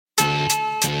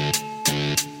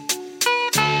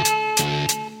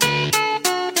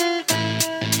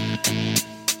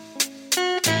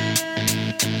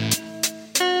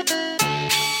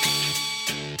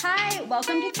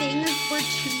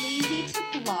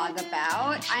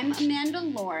I'm Amanda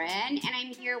Lauren, and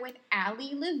I'm here with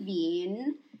Allie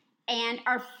Levine and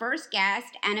our first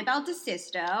guest, Annabelle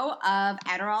DeSisto of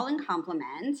Adderall and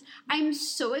Compliments. I'm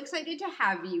so excited to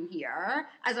have you here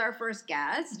as our first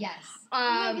guest. Yes.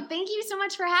 Thank you so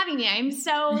much for having me. I'm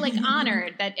so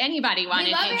honored that anybody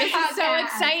wanted me. This is so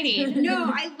exciting. No,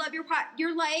 I love your pod.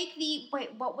 You're like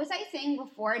what was I saying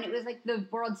before? And it was like the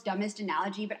world's dumbest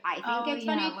analogy, but I think it's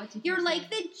funny. You're like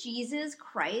the Jesus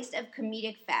Christ of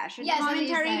comedic fashion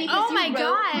commentary. Because you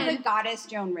wrote The Goddess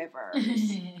Joan Rivers.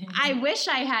 I wish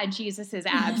I had Jesus's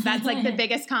abs. That's like the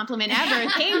biggest compliment ever.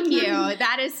 Thank you.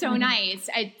 That is so nice.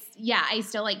 I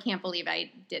still can't believe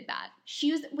I did that.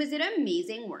 Was it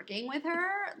amazing working with her?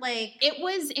 It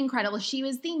was incredible. She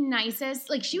was the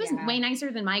nicest. She was way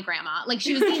nicer than my grandma.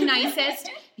 She was the nicest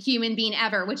human being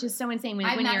ever, which is so insane when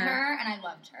I you're... met her and I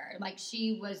loved her.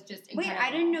 She was just incredible. Wait,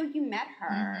 I didn't know you met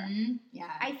her. Mm-hmm.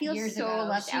 Yeah. I feel so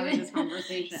left out of this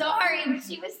conversation. Sorry, but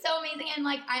she was so amazing.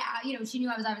 And she knew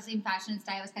I was obviously a fashion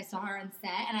stylist. I saw her on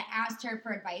set and I asked her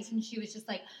for advice and she was just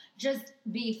just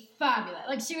be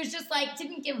fabulous. She was just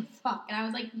didn't give a fuck. And I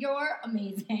was you're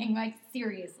amazing.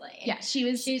 Seriously. Yeah,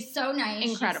 she's so nice.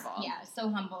 Incredible. So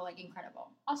humble, incredible.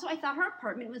 Also, I thought her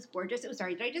apartment was gorgeous.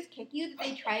 Sorry, did I just kick you that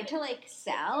they tried to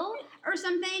sell or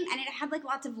something? And it had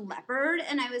lots of leopard.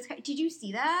 And did you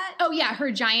see that? Oh yeah,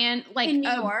 her giant in New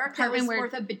York that was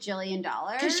worth $1 billion.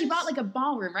 Because she bought a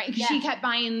ballroom, right? Because she kept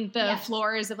buying the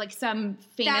floors of some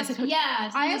famous.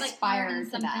 I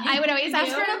aspired to that. I would always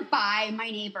ask her to buy my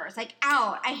neighbors.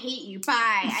 Out, I hate you,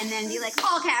 bye, and then be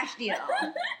all cash deal.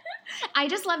 I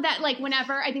just love that.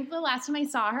 Whenever, I think the last time I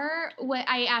saw her,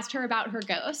 I asked her about her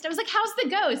ghost. I was like, how's the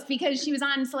ghost? Because she was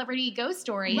on Celebrity Ghost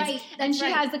Stories. Right. And she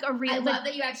has a real... I love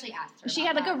that you actually asked her. She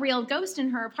had a real ghost in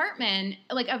her apartment,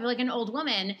 of an old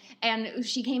woman. And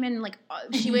she came in,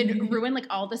 she would ruin,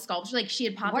 all the sculptures. She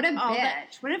had popped What a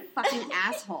bitch. What a fucking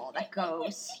asshole, that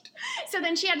ghost. So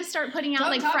then she had to start putting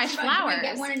out, fresh flowers.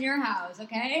 Get one in your house,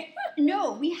 okay?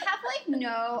 No, we have,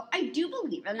 no... I do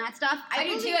believe in that stuff. I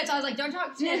do too. So I was don't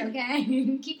talk shit, okay?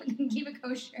 keep it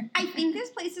kosher. I think this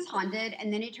place is haunted,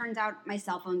 and then it turns out my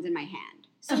cell phone's in my hand.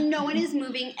 So no one is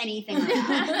moving anything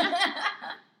around.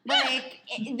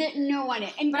 No one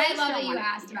is. And but I love that you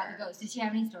asked about the ghost. Did she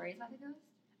have any stories about the ghost?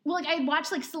 Well, I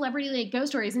watched Celebrity Ghost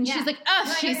Stories, and she's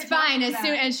oh, she's fine as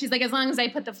soon as she's as long as I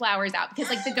put the flowers out,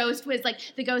 because the ghost was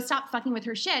the ghost stopped fucking with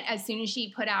her shit as soon as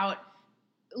she put out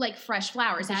fresh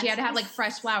flowers. So she had to have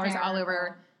fresh flowers all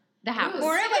over the house.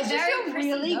 Or it was just a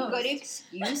really good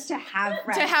excuse to have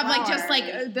fresh flowers. Just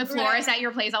the florist at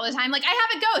your place all the time. I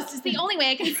have a ghost. It's the only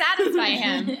way I can satisfy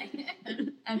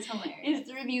him. That's hilarious. Is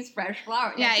through these fresh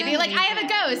flowers. Yeah, I'd be I have a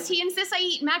ghost. He insists I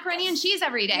eat macaroni and cheese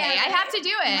every day. I have to do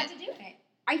it. You have to do it.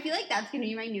 I feel that's going to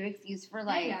be my new excuse for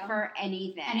for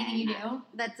anything. Anything you do?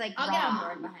 That's I'll wrong. get on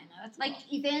board behind that. That's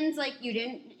cool. Ethan's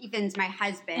Ethan's my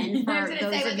husband, for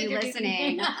those of you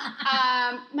listening.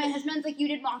 My husband's you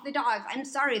didn't walk the dogs. I'm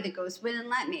sorry, the ghost wouldn't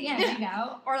let me. Yeah, there you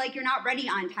go. Or you're not ready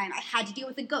on time. I had to deal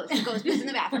with the ghost. The ghost was in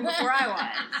the bathroom before I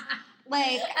was.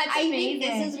 I think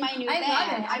this is my new thing.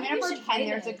 I'm going to pretend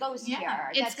there's a ghost here.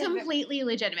 It's completely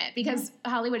legitimate because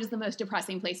Hollywood is the most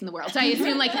depressing place in the world. So I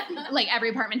assume every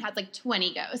apartment has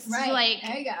 20 ghosts. Right.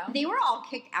 There you go. They were all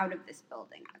kicked out of this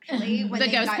building, actually. The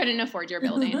ghost couldn't afford your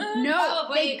building. No,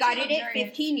 they gutted it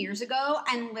 15 years ago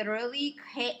and literally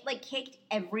kicked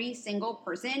every single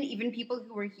person, even people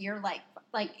who were here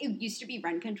it used to be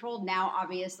rent controlled. Now,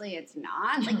 obviously, it's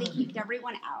not. They kicked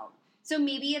everyone out. So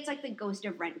maybe it's the ghost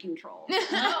of rent control.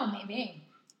 Oh, maybe.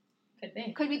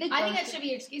 Could be the ghost. I think that should be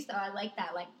your excuse, though. I like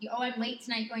that. I'm late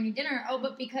tonight going to dinner. Oh,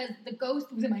 but because the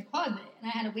ghost was in my closet and I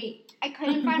had to wait. I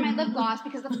couldn't find my lip gloss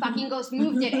because the fucking ghost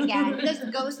moved it again. Because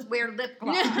ghosts wear lip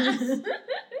gloss.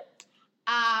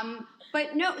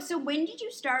 But no, so when did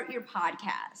you start your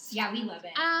podcast? Yeah, we love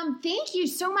it. Thank you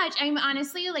so much. I'm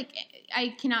honestly, I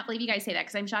cannot believe you guys say that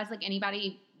because I'm shocked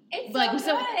anybody... It's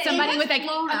somebody with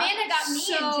Amanda got me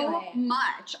so into it.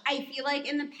 much. I feel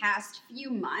in the past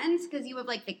few months, because you have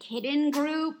the Kitten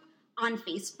group on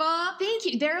Facebook. Thank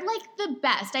you. They're the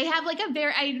best. I have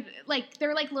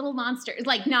they're little monsters.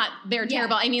 They're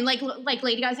terrible. I mean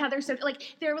Lady Guys, how they're so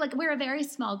they're we're a very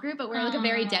small group, but we're a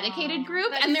very dedicated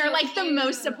group, and they're so the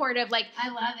most supportive. I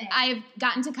love it. I've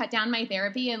gotten to cut down my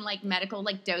therapy and medical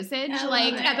dosage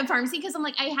at the pharmacy because I'm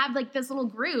I have this little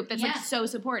group that's so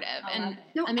supportive and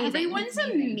amazing. Everyone's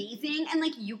amazing and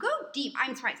you go deep.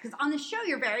 I'm surprised because on the show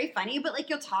you're very funny, but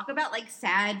you'll talk about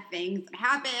sad things that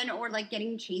happen or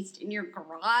getting chased in your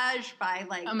garage by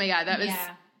oh my god, that was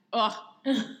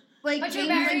but you're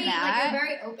very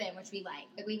open, which we like.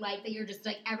 We like that you're just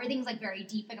everything's very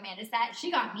deep. Amanda said,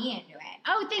 she got me into it.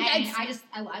 Oh, thank you.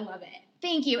 I love it.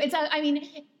 Thank you. I mean,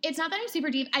 it's not that I'm super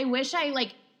deep. I wish I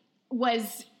like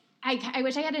was. I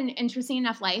wish I had an interesting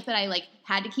enough life that I like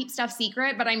had to keep stuff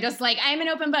secret, but I'm just like, I'm an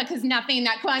open book because nothing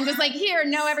that cool. I'm just like, here,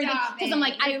 know everything. Because I'm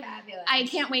like, I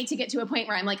can't wait to get to a point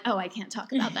where I'm like, oh, I can't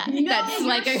talk about that. No, That's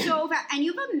like so bad. And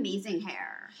you have amazing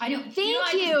hair. I know. Thank you. you.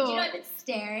 Do you know I've been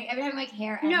staring? I've been having like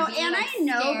hair. No, envy, and like, I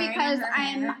know staring because at her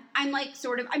hair. I'm like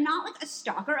sort of, I'm not like a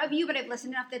stalker of you, but I've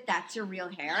listened enough that that's your real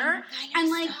hair. And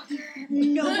like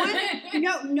no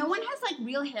one has like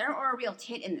real hair or a real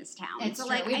tit in this town. It's so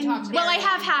true. like, We've talked about well, I it.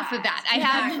 have half of that. I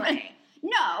have. Exactly.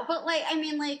 No, but like, I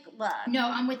mean, like, look. No,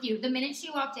 I'm with you. The minute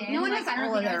she walked in, No one like, has I don't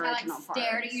all think of I their was, I original like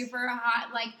stared at parts. you for a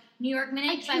hot like New York minute.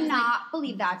 I 'cause I was cannot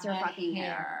believe that's your the fucking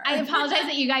hair. hair. I apologize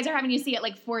that you guys are having to see it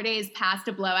like 4 days past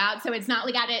a blowout, so it's not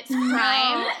like at its prime.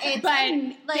 No, it's but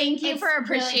like, thank you It's for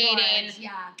appreciating. Really gorgeous,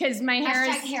 yeah. Because my hair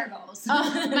Hashtag is hair goals.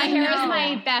 Oh, my hair is No.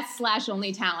 my best /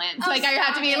 only talent. So Oh, like I have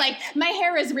to stop be it. like my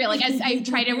hair is real. Like I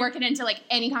try to work it into like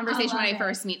any conversation when love I it.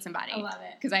 first meet somebody. I love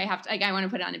it. Because I have to like I want to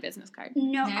put it on a business card.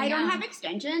 No, There I you don't go. have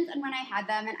extensions, and when I had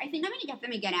them, and I think I'm going to get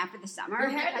them again after the summer. Your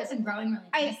hair because has been growing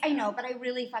really nice. I know, but I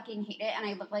really fucking hate it, and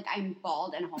I look like I'm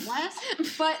bald and homeless.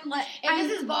 But like, If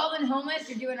this is bald and homeless,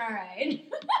 you're doing all right.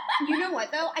 you know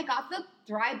what though? I got the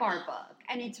Dry Bar book,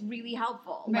 and it's really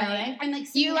helpful. Really? Like, I'm like,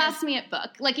 You lost me at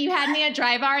book. Like you had me at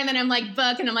dry bar and then I'm like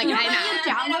book and I'm like You I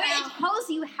know. download I it. know. It tells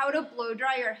you how to blow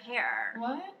dry your hair.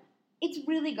 What? It's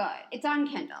really good. It's on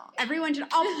Kindle. Everyone should.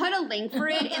 I'll put a link for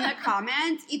it in the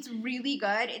comments. It's really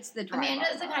good. It's the Dry Amanda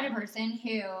Bar is the book. kind of person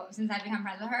who, since I've become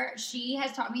friends with her, she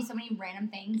has taught me so many random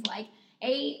things like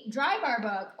a dry bar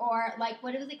book or like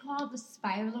what is it called? The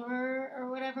spiraler or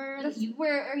whatever. This is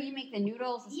where you make the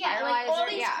noodles, the Yeah, like all spiralizer,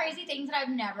 these yeah. crazy things that I've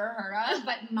never heard of,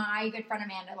 but my good friend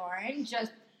Amanda Lauren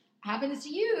just happens to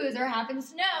use or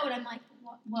happens to know, and I'm like,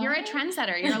 what? You're a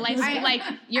trendsetter. You're like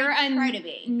you're I a try to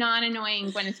be.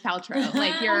 non-annoying Gwyneth Paltrow.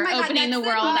 Like you're Oh my God, opening the that's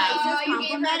world the up. Oh, nicest you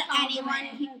gave her a compliment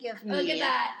compliment. anyone can give me. Look at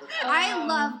that. I Oh.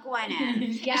 love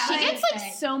Gwyneth. Yeah, She gets like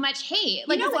sick. so much hate.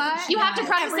 Like know it's like, what? you have to Yeah.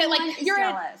 preface it Everyone like is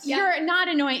jealous. you're not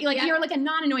annoying. Like Yeah. you're like a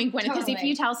non-annoying Gwyneth. Because if Totally.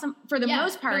 you tell some for the Yeah,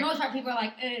 most part, for the most part, people are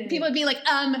like, ugh. people would be like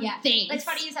Yeah. thanks. It's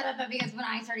funny you said that though, because when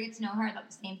I started to get to know her, I thought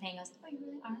the same thing. I was like, oh, you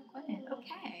really are Gwyneth.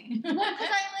 Okay. Well, because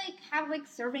I like have like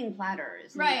serving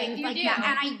platters, and Right, things you like do. that,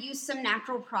 and I use some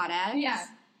natural products. Yeah.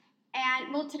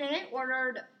 And well, today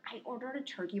I ordered a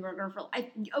turkey burger for. I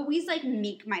always like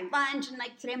make my lunch, and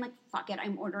like today I'm like, fuck it,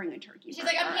 I'm ordering a turkey. She's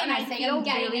burger. like, I'm and I PMSing. feel I'm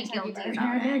getting really a turkey guilty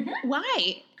about burger. it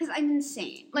Why? because I'm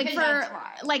insane. Like Because for that's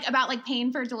why. like about like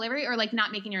paying for delivery or like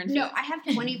not making your own food? No, I have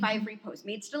 25 free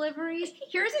Postmates deliveries.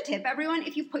 Here's a tip, everyone.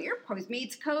 If you put your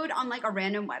Postmates code on like a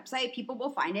random website, people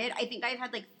will find it. I think I've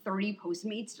had like 30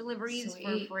 Postmates deliveries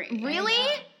Sweet. for free. Really?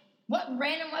 What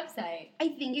random website? I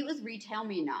think it was Retail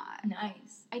Me Not.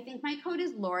 Nice. I think my code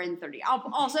is Lauren30. I'll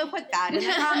also put that in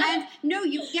the comments. No,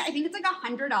 I think it's like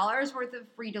 $100 worth of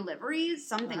free deliveries,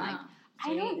 something like Wow.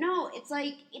 I don't know. It's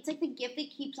like the gift that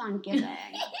keeps on giving.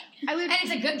 I would And it's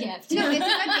a good gift. No, it's a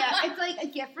good gift. It's like a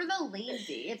gift for the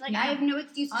lazy. It's like Yeah. I have no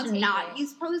excuse I'll to take not it.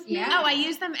 use Postmates. Yeah. Oh, I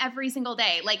use them every single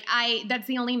day. Like that's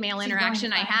the only male She's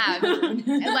interaction I going have.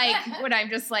 fine. Like when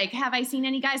I'm just like, have I seen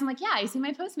any guys? I'm like, yeah, I see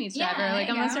my Postmates driver there like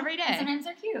you almost go. every And day. sometimes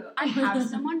they're cute. I have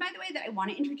someone, by the way, that I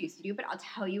want to introduce you to, but I'll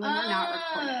tell you when we're not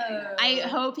recording. Oh. I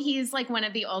hope he's like one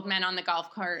of the old men on the golf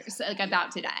course, like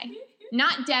about to die.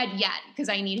 Not dead yet, because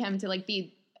I need him to like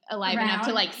be alive enough to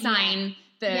Around? like sign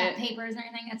the Yeah, papers and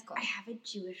everything. That's cool. I have a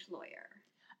Jewish lawyer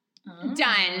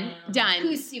done.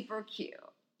 who's super cute.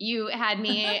 You had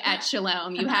me at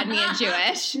Shalom. You had me at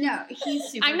Jewish. No, he's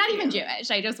super I'm not cute. even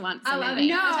Jewish. I just want I some love of it. it.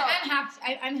 No.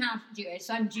 I'm half Jewish,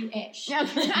 so I'm Jewish.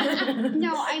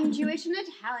 No, I'm Jewish and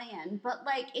Italian, but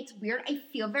like it's weird. I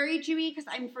feel very Jewy because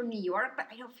I'm from New York, but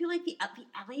I don't feel like the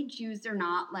LA Jews are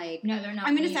not like. No, they're not.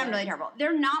 I'm going to New sound York. really terrible.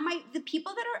 They're not the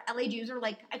people that are LA Jews are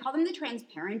like, I call them the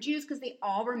transparent Jews because they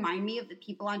all remind me of the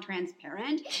people on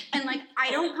Transparent. And like, I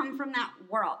don't come from that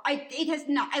world.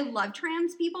 I love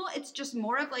trans people. It's just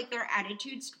more of like their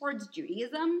attitudes towards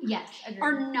Judaism Yes, agreed.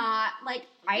 are not like,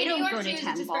 I The don't New York go to Jews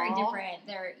temple. is just very different.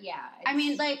 They're I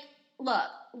mean, like, look,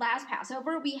 last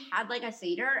Passover we had like a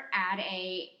Seder at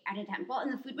a temple,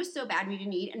 and the food was so bad we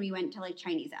didn't eat, and we went to like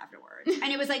Chinese afterwards,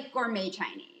 and it was like gourmet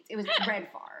Chinese. It was Red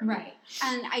Farm, right.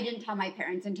 And I didn't tell my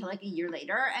parents until like a year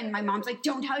later, and my mom's like,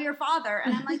 "Don't tell your father,"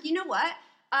 and I'm like, you know what?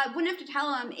 Wouldn't have to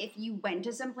tell him if you went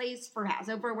to some place for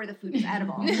Passover where the food was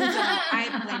edible. So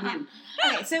I blame him.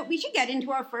 Okay, so we should get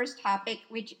into our first topic,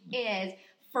 which is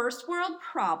first world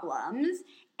problems,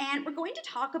 and we're going to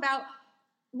talk about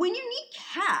when you need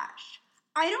cash.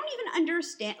 I don't even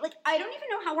understand. Like, I don't even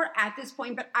know how we're at this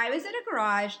point, but I was at a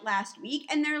garage last week,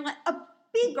 and they're like,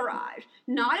 big garage,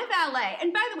 not a valet.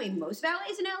 And by the way, most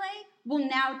valets in LA will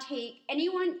now take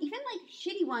anyone, even like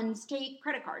shitty ones, take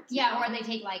credit cards. Yeah, now. or they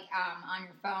take like on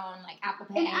your phone, like Apple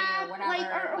Pay An app, or whatever. like,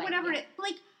 or like, whatever yeah. it is.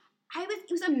 Like,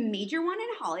 it was a major one in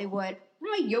Hollywood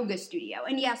from a yoga studio.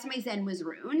 And yes, my Zen was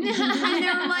ruined. And they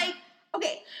were like,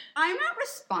 okay, I'm not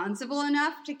responsible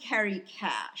enough to carry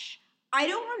cash. I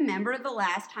don't remember the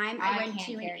last time I went can't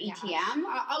to an carry ATM. cash.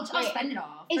 I'll spend it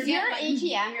all. Is Forget, your like-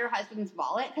 ATM your husband's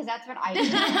wallet? Because that's what I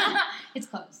do. It's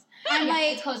close. I'm Yeah, like,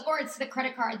 it's close. Or it's the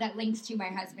credit card that links to my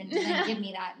husband to then give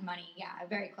me that money. Yeah,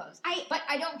 very close. But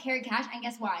I don't carry cash, and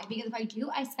guess why? Because if I do,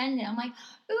 I spend it. I'm like,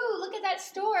 ooh, look at that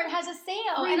store. It has a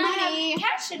sale. Free and money. I have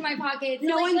cash in my pocket. So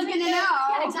No like, one's let me gonna get- know.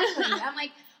 Yeah, exactly. I'm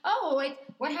like, oh,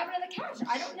 what happened to the cash?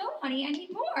 I don't know, honey. I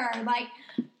need more. Like,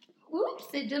 oops,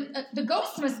 the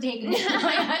ghost must have taken it.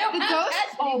 Like, I don't the have ghosts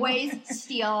cash anymore. always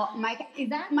steal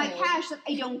Exactly. my cash that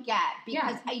I don't get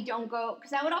because Yeah. I don't go,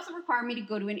 because that would also require me to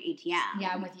go to an ATM. Yeah,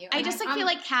 I'm with you. I And just like I'm- feel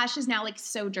like cash is now like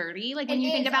so dirty. Like when It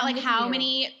you think is, about I'm like with how you.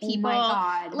 many Oh people, my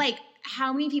God. like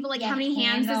how many people, like Yeah, how many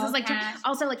hands this handle is like. cash.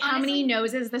 Also, like how many Honestly,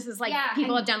 noses this is like. yeah,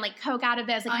 People and- have done like coke out of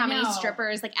this. Like I how many know.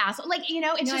 strippers, like asshole. Like it's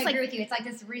No, just I like agree with you. It's like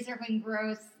this recircling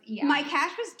gross. Yeah. My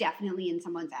cash was definitely in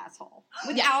someone's asshole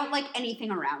without like anything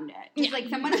around it. Just like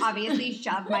someone obviously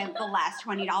shoved the last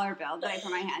 $20 bill that I put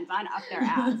my hands on up their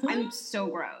ass. I'm so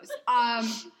gross.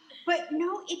 But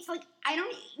no, it's like I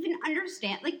don't even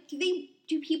understand. Like,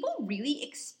 do people really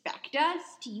expect us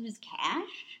to use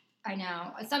cash? I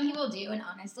know. Some people do, and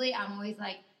honestly, I'm always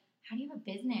like, how do you have a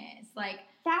business? Like,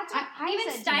 That's what I even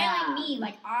said to styling them. me,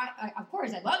 like, I of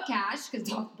course, I love cash because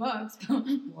it's off the books.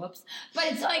 Whoops. But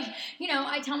it's like,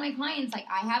 I tell my clients, like,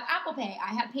 I have Apple Pay,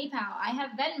 I have PayPal, I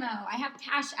have Venmo, I have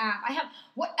Cash App, I have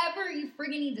whatever you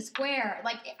friggin' need, the Square.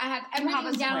 Like, I have Do you everything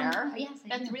have a down. Square? Yes, I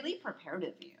That's do. really prepared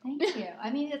of you. Thank you. I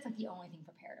mean, that's like the only thing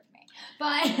prepared of me.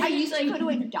 But I used to like, go to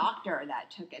a doctor that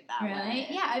took it that Really? way.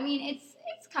 Yeah, I mean, it's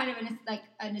kind of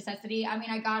a necessity. I mean,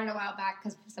 I got it a while back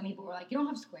because some people were like, you don't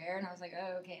have Square. And I was like,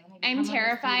 oh, okay. Let me become I'm one of those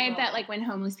terrified people. that like when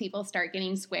homeless people start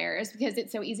getting squares, because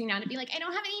it's so easy now to be like, I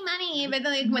don't have any money, but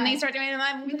then, like when they Right. start doing it,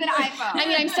 With an iPhone. I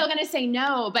mean, I'm still gonna say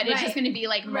no, but it's just Right. gonna be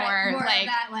like more Right, more like of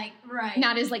that, like, right.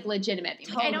 not as like legitimate.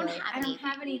 Being like, Totally. I don't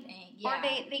have anything. Yeah. Or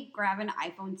they grab an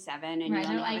iPhone 7 and Right, you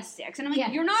they're only have like- a 6. And I'm like,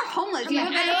 yeah. you're not homeless. I'm You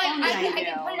like, have a better phone than I I can put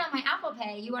it do. on my Apple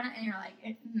Pay. You want to? And you're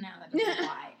like, no, that doesn't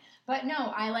apply. But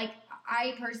no,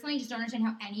 I personally just don't understand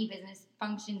how any business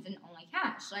functions in only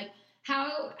cash. Like,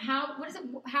 what does it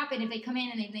happen if they come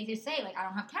in and they just say, like, I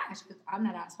don't have cash? Because I'm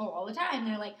that asshole all the time.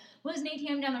 They're like, well, there's an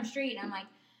ATM down the street. And I'm like,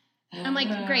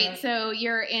 Great, so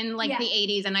you're in like Yeah. the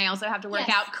 80s and I also have to work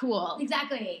Yes. out. Cool.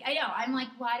 Exactly. I know. I'm like,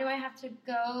 why do I have to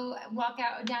go walk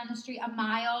out down the street a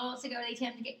mile to go to the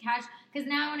ATM to get cash? Because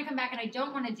now I want to come back and I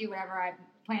don't want to do whatever I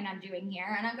plan on doing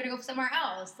here, and I'm going to go somewhere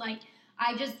else. Like,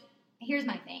 here's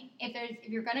my thing. If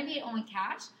you're going to be only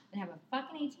cash, then have a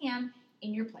fucking ATM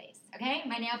in your place. Okay?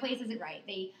 My nail place isn't right.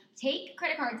 They take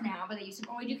credit cards now, but they used to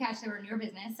only do cash. They were a newer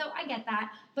business, so I get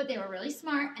that. But they were really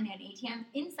smart, and they had an ATM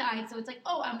inside, so it's like,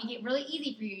 oh, I'm making it really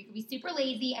easy for you. You can be super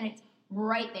lazy, and it's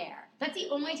right there. That's the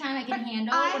only time I can But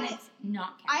handle when it's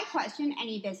not cash. I question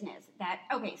any business that,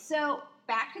 okay, so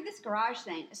back to this garage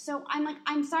thing. So I'm like,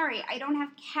 I'm sorry, I don't have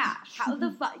cash. How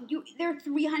the fuck? There are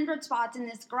 300 spots in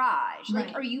this garage. Like,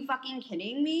 Right. are you fucking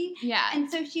kidding me? Yeah. And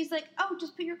so she's like, oh,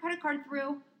 just put your credit card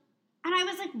through. And I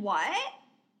was like, what?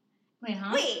 Wait,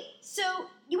 huh? Wait, so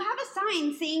you have a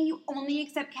sign saying you only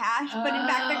accept cash, but in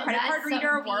fact the Oh, credit that's card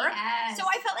reader some works. BS. So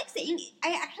I felt like saying,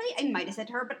 I might have said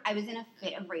to her, but I was in a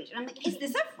fit of rage. And I'm like, is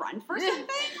this a front for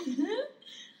something?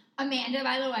 Amanda,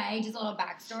 by the way, just a little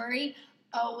backstory,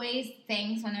 always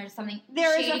thinks when there's something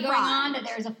There is shady a going front. on that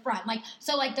there's a front. Like,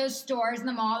 so like those stores in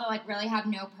the mall that like really have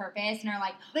no purpose and are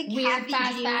like Like weird Kathy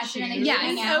fast Jean fashion and they shoes. Yes.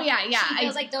 hang out. Oh, yeah, yeah. She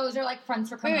feels like those are like fronts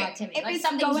for Wait, criminal wait, activity. if Like it's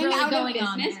something's going really out going of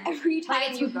on business there. every time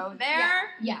it's- you go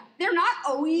there, Yeah. they're not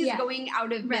always Yeah. going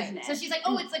out of Right. business. So she's like,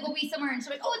 oh, it's like we'll be somewhere, and she's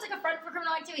like, oh, it's like a front for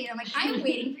criminal activity. And I'm like, I'm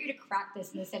waiting for you to crack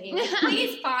this in the city. Like,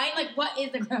 please find like what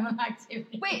is the criminal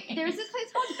activity? Wait, there's this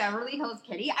place called Beverly Hills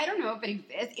Kitty. I don't know if it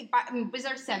exists. It was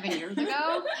there 7 years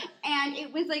ago, and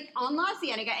it was like on La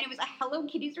Cienega, and it was a Hello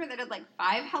Kitty store that had like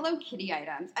 5 Hello Kitty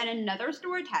items, and another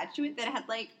store attached to it that had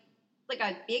like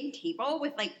a big table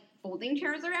with like folding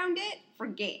chairs around it for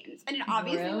games, and it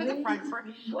obviously was a Really? front for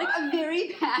like a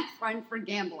very bad front for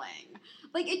gambling.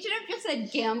 Like it should have just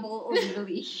said gamble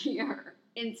illegally here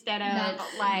instead of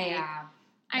That's, like. yeah.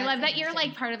 I love that you're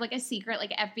like part of like a secret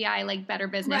like FBI like Better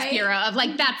Business Right. Bureau of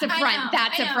like that's a I front, know,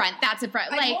 that's I a know. front, that's a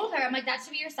front. I Like told her, I'm like, that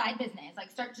should be your side business. Like,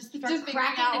 start figuring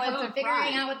cracking out the what's code, the figuring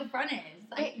front. out what the front is.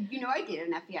 Like, I dated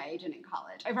an FBI agent in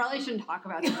college. I probably shouldn't talk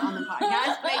about this on the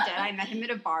podcast, but I did. I met him at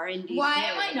a bar in DC. why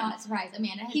am I not surprised?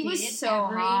 Amanda has He was dated so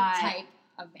every hot. type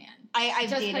of man. I've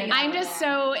Just dated. putting it I'm out just there.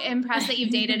 so impressed that you've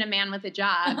dated a man with a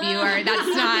job. You are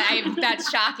that's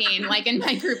shocking. Like in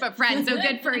my group of friends, so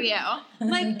good for you.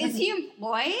 like, is he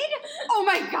employed? Oh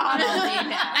my god, I'll date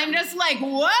him. I'm just like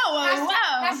whoa.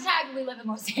 Hashtag we live in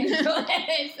Los Angeles.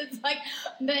 It's like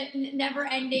the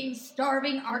never-ending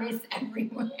starving artists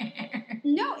everywhere.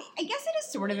 No, I guess it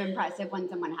is sort of impressive when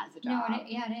someone has a No, job.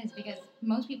 it is because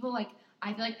most people like.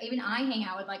 I feel like even I hang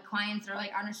out with like clients that are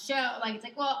like on a show. Like it's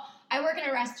like, well, I work in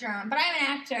a restaurant, but I'm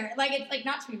an actor. Like it's like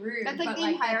not to be rude. That's like but, the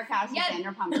entire cast yes. of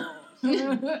Vanderpump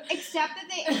Rules. Except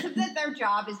that their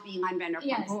job is being on Vanderpump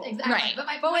Yes, Rules. exactly. Right. But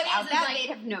my But point without is that, like, they'd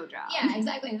have no job. yeah,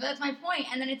 exactly. But that's my point.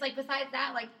 And then it's like besides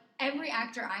that, like every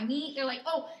actor I meet, they're like,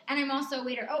 oh, and I'm also a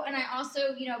waiter. Oh, and I also,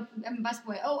 I'm a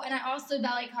busboy. Oh, and I also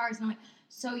valet cars. And I'm like,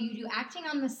 so you do acting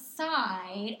on the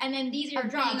side, and then these are your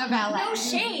Of jobs. being a valet. No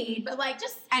shade, but like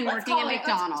just And let's working call at it- let's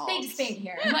McDonald's. Spade to spade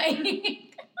here.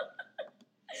 Like,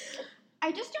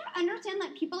 I just don't understand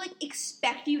that people like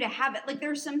expect you to have it. Like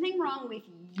there's something wrong with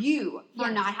you for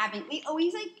Yes. not having. They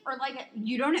always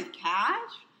you don't have cash.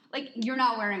 Like you're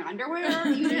not wearing underwear.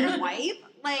 You didn't wipe.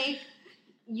 Like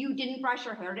you didn't brush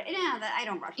your hair. That I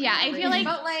don't brush. My Yeah, hair I feel like-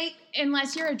 but like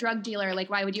Unless you're a drug dealer, like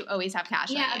why would you always have cash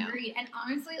yeah, on you? agreed. And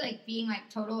honestly, like being like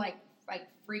total like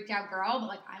freaked out girl, but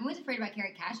like I'm always afraid if I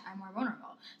carry cash, I'm more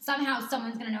vulnerable. Somehow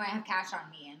someone's gonna know I have cash on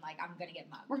me, and like I'm gonna get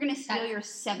mugged. we're gonna steal That's- your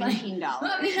 $17. Well,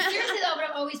 I mean, seriously though, but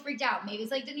I'm always freaked out. Maybe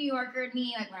it's like the New Yorker in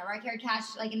me. Like whenever I carried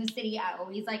cash, like in the city, I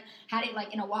always like had it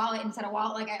like in a wallet instead of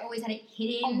wallet. Like I always had it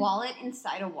hidden. A wallet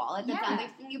inside a wallet. That Yeah. sounds like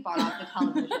something you bought off the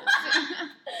television.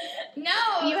 No,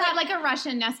 You like, have like a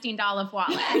Russian nesting doll of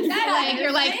wallets. Yeah, exactly. Like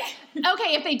you're like,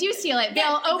 okay, if they do steal it, they'll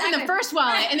Yeah, open the exactly. first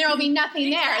wallet and there will be nothing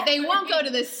there. They won't Exactly. go to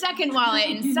the second wallet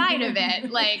inside of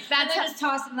it. Like and that's then just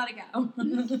toss it and let it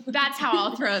go. that's how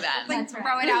I'll throw them. Like That's right.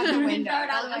 throw it out the window. Throw it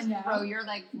out the Just window. throw your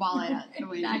like wallet out the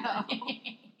window.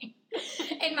 Exactly.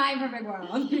 In my perfect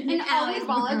world. And all these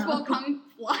wallets will come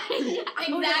flying out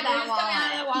Exactly. of Just that come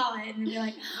out of the wallet and be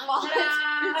like, wallet.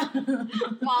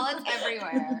 ta-da! Wallets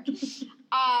everywhere.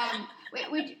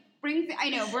 Which brings, I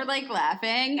know, we're like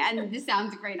laughing, and this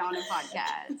sounds great on a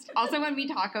podcast. Also, when we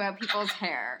talk about people's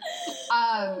hair,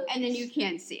 and then you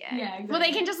can't see it. Yeah, exactly. Well,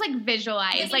 they can just like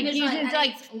visualize. They can Like you visualize, just and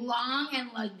like it's long and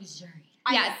luxurious.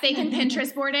 yeah, they can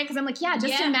Pinterest board it because I'm like, yeah, just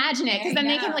Yeah, imagine it because there then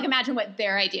you they can go. like imagine what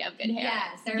their idea of good hair.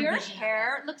 Yes, is. their Your vision of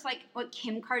hair looks like what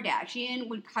Kim Kardashian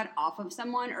would cut off of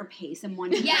someone or pay someone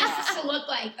to it. Yes, cut to look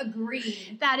like.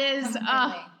 Agreed. That is,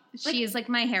 Completely. she's like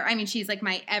my hair. I mean, she's like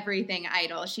my everything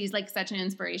idol. She's like such an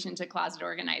inspiration to closet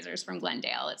organizers from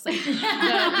Glendale. It's like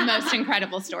the most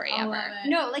incredible story I ever. love it.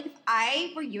 No, like if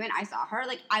I were you and I saw her,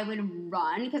 like I would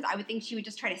run because I would think she would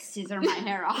just try to scissor my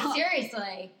hair off.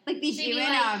 Seriously. Like they She'd do be in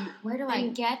like, where do I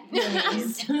get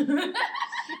this?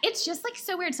 It's just like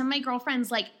so weird. Some of my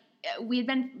girlfriends, like, we had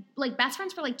been like best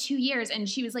friends for like 2 years, and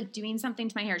she was like doing something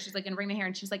to my hair. She's like gonna bring my hair,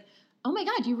 and she's like, "Oh my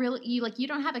god, you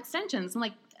don't have extensions." I'm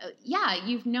like, "Yeah,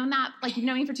 you've known that, like you've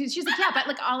known me for 2 years." She's like, "Yeah, but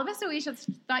like all of us always just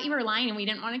thought you were lying, and we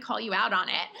didn't want to call you out on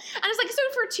it." And I was like, "So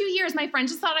for 2 years, my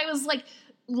friends just thought I was like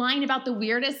lying about the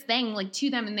weirdest thing like to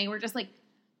them, and they were just like."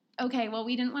 Okay, well,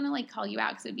 we didn't want to like call you out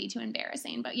because it'd be too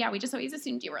embarrassing, but yeah, we just always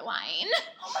assumed you were lying.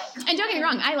 Oh my God. And don't get me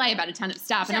wrong, I lie about a ton of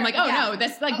stuff, and I'm like, Sure, oh yeah. no,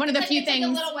 that's like one of the few It's things.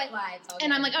 like a little white lie. It's all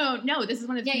And I'm good. like, oh no, this is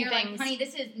one of the yeah, few you're things. like, honey,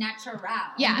 this is natural.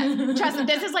 Yeah, trust me,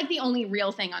 this is like the only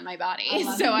real thing on my I body.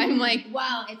 love So it. I'm like,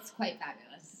 well, it's quite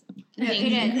fabulous. No, Thank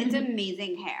it you. is. It's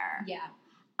amazing hair. Yeah,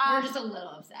 we're Um, just a little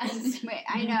obsessed. Wait,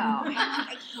 I know.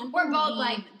 I can't We're both believe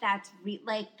like- that's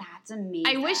that's amazing.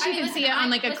 I wish I you mean, could see it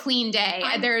on like a clean day.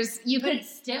 You But could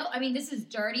it's still, I mean, this is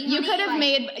dirty. you honey, could have like,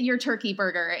 made your turkey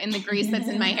burger in the grease that's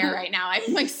in my hair right now.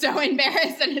 I'm like so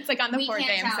embarrassed, and it's like on the We fourth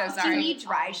day. can't I'm so tell. Do sorry. you need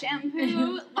dry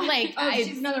shampoo? Like, Oh, I,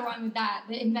 she's another one with that,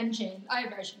 the invention. I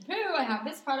have dry shampoo, I have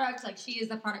this product. Like, she is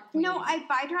the product queen. No, I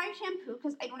buy dry shampoo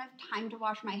because I don't have time to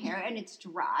wash my hair, and it's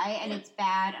dry and it's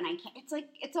bad, and I can't.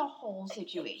 It's a whole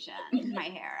situation with my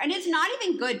hair, and it's not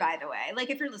even good, by the way.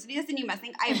 Like if you're listening to this and you must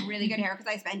think I have really good hair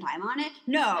because I spend time on it.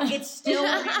 No, it's still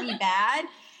really bad.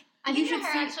 I You think your should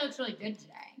hair see- actually looks really good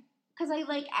today. Because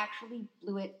I actually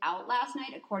blew it out last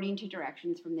night according to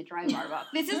directions from the dry bar book.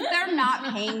 They're not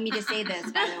paying me to say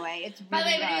this, by the way. It's really By the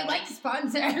way, good. if you'd like to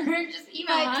sponsor, just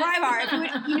email But us. dry bar,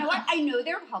 if you know what? I know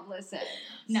their publicist.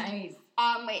 Nice.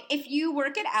 Wait, if you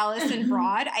work at Allison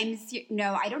Broad,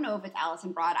 no, I don't know if it's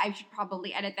Allison Broad. I should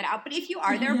probably edit that out. But if you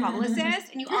are their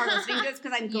publicist and you are listening to this,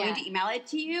 because I'm going to email it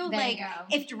to you, There like, you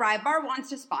go. if Dry Bar wants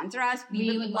to sponsor us,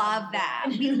 we would love that.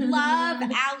 that. We love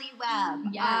Allie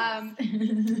Webb.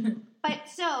 Yes. But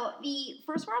so the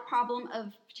first world problem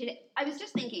of today, I was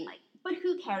just thinking, like, but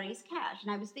who carries cash?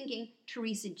 And I was thinking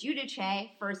Teresa Giudice,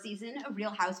 first season of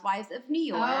Real Housewives of New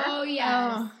York. Oh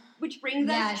yes. Which brings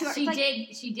us to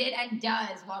she did and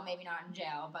does, well, maybe not in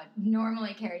jail, but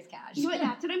normally carries cash. You know what,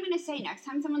 that's what I'm going to say. Next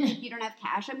time someone's like, you don't have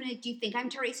cash, I'm going to, do you think I'm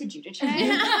Teresa Giudice?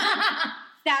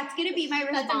 That's going to be my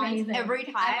response amazing. every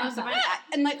time. Someone,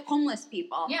 and like homeless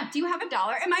people. Yeah. Do you have $1?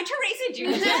 Am I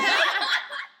Teresa Giudice?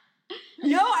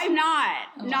 No, I'm not.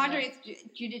 Oh, Not wow. Teresa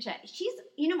Giudice. She's,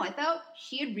 you know what though?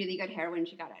 She had really good hair when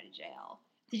she got out of jail.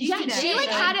 Did you Yeah, see that? she like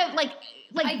had a like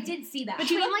I did see that.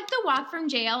 between like the walk from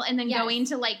jail and then Yes. going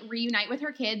to like reunite with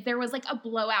her kids, there was like a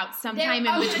blowout sometime I in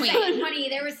was gonna between. say, honey,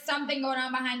 there was something going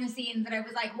on behind the scenes that I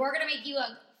was like, we're gonna make you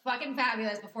look fucking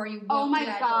fabulous before you walk Oh my through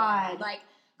that God. door. Like,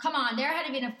 come on, there had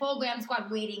to be a full glam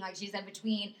squad waiting, like she said,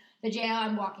 between the jail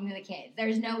and walking to the kids.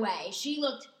 There's no way. She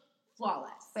looked flawless.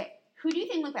 Wait, who do you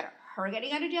think looked better? Her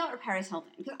getting out of jail or Paris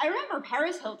Hilton? Because I remember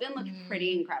Paris Hilton looked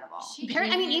pretty incredible.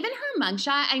 I mean, even her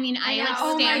mugshot. I mean, I I know. like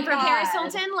Oh stand my for Paris God.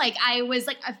 Hilton. Like, I was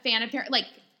like a fan of Paris. Like,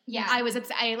 Yeah. I was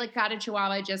upset. I like got a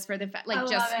Chihuahua just for the like I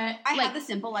just love it. I like, had the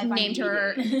simple life. named on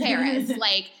her DVD. Paris.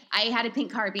 Like, I had a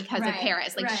pink card because of Right,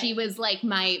 Paris. Like, right. she was like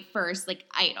my first like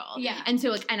idol. Yeah. And so,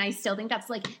 like, and I still think that's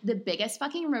like the biggest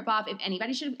fucking ripoff. If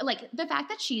anybody should like the fact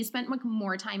that she spent like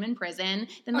more time in prison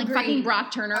than like Agreed. fucking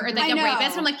Brock Turner or like I a know.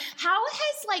 rapist. I'm like, how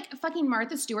has like fucking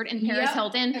Martha Stewart and Paris Yep,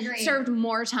 Hilton agreed. served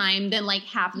more time than like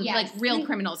half of the Yes. like real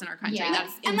criminals in our country? Yeah.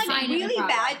 That's And like insane. Kind of really a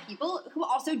problem. bad people who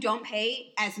also don't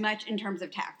pay as much in terms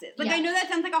of taxes. Like Yeah. I know that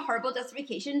sounds like a horrible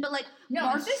justification, but like No,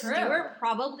 Martha it's true. Stewart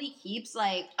probably keeps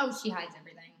like Oh, she hides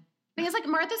everything. Because like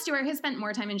Martha Stewart has spent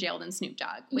more time in jail than Snoop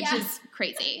Dogg, which Yeah. is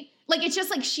crazy. Like it's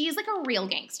just like she's like a real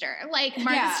gangster. Like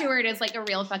Martha Yeah. Stewart is like a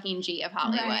real fucking G of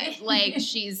Hollywood. Right. Like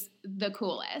she's the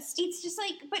coolest. it's just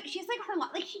like, but she's like her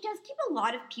like she does keep a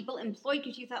lot of people employed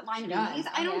because she's that line She of Macy's.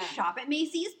 does. I Oh, don't yeah. shop at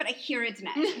Macy's, but I hear it's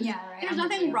nice. Yeah, right. There's I'm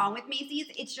with nothing you. wrong with Macy's.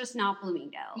 It's just not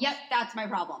Bloomingdale's. Yep. That's my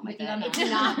problem with With you on it. that.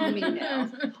 It's not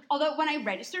Bloomingdale's. Although when I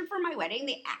registered for my wedding,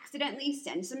 they accidentally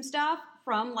sent some stuff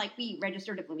from like we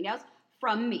registered at Bloomingdale's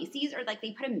from Macy's, or like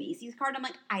they put a Macy's card. I'm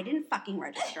like, I didn't fucking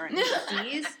register at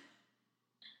Macy's.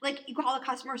 Like you call the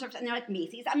customer service and they're like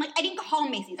Macy's. I'm like, I didn't call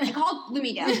Macy's. I called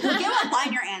Bloomingdale's. Look at what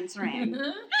line you're answering.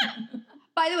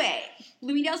 By the way,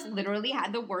 Bloomingdale's literally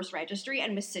had the worst registry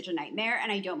and was such a nightmare.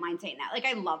 And I don't mind saying that. Like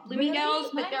I love Bloomingdale's,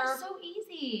 Really? but Mine they're was so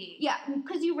easy. yeah,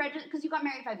 because you got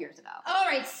married 5 years ago. All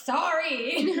right,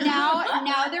 sorry.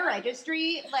 Now their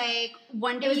registry, like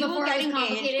one day It was you will before get it was engaged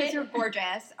complicated? because you're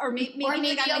gorgeous, or maybe Or they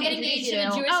maybe got you'll get engaged to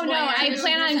a Jewish Oh no, lawyer I who's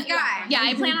plan on just like, Yeah.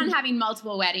 I plan on having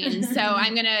multiple weddings, so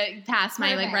I'm gonna pass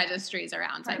my like Perfect. registries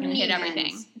around so I can Perfect. hit Neiman's.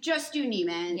 everything. Just do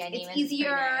Neiman's. Yeah, It's Neiman's is easier.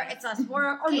 pretty nice. It's less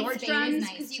work. Or Kate Spade is Nordstrom's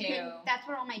nice, because you too. can. That's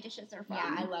where all my dishes are from.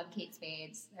 Yeah, I love Kate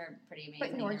Spades. They're pretty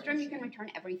amazing. But Nordstrom, you can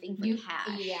return everything for cash.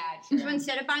 Yeah, So true.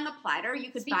 instead of buying a platter, you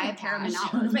could Speaking buy a of pair of cash.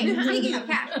 Manolos. Wait, speaking of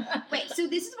cash. Wait, so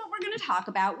this is what we're going to talk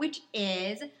about, which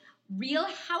is Real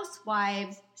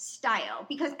Housewives style.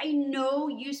 Because I know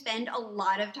you spend a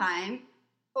lot of time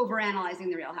overanalyzing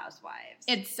the Real Housewives.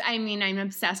 I'm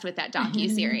obsessed with that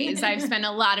docu-series. I've spent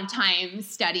a lot of time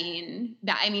studying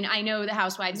that. I mean, I know the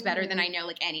Housewives better than I know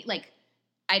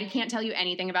I can't tell you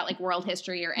anything about like world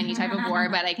history or any type of war,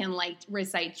 but I can like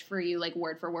recite for you like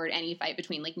word for word any fight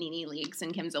between like Nene Leakes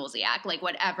and Kim Zolciak, like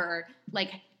whatever,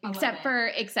 like except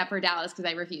for Dallas because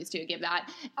I refuse to give that.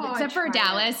 Oh, except for I tried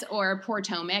Dallas or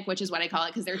Potomac, which is what I call it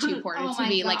because they're too ported Oh to my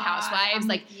be like God, housewives. I'm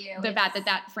Like with you. the fact It's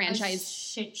that a franchise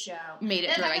shit show. made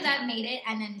it The through. fact I that that can't. made it,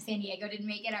 and then San Diego didn't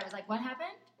make it. I was like, what happened?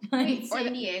 Wait,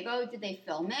 San Diego, did they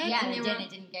film it? Yeah, And it were-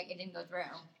 didn't. It didn't go through.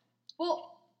 Well,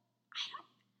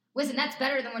 Listen, that's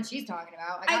better than what she's talking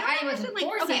about. Like, I don't I wasn't understand, like,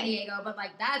 for okay. San Diego, but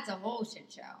like that's a whole shit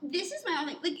show. this is my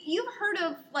only, like, you've heard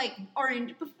of, like,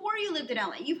 Orange, before you lived in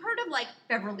LA, you've heard of, like,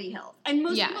 Beverly Hills. And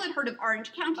most Yeah. people had heard of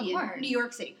Orange County Of in course. New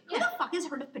York City. Who Yeah. the fuck has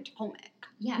heard of Potomac?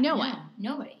 Yeah, No one.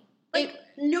 nobody. Like,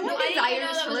 no one I didn't even know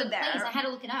desires that to was a live place. there. I had to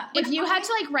look it up. If you had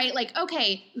to like write like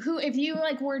okay, if you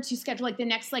like were to schedule like the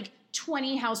next like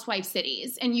 20 housewife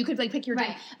cities and you could like pick your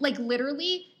Right. like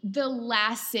literally the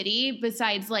last city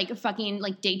besides like fucking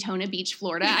like Daytona Beach,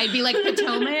 Florida, I'd be like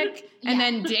Potomac and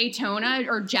then Daytona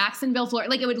or Jacksonville, Florida.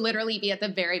 Like it would literally be at the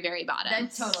very, very bottom.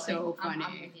 That's Totally. so funny.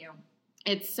 I'm with you.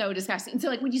 It's so disgusting. So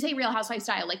like, would you say Real Housewife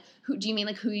style? Like, who do you mean?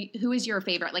 Like, who is your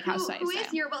favorite like housewife who style?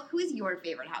 is your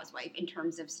favorite housewife in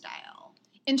terms of style?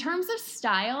 In terms of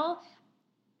style,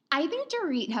 I think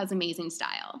Dorit has amazing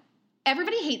style.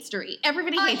 Everybody hates Dorit.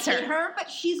 Everybody hates I hate her, but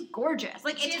she's gorgeous.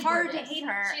 Like, She it's is hard gorgeous. to hate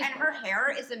her. She is And her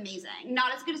hair is amazing.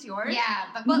 Not as good as yours. Yeah,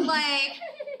 But, like,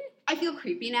 I feel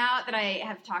creepy now that I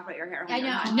have talked about your hair. I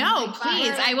know. No, But please,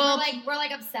 we're, I will- We're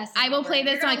like obsessed. I will play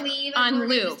this, like, on loop.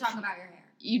 loop. Just talk about your hair.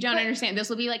 You don't But- understand. This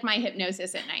will be like my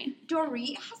hypnosis at night.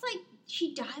 Dorit has, like,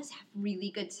 she does have really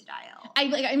good style.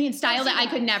 I mean, style she that I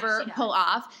could does. never She does. pull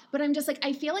off. But I'm just like,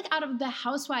 I feel like out of the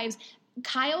housewives,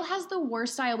 Kyle has the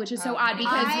worst style, which is so Oh, odd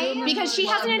because she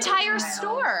has love an her entire style.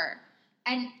 store.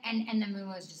 And the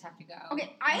Moomos just have to go.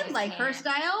 Okay, I just like her can't.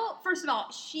 style. First of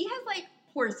all, she has, like,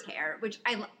 horse hair, which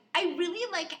I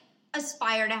really, like,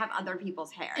 aspire to have other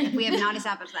people's hair. We have not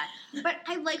established that. But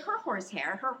I like her horse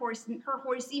hair, her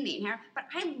horsey mane hair, but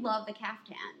I love the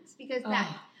caftans because that...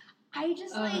 Ugh. I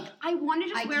just Ugh. like I want to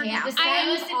just I wear can't. The caftans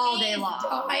stylist in all me day is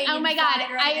long. dying Oh my god,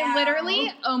 inside right I now.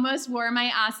 literally almost wore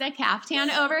my Asa caftan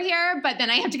over here, but then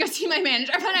I have to go see my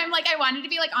manager. But I'm like, I wanted to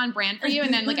be like on brand for you,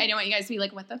 and then like I don't want you guys to be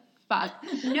like, what the fuck?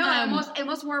 No, I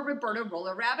almost wore a Roberta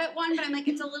Roller Rabbit one, but I'm like,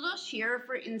 it's a little sheer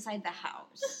for inside the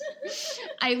house.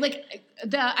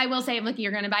 I will say, like,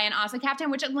 you're gonna buy an Asa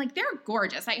caftan, which I'm like, they're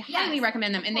gorgeous. I highly Yes,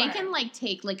 recommend them, and they of can course. like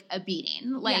take like a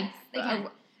beating. Like, Yes, they can.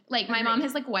 Like my Agreed. mom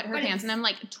has like wet her But pants it's- in them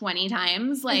like 20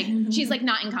 times. Like she's like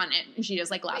not incontinent. She just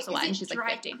like laughs a lot, and she's like dry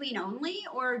 50. clean only,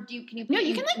 or can you? Put No, it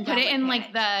you can like put it in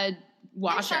like the And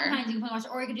washer. sometimes you can put it in the washer,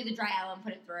 or you could do the dry L and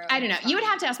put it through. I don't know. You would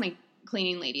have to ask my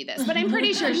cleaning lady this, but I'm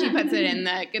pretty sure she puts it in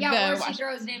the Yeah, or she washer.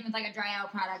 throws it in with like a dry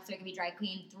out product so it can be dry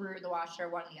clean through the washer,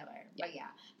 one or the other. But yeah.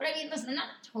 But I mean, listen, I'm not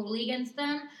totally against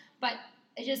them, but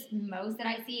it's just most that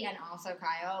I see, and also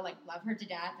Kyle, like, love her to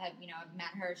death. I've met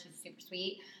her. She's super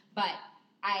sweet. But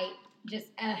I just,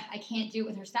 I can't do it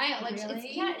with her style. Like, Really?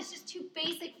 it's just too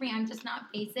basic for me. I'm just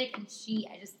not basic, and she's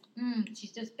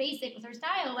just basic with her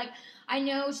style. Like, I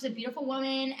know she's a beautiful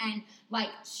woman, and like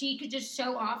she could just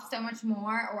show off so much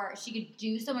more, or she could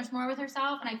do so much more with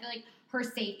herself. And I feel like her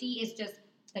safety is just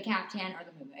the caftan or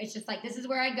the movement. It's just like, this is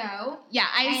where I go. Yeah,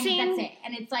 I've And seen. that's it.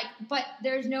 And it's like, but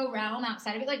there's no realm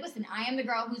outside of it. Like, listen, I am the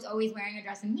girl who's always wearing a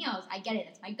dress and heels. I get it.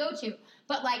 It's my go-to.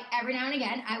 But like every now and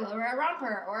again, I will wear a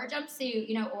romper or a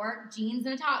jumpsuit, or jeans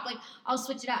and a top. Like, I'll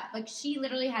switch it up. Like, she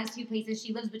literally has two places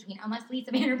she lives between, unless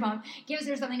Lisa Vanderpump gives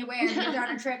her something to wear and gets her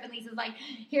on a trip, and Lisa's like,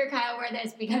 here, Kyle, wear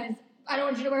this because I don't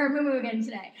want you to wear a muumuu again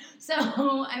today. So,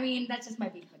 I mean, that's just my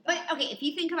beef with that. But okay, if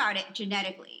you think about it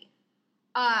genetically,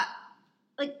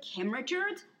 like Kim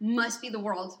Richards must be the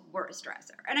world's worst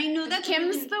dresser, and I know that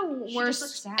Kim's the looks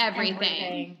worst sad.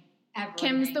 everything. Everything.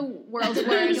 Kim's the world's That's a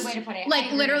very good worst. way to put it. I Like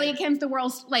agree. literally, Kim's the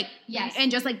world's like. Yes.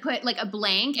 And just like put like a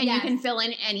blank, and you Yes. can fill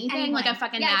in anything, Any like a blank.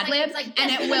 fucking Yeah, Mad it's Lib, it's and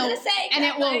that's it what I was will gonna say, and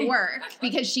it will exactly. work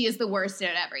because she is the worst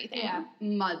at everything. Yeah.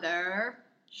 Mother,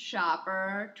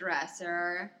 shopper,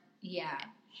 dresser. Yeah.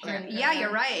 Yeah,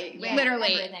 you're right. Yeah,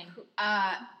 Literally. everything.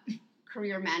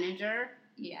 Career manager.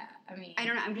 Yeah, I mean, I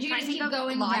don't know. I'm just You trying just to think keep of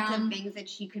going lots down. of things that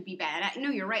she could be bad at. No,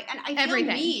 you're right. And I feel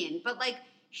Everything. mean, but like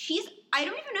I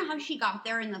don't even know how she got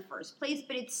there in the first place,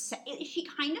 but she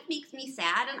kind of makes me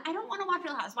sad, and I don't want to watch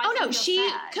Real Housewives. Oh no, and feel she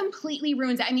sad. completely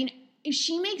ruins it. I mean,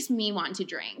 she makes me want to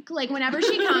drink. Like whenever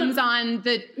she comes on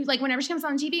whenever she comes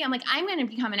on TV, I'm like, I'm going to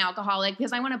become an alcoholic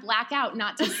because I want to black out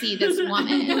not to see this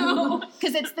woman.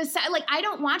 Because it's the sad. Like I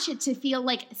don't watch it to feel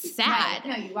like sad.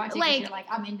 Right. No, you watch it Like, you're like,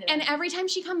 I'm into And this. every time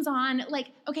she comes on, like,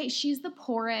 okay, she's the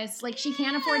poorest. Like, she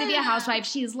can't afford to be a housewife.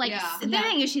 She's like, Yeah. the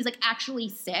thing is, she's like actually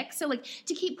sick. So, like,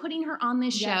 to keep putting her on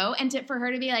this Yeah. show and for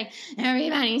her to be like,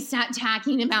 everybody stop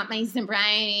talking about my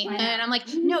sobriety. I know. And I'm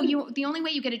like, no, the only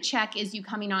way you get a check is you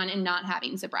coming on and not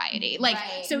having sobriety. Like,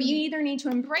 Right. so you either need to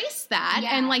embrace that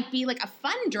Yeah. and like be like a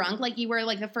fun drunk, like you were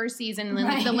like the first season in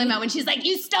Right. the limo, and she's like,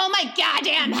 you stole my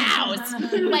goddamn house.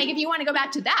 Like, if you want to go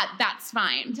back to that, that's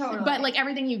fine. Totally. But like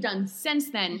everything you've done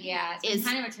since then yeah, it's is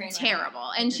kind of a train wreck.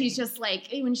 terrible. And she's Agreed. just like,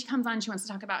 when she comes on, she wants to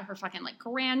talk about her fucking like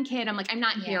grandkid. I'm like, I'm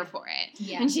not Yeah. here for it.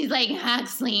 Yeah. And she's like,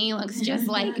 Huxley looks just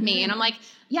like me. And I'm like,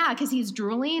 yeah, because he's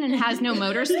drooling and has no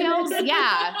motor skills.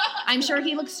 Yeah, I'm sure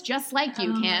he looks just like you,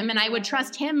 Oh my Kim. And I would God.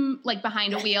 trust him like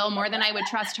behind a wheel more than I would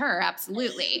trust her.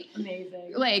 Absolutely.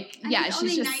 Amazing. Like, And yeah, it's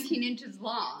she's only just 19 inches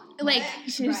long. like, Right.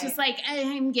 she's Right. just like,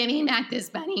 I'm giving back this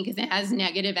bunny because it has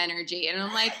negative energy. And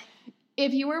I'm like,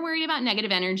 if you were worried about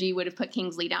negative energy, you would have put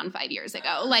Kingsley down 5 years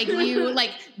ago. Like, you,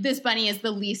 like, this bunny is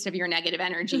the least of your negative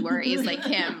energy worries. Like,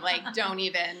 Kim, like, don't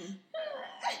even,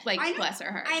 like, I don't- bless her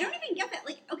heart. I don't even get that.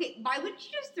 Like, okay, why wouldn't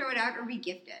you just throw it out or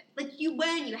regift it? Like, you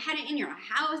had it in your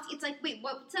house. It's like, wait,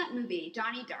 what's that movie?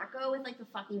 Donnie Darko with like the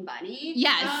fucking bunny?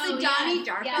 Yes. It's the Oh, Donnie yes,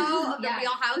 Darko yes, of the yes.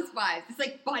 Real Housewives. It's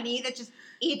like bunny that just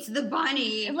eats the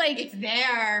bunny. Like- it's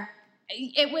there.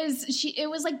 It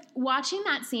was like watching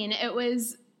that scene. It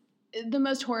was the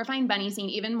most horrifying bunny scene,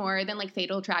 even more than like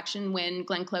Fatal Attraction when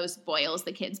Glenn Close boils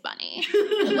the kid's bunny.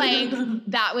 Like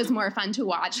that was more fun to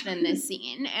watch than this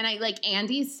scene. And I like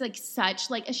Andy's like such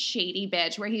like a shady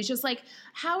bitch where he's just like,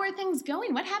 how are things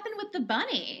going? What happened with the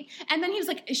bunny? And then he was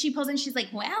like, she pulls in, she's like,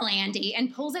 well, Andy,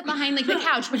 and pulls it behind like the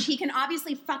couch, which he can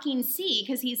obviously fucking see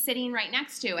because he's sitting right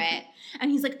next to it.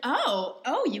 And he's like,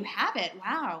 oh, you have it.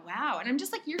 Wow. And I'm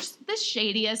just like, you're the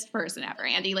shadiest person ever,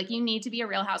 Andy. Like you need to be a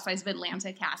Real Housewives of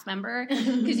Atlanta cast member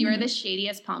because you are the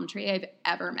shadiest palm tree I've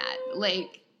ever met.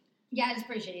 Like, yeah, it's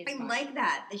pretty shady. I like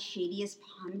that. The shadiest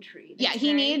palm tree. Yeah,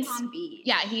 he needs. Palm Beach.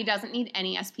 Yeah, he doesn't need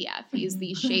any SPF. He's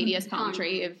the shadiest palm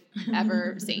tree I've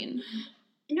ever seen.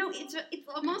 No, it's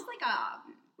almost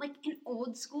like an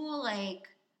old school like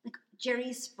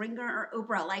Jerry Springer or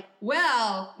Oprah. Like,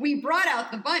 well, we brought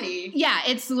out the bunny. Yeah,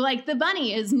 it's like the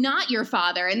bunny is not your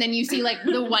father, and then you see like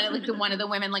one of the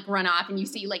women like run off, and you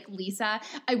see like Lisa.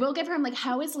 I will give her. I'm like,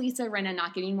 how is Lisa Rinna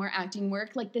not getting more acting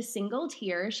work? Like the single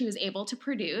tear she was able to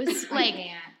produce. Like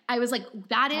I was like,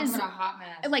 that is a hot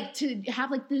mess. Like to have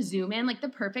like the zoom in, like the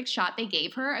perfect shot they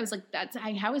gave her. I was like,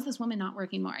 how is this woman not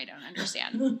working more? I don't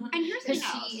understand. And here's the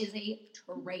she is a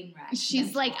train wreck.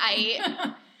 She's like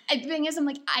the thing is, I'm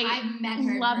like, I've met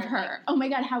her. Love her. Like, oh my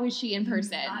God, how is she in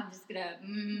person? I'm just gonna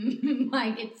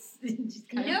like it's just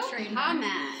kind no of train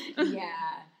comment. Yeah.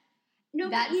 No,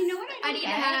 but you know what I need to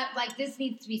have like this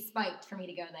needs to be spiked for me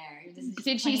to go there. This is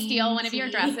Did she steal one of your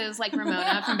dresses like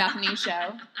Ramona from Bethany's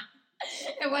show?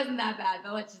 It wasn't that bad,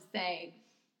 but let's just say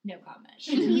no comment.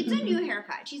 She needs a new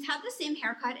haircut. She's had the same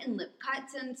haircut and lip cut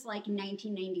since like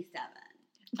 1997.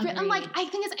 I'm like, I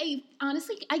think I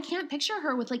honestly can't picture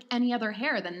her with like any other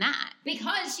hair than that.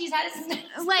 Because she's had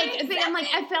a like I'm like,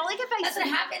 I felt like if that's what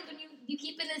happens when you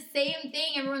keep in the same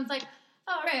thing, everyone's like,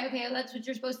 oh, right, okay, well, that's what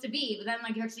you're supposed to be. But then,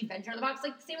 like, you actually venture out of the box.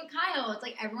 Like, the same with Kyle. It's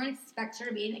like everyone expects her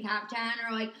to be in a caftan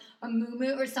or, like, a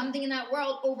muumuu or something in that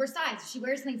world oversized. If she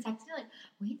wears something sexy, like,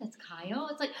 wait, that's Kyle?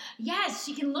 It's like, yes,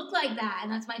 she can look like that.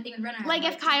 And that's my thing with Rinna. Like,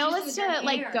 if Kyle was to,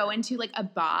 like, go into, like, a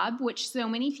bob, which so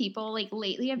many people, like,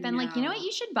 lately have been like, you know what,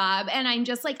 you should bob. And I'm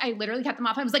just, like, I literally cut them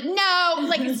off. I was like, no!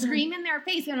 Like, scream in their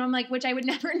face. And I'm like, which I would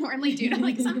never normally do to,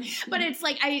 like, but it's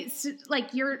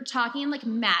like, you're talking, like,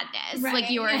 madness. Right.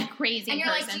 Like, you're a crazy and you're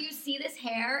person. like, do you see this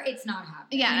hair? It's not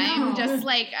happening. Yeah,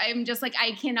 I'm just like,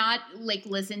 I cannot, like,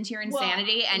 listen to your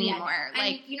insanity anymore. Yeah.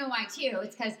 Like, and you know why, too?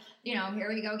 It's because, you know, here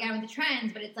we go again with the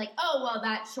trends, but it's like, oh, well,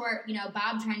 that short, you know,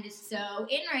 bob trend is so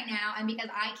in right now, and because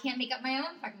I can't make up my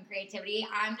own fucking creativity,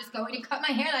 I'm just going to cut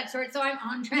my hair that short so I'm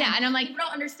on trend. Yeah, and I'm like, people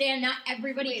don't understand, not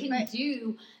everybody can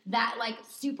do that, like,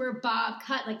 super bob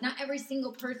cut. Like, not every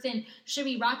single person should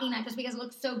be rocking that just because it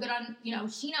looks so good on, you know,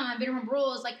 Sheena on Vanderpump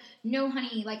Rules. Like, no,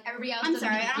 honey, like, everybody else I'm doesn't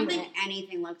sorry, need to I don't do think it.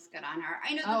 anything looks good on her.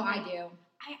 I know. Oh, I do.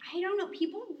 I don't know.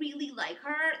 People really like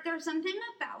her. There's something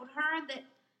about her that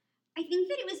I think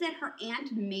that it was that her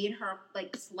aunt made her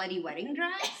like slutty wedding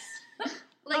dress.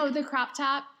 Like, oh, the crop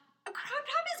top. A crop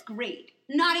top is great.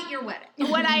 Not at your wedding.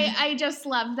 What I just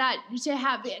love that to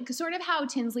have sort of how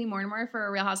Tinsley Mortimer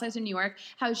for Real Housewives of New York,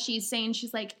 how she's saying,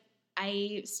 she's like,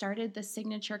 I started the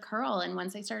signature curl, and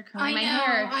once I started curling my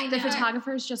hair, the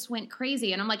photographers just went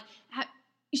crazy. And I'm like,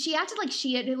 she acted like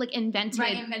she had like invented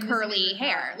curly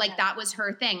hair. Like that was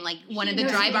her thing. Like one of the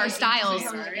dry bar styles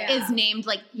is named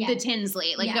like the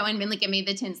Tinsley. Like no one been like, give me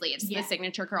the Tinsley. It's the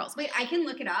signature curls. Wait, I can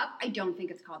look it up. I don't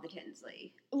think it's called the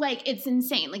Tinsley. Like it's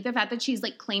insane. Like the fact that she's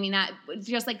like claiming that,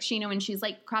 just like Sheena when she's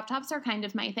like, crop tops are kind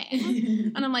of my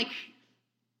thing. And I'm like,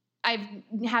 I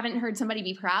haven't heard somebody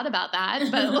be proud about that,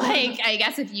 but like, I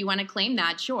guess if you want to claim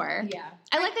that, sure. Yeah.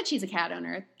 I like that she's a cat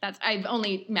owner. I've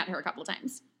only met her a couple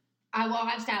times. Well,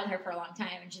 I've styled her for a long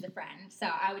time, and she's a friend, so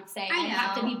I would say I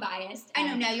have to be biased. I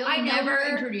know. Now you'll never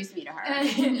introduce me to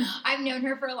her. I've known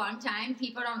her for a long time.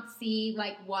 People don't see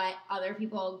like what other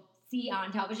people see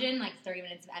on television, like 30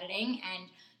 minutes of editing, and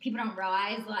people don't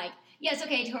realize like, yes,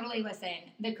 okay, totally listen,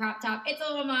 the crop top, it's a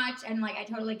little much, and like I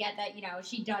totally get that, you know,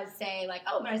 she does say like,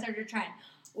 oh, but I started a trend.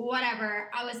 Whatever.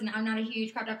 I'm not a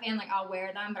huge crop top fan. Like, I'll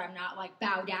wear them, but I'm not, like,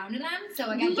 bow down to them. So,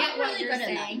 like, I get what you're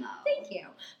saying. Thank you.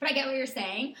 But I get what you're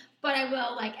saying. But I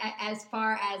will, like, as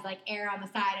far as, like, err on the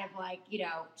side of, like, you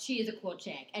know, she is a cool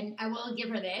chick. And I will give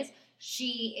her this.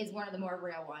 She is one of the more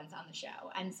real ones on the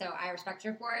show. And so I respect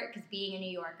her for it because being a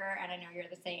New Yorker, and I know you're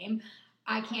the same,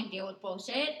 I can't deal with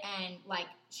bullshit. And, like,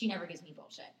 she never gives me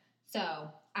bullshit. So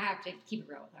I have to keep it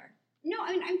real with her. No,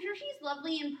 I mean, I'm sure she's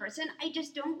lovely in person. I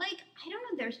just don't like, I don't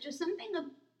know, there's just something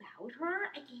about her.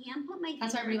 I can't put my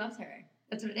That's why everybody loves her.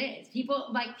 That's what it is.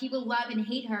 People love and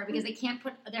hate her because they can't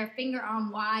put their finger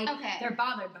on why they're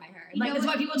bothered by her. Like, that's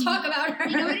why people talk about her.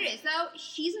 You know what it is, though?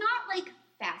 She's not, like,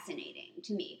 fascinating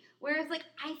to me. Whereas, like,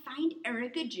 I find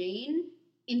Erica Jane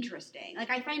interesting. Like,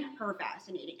 I find her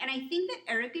fascinating. And I think that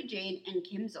Erica Jane and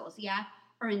Kim Zolciak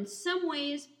are in some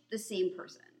ways the same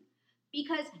person.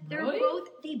 Because they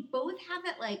both have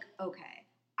that, like, okay,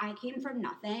 I came from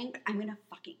nothing, but I'm gonna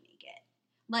fucking make it.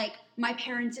 Like, my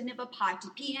parents didn't have a pot to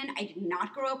pee in. I did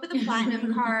not grow up with a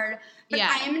platinum card. But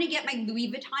I am gonna get my Louis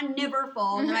Vuitton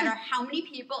Neverfull, no matter how many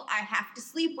people I have to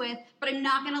sleep with, but I'm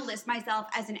not gonna list myself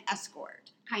as an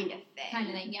escort kind of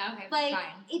thing. Yeah, okay, like,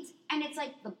 fine. It's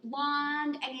like the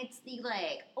blonde, and it's the,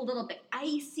 like, a little bit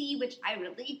icy, which I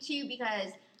relate to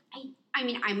because I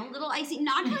mean, I'm a little icy.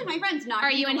 Not because my friends not.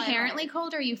 Are you inherently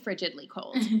cold or are you frigidly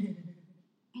cold?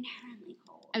 Inherently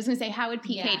cold. I was going to say, how would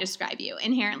PK describe you?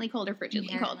 Inherently cold or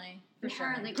frigidly cold?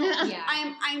 Inherently cold. Yeah.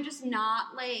 I'm just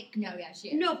not like. No, yeah, she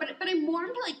is. No, but I'm more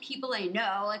into like people I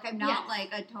know. Like I'm not like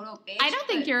a total bitch. I don't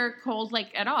think you're cold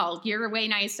like at all. You're way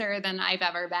nicer than I've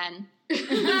ever been.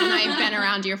 And I've been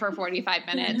around you for 45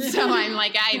 minutes. So I'm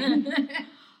like,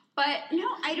 But no,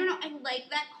 I don't know. I like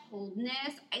that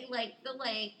coldness. I like the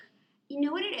like. You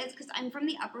know what it is? Because I'm from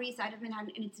the Upper East Side of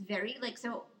Manhattan, and it's very, like,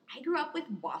 so I grew up with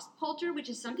wasp culture, which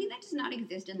is something that does not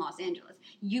exist in Los Angeles.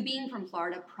 You being from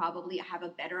Florida probably have a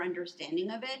better understanding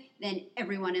of it than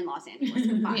everyone in Los Angeles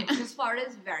combined, because Florida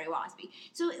is very waspy.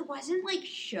 So it wasn't, like,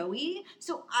 showy.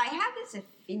 So I have this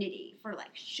affinity for,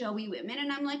 like, showy women,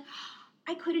 and I'm like,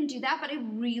 I couldn't do that, but I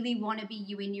really want to be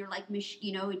you in your, like,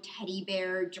 Moschino teddy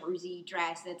bear jersey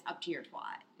dress that's up to your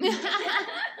twat.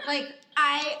 Like,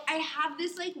 I have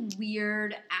this, like,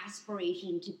 weird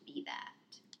aspiration to be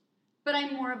that. But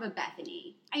I'm more of a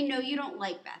Bethany. I know you don't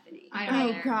like Bethany.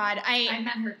 Oh, God. I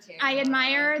met her, too. I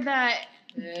admire the...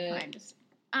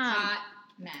 hot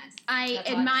mess. I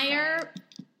admire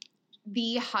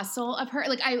the hustle of her.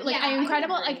 Like, I'm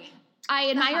incredible. Like,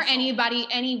 I admire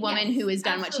any woman who has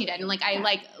done what she did, and like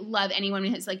I love any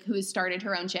woman who has started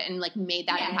her own shit and like made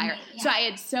that empire. So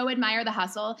I so admire the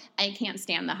hustle. I can't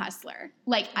stand the hustler.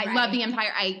 Like I love the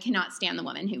empire. I cannot stand the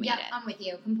woman who made it. I'm with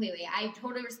you completely. I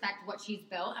totally respect what she's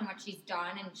built and what she's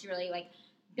done, and she really like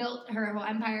built her whole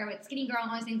empire with Skinny Girl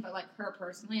and all those things. But like her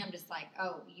personally, I'm just like,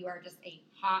 oh, you are just a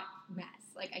hot mess.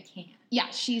 Like I can't. Yeah,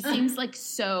 she seems like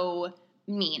so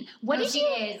mean. What did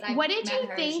you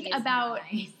think about?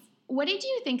 Nice. What did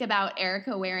you think about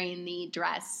Erica wearing the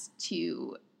dress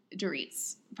to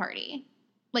Dorit's party?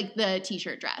 Like the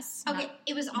t-shirt dress. Okay,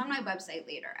 it was on my website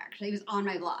later, actually. It was on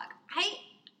my blog.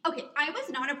 I was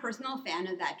not a personal fan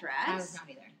of that dress. I was not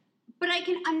either. But I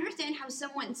can understand how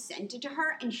someone sent it to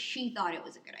her and she thought it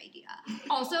was a good idea.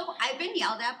 Also, I've been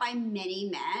yelled at by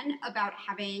many men about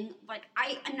having, like,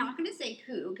 I'm not going to say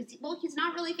who, because, well, he's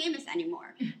not really famous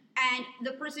anymore. And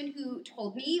the person who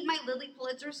told me my Lily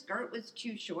Pulitzer skirt was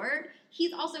too short,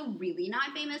 he's also really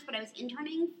not famous, but I was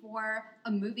interning for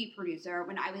a movie producer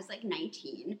when I was, like,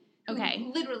 19. Okay.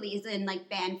 Who literally is in, like,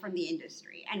 banned from the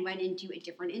industry and went into a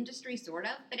different industry, sort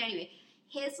of. But anyway,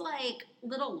 his, like,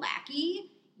 little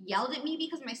lackey yelled at me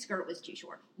because my skirt was too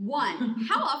short. One,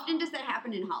 how often does that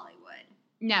happen in Hollywood?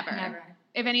 Never.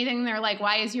 If anything, they're like,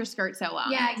 why is your skirt so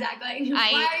long? Yeah, exactly.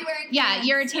 Why are you wearing pants?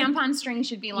 Your tampon string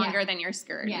should be longer than your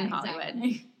skirt in Hollywood.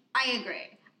 Exactly. I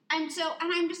agree. And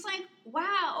I'm just like,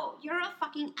 wow, you're a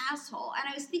fucking asshole.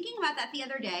 And I was thinking about that the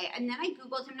other day, and then I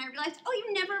Googled him and I realized, oh,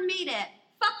 you never made it.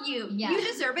 Fuck you. Yeah. You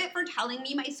deserve it for telling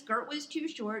me my skirt was too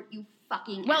short, you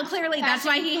fucking Well, asshole. clearly that's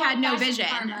why he had no vision.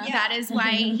 Yeah. That is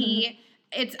why he...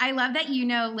 I love that you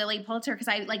know Lily Pulitzer, because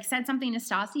I like said something to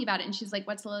Stassi about it, and she's like,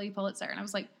 "What's Lily Pulitzer?" And I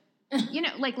was like, "You know,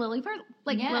 like Lily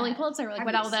Pulitzer, like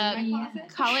what all the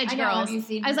college girls."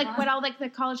 I was like, "What all like the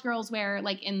college girls wear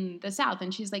like in the South?"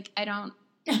 And she's like, "I don't."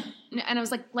 And I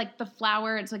was like the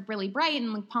flower, it's like really bright,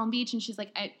 and like Palm Beach, and she's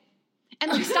like,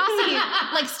 And like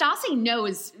Stassi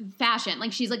knows fashion,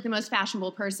 like she's like the most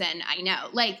fashionable person I know,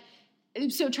 like.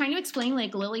 So trying to explain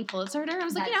like Lily Pulitzer to her, I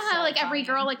was like, you know how like every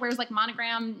girl like wears like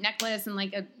monogram necklace and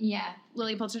like a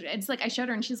Lily Pulitzer. It's like I showed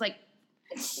her and she's like,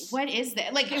 what is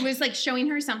that? Like it was like showing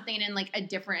her something in like a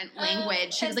different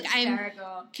language. She was like, hysterical.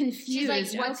 I'm confused. She's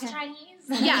like, what's Chinese?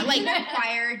 Yeah, like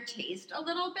acquired taste a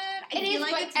little bit. I feel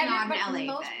like it's not an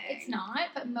LA thing. It's not,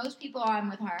 but most people I'm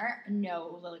with her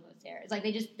know Lily Pulitzer. It's like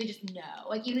they just know.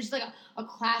 Like even just like a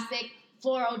classic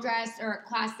floral dress or a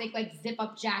classic like zip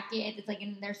up jacket that's like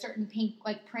in their certain pink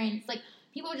like prints. Like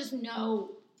people just know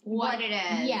what it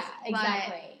is. Yeah,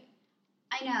 exactly.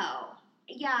 I know.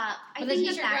 Yeah, I think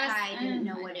that guy didn't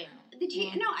know what it.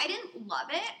 No, I didn't love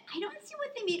it. I don't see what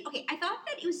they made. Okay, I thought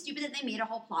that it was stupid that they made a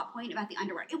whole plot point about the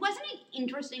underwear. It wasn't an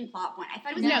interesting plot point. I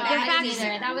thought it was No, a the bad fact-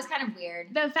 decision. that was kind of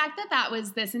weird. The fact that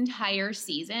was this entire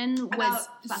season was About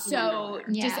fucking so underwear.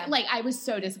 Yeah. I was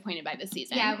so disappointed by this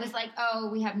season. Yeah, it was like, oh,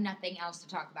 we have nothing else to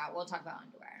talk about. We'll talk about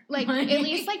underwear. Like, at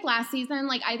least, like, last season,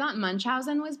 like, I thought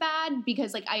Munchausen was bad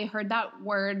because, like, I heard that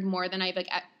word more than I've, like,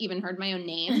 even heard my own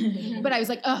name. But I was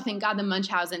like, oh, thank God the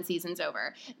Munchausen season's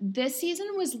over. This season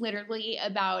was literally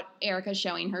about Erica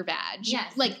showing her vag.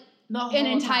 Yes. Like, The whole an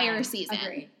entire time. season.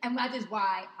 Agreed. And that is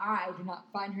why I do not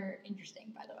find her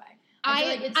interesting, by the way.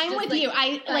 I'm with you.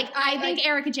 I think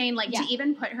Erica Jane, like, Yeah. to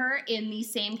even put her in the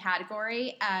same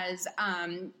category as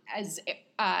Kim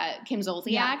Zolciak.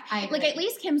 Yeah, I agree. Like, at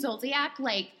least Kim Zolciak,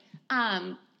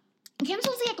 Kim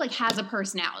Zolciak, like, has a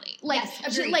personality. Like,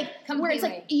 Yes, she, agreed. like, where it's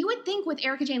like, Completely. you would think with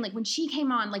Erica Jane, like, when she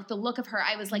came on, like, the look of her,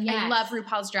 I was like, I Yes. love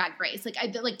RuPaul's Drag Race. Like,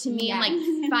 to me, Yes.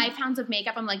 like, 5 pounds of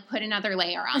makeup, I'm like, put another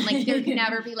layer on. Like, there can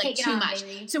never be, like, Take it too off, much.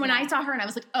 baby. So when Yeah. I saw her and I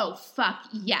was like, oh, fuck,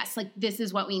 yes, like, this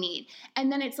is what we need.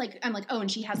 And then it's like, I'm like, oh,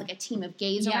 and she has, like, a team of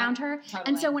gays Yeah, around her. totally.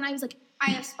 And so when I was like,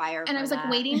 I aspire and I for was like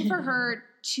that. waiting for her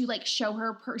to like show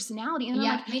her personality, and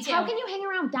Yeah, I'm like, me too. how can you hang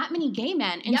around with that many gay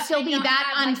men and Yep, still and be not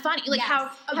that have, like, unfunny? Like yes, how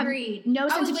have agreed. no I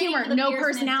sense was of waiting humor, for the no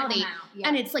fierceness to come personality, out. Yeah.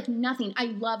 and it's like nothing. I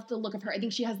love the look of her. I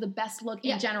think she has the best look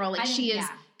Yeah, in general. Like I she think- is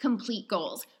yeah. complete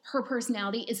goals. Her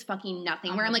personality is fucking nothing.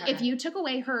 I'm Where I'm with like, if her. you took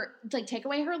away her, like take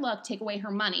away her look, take away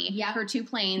her money, Yep. her 2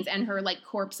 planes, and her like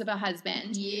corpse of a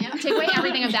husband. Yeah. Take away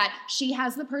everything of that. She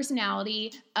has the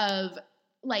personality of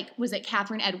like, was it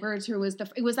Catherine Edwards who was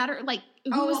was that her like?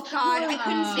 Who Oh, was, God, I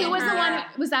couldn't who stand was the her. one?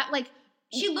 Was that like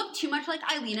She looked too much like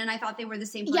Eileen, and I thought they were the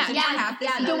same person Yeah, for yeah, half the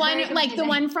yeah, season. the was one very like the confusing.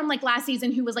 one from like last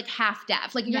season who was like half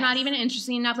deaf? Like you're not Yes. even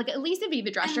interesting enough. Like at least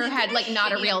Aviva Drescher And had they like did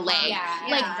not a shitty real at leg. Yeah,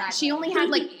 Like exactly. she only had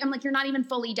like I'm like you're not even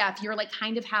fully deaf. You're like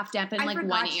kind of half deaf in I like forgot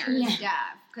one she ear. was Yeah.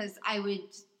 deaf because I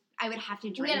would have to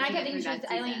drink. Yeah, and I to kept get thinking she through was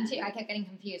that Eileen season. too. I kept getting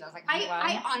confused. I was like, I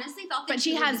what? honestly thought that But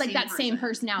she was has the like that same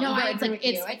person. personality No, where I it's agree like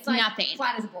with you. it's like nothing.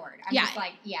 flat as a board. I'm Yeah. just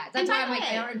like, yeah. And That's by why I'm the like,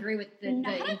 I way, don't agree with the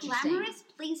Not a interesting. glamorous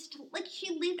place to like. She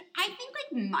lived, I think,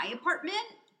 like my apartment,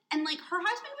 and like her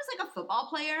husband was like a football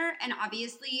player, and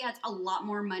obviously has a lot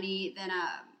more money than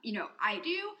I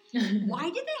do. Why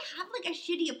did they have like a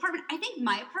shitty apartment? I think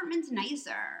my apartment's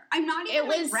nicer. I'm not even It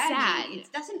like was bragging. sad.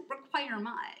 It doesn't require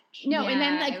much. No, and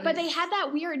then Yeah, like it but they was- had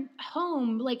that weird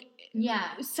home like Yeah.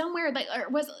 somewhere like or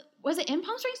was it in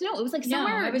Palm Springs? No, it was like No,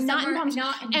 somewhere it was not in somewhere Palm Springs.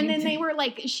 not in And then they Houston. were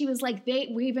like, she was like,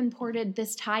 we've imported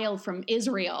this tile from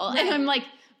Israel. And Right. I'm like,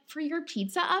 for your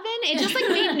pizza oven? It just like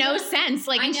made no sense.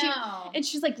 Like, I and know.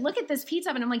 she's like, look at this pizza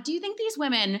oven. I'm like, do you think these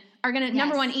women are gonna Yes.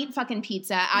 number one eat fucking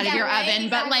pizza out of Yeah, your right, oven?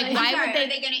 But like, exactly. why I'm sorry, would are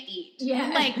they? they gonna eat? Yeah.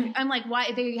 Like, I'm like,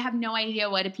 why they have no idea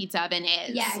what a pizza oven is?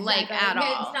 Yeah, exactly. like at Yeah,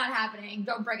 all. It's not happening.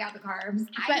 Don't break out the carbs.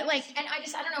 But like, And I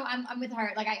don't know. I'm with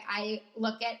her. Like I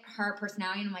look at her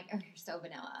personality and I'm like, oh, you're so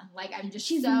vanilla. Like I'm just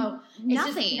she's so it's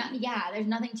just nothing. yeah, there's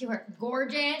nothing to her.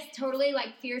 Gorgeous, totally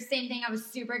like fierce. Same thing. I was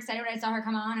super excited when I saw her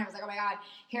come on. I was like, oh my god,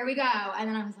 here we go. And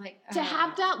then I was like, to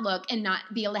have that look and not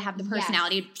be able to have the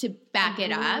personality to back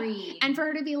it up. Agreed. And for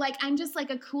her to be like, I'm just like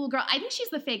a cool girl. I think she's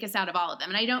the fakest out of all of them.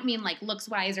 And I don't mean like looks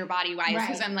wise or body wise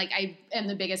because Right. I'm like, I am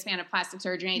the biggest fan of plastic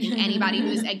surgery. I think anybody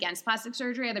who's against plastic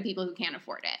surgery are the people who can't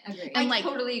afford it. Agreed. And I like,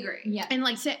 totally agree. yeah. and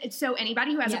like, so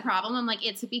anybody who has Yeah. a problem, I'm like,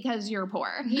 it's because you're poor.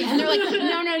 Yeah. And they're like,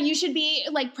 no, you should be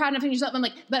like proud enough of yourself. I'm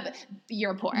like, but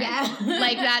you're poor. Yeah.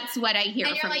 Like that's what I hear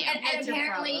And you're from like, you. and That's your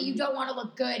apparently problem. you don't want to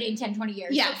look good in 10, 20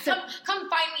 years. Yeah, So come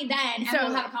find me then and So,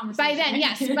 we'll have a conversation. By then,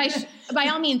 yes, by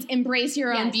all means, embrace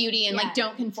your own Yes, beauty and yeah, like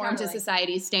don't conform to totally.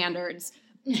 society's standards,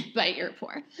 but you're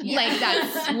poor. Yeah. Like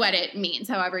that's what it means,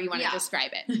 however you want Yeah. to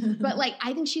describe it. But like,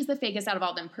 I think she's the fakest out of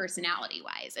all them personality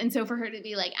wise. And so for her to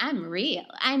be like, I'm real,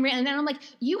 and then I'm like,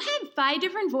 you have 5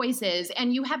 different voices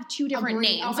and you have 2 different Agreed.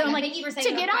 names. Oh so my I'm God, like, thank you for saying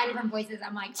to you get have 5 on different voices.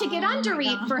 I'm like, to get oh on my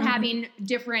Dorit God. for having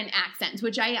different accents,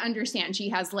 which I understand she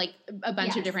has like a bunch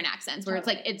Yes. of different accents where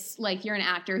Totally. it's like you're an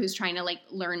actor who's trying to like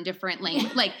learn different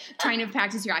language, like trying to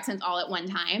practice your accents all at one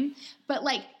time. But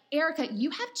like, Erica, you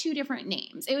have 2 different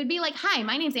names. It would be like, hi,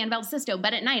 my name's Annabelle Sisto,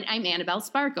 but at night I'm Annabelle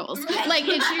Sparkles. Right. Like,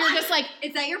 you're just like,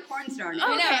 Is that your porn star name? I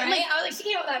know, Okay, right? like- I was like, she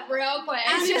came up with that real quick.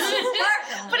 It's just-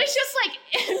 Sparkle. but it's just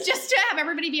like, just to have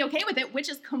everybody be okay with it, which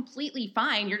is completely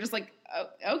fine. You're just like, oh,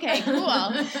 okay, cool.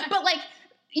 But like,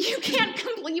 you can't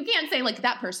say like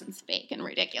that person's fake and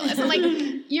ridiculous. I'm like,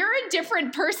 you're a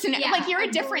different person. Yeah, like you're a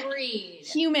different agreed.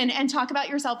 human and talk about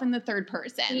yourself in the third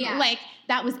person. Yeah. Like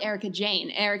that was Erica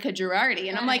Jane, Erica Girardi.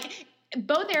 And I'm Right. like,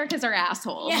 both Ericas are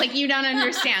assholes. Yeah. Like you don't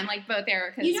understand. Like both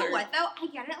Ericas You know are. what though? I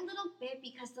get it a little bit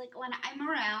because like when I'm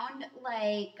around,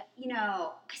 like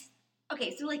 'cause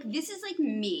okay, so like this is like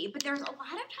me, but there's a lot of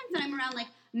times that I'm around like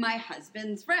my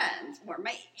husband's friends or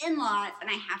my in-laws, and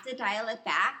I have to dial it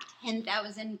back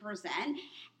 10,000%,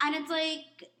 and it's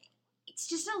like it's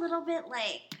just a little bit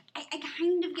like I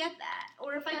kind of get that.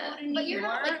 Or if I go to New but you're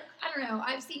York, not like, I don't know.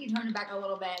 I've seen you tone it back a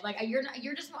little bit. Like you're not.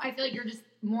 You're just. I feel like you're just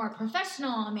more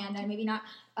professional, Amanda. Maybe not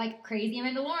like crazy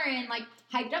Amanda Lauren, like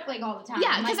hyped up like all the time.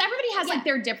 Yeah, because like, everybody has like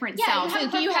their different Yeah, selves. you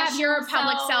have Like you have your professional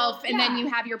public self, self, and then yeah. you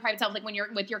have your private self, like when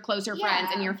you're with your closer Yeah, friends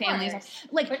and your of family. course.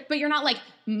 Like, but you're not like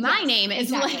my Yes, name is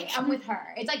exactly. like. I'm with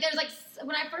her. It's like there's like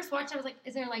when I first watched, I was like,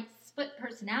 is there like split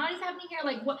personalities happening here?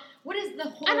 Like what is the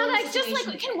whole? I know that it's just situation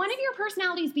like, with can this? one of your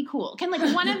personalities be cool? Can like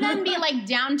one of them be like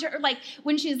down to like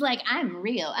when she's like, I'm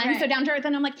real, I'm so Right. down to earth,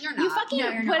 and I'm like, You're you not. fucking No,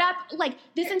 you're put not. up like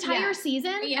this entire Yeah.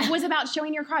 season Yeah. was about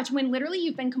showing your crotch when literally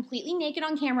you've been completely naked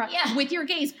on camera Yeah. with your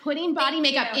gaze putting body Thank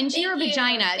makeup you. into your Thank you.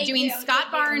 vagina, Thank doing you. Scott Thank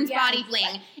you. Barnes Yes. body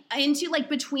bling into like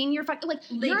between your fucking like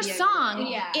your Labia. song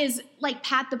Yeah. is like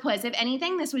Pat the Puss. If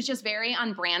anything, this was just very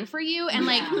on brand for you and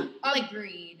like Yeah. like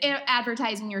Agreed.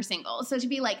 advertising your single. So to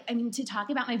be like, I mean, to talk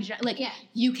about my vagina, like Yeah.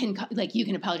 you can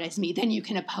apologize to me, then you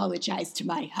can apologize to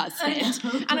my husband.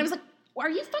 And I was like, are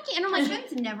you fucking? And I'm my like,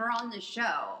 husband's never on the show.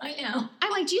 I know.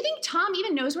 I'm like, do you think Tom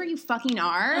even knows where you fucking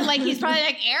are? Like, he's probably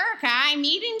like, Erica, I'm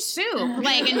eating soup.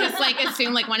 Like, and just like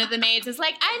assume like one of the maids is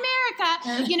like, I'm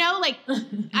Erica. You know, like,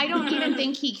 I don't even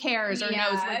think he cares or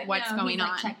knows like what's going he's, on.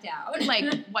 like, checked out.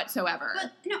 Like, whatsoever.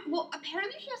 But no, well,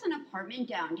 apparently she has an apartment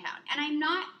downtown, and I'm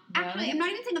not actually. Really? I'm not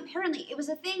even saying apparently. It was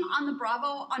a thing on the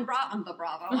Bravo on Bravo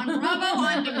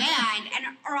on demand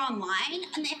and or online,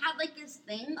 and they had like this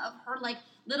thing of her like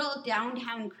little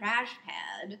downtown crash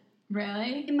pad.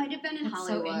 Really? It might have been in That's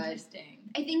so Hollywood. interesting.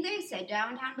 I think they said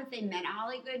downtown, but they meant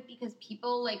Hollywood because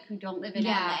people like who don't live in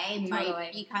Yeah, LA might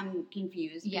totally. become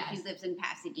confused Yes. if she lives in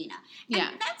Pasadena. Yeah.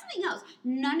 And that's something else.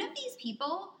 None of these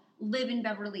people live in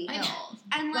Beverly I know. Hills.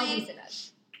 And Well, like Lisa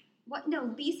does. what? No,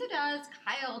 Lisa does.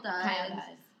 Kyle does. Kyle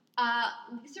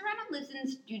does. Lisa Rinna lives in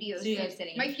Studio Studio City.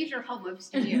 City. My future home of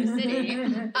Studio City.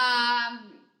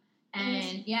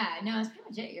 And yeah, no, that's pretty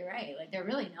much it. You're right. Like they're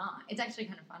really not. It's actually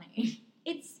kind of funny.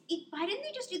 Why didn't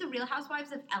they just do the Real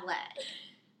Housewives of LA?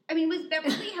 I mean, was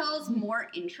Beverly Hills more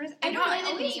interesting? I And don't know. probably I the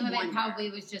always name of it wonder.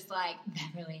 probably was just like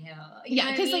Beverly Hills. You Yeah, know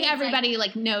what I because mean? like It's everybody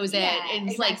like knows it. yeah, It's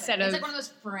exactly. like instead of it's like one of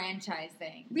those franchise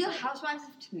things. Real Like- Housewives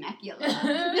of Temecula.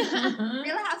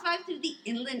 Real Housewives of the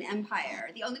Inland Empire.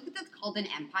 The only thing that's called an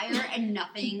empire and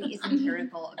nothing is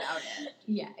empirical about it.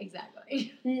 Yeah,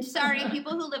 exactly. Sorry,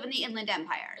 people who live in the Inland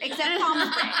Empire. Except Palm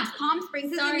Springs. Palm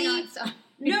Springs is Sorry, in the... not sorry.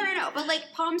 No. But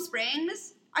like Palm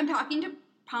Springs, I'm talking to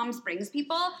Palm Springs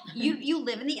people. You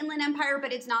live in the Inland Empire,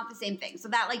 but it's not the same thing. So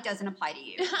that like doesn't apply to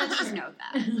you. Let's just note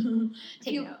that.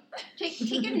 Take You- note. Take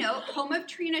a note. Home of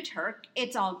Trina Turk.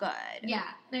 It's all good. Yeah.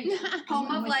 There you go. Home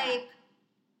I'm of with that. like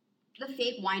the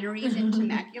fake wineries in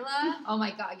Temecula. Oh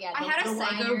my god, yeah. I had a the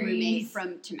psycho wineries. roommate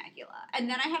from Temecula. And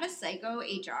then I had a psycho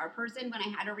HR person when I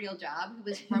had a real job who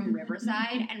was from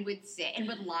Riverside and would sit and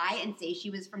would lie and say she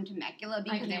was from Temecula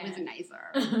because it was can't. nicer.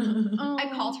 Oh. I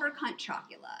called her cunt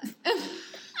chocula.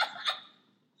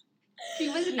 She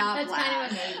was not That's black. kind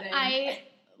of amazing. I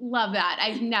love that.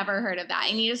 I've never heard of that.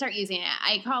 I need to start using it.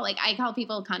 I call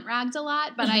people cunt rags a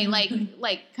lot, but I like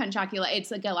cunt chocula.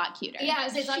 It's like a lot cuter. yeah,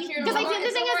 it's like you're Because I think the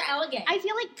it's thing more is, elegant. I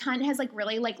feel like cunt has like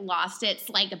really like lost its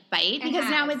like bite It because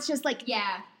now has. it's just like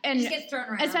yeah, and it just gets thrown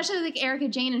around. especially like Erica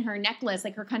Jane and her necklace,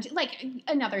 like her cunt, like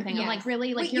another thing. I'm Yes. like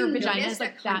really like Wait, your you vagina noticed is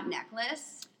like a cunt that.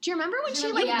 necklace? Do you remember when she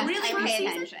Remember- like yes. Really first pay season?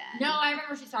 attention. no, I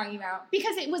remember what she's talking about.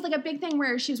 Because it was like a big thing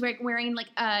where she was wearing like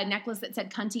a necklace that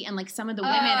said cunty and like some of the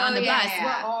women on the yeah, bus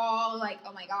yeah. We're all like,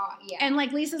 oh my god, yeah. and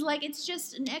like Lisa's like it's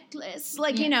just a necklace,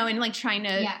 like Yeah. you know, and like trying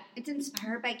to yeah, It's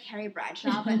inspired by Carrie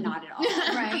Bradshaw, but not at all.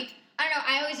 right. I don't know.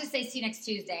 I always just say see you next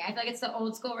Tuesday. I feel like it's the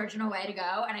old school original way to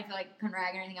go, and I feel like Conrad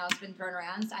and everything else has been thrown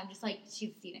around. So I'm just like,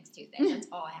 see you next Tuesday. That's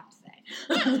all I have to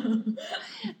say.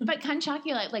 but cunt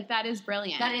chocolate, like that is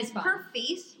brilliant. That is fun. Her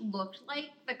face looked like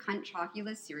the Cunt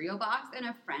Chocula cereal box, and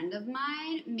a friend of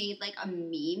mine made like a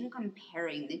meme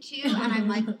comparing the two, and I'm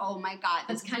like, oh my god,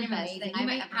 That's this kind is of the best amazing. thing You I've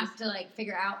might ever have to like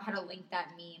figure out how to link that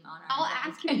meme on our. I'll event.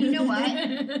 ask him, you know what?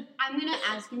 I'm gonna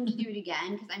ask him to do it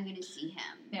again because I'm gonna see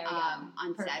him There we go.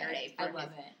 on Perfect. Saturday. I For love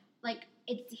his, it. like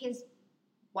it's his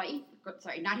wife.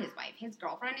 Sorry, not his wife. His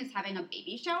girlfriend is having a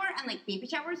baby shower, and like baby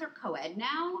showers are co-ed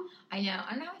now. I know.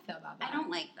 I don't know how I feel about that. I don't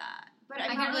like that, but I I'm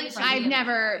got not really. really friendly I've with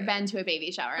never it. been to a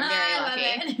baby shower. I'm I love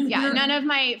very lucky. it. Yeah, none of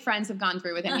my friends have gone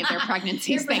through with any of their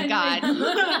pregnancies, thank God.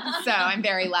 friendly. So I'm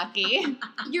very lucky.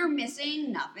 You're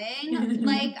missing nothing.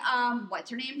 Like, what's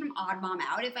her name from Odd Mom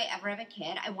Out? If I ever have a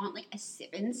kid, I want like a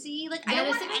sip and see. Like, I Yeah, don't the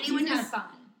want Simmons anyone is to. kind of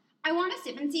fun. I want to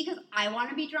sip and see because I want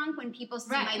to be drunk when people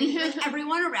see Right. my baby. Like,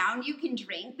 everyone around you can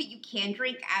drink, but you can't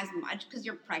drink as much because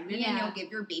you're pregnant and Yeah. you'll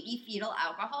give your baby fetal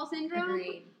alcohol syndrome.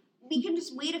 Agreed. We can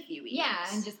just wait a few weeks. Yeah,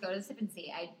 and just go to sip and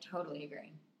see. I totally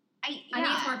agree. I think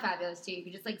yeah. it's more fabulous too. You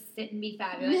could just like sit and be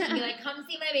fabulous and be like, come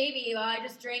see my baby while I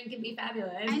just drink and be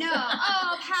fabulous. I know.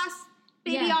 Oh, pass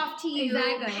baby Yeah, off to you.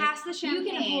 exactly. Pass the You can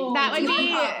champagne. hold- That would It's be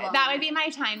your problem. that would be my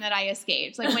time that I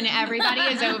escaped. Like when everybody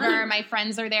is over, my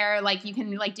friends are there. Like you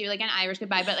can like do like an Irish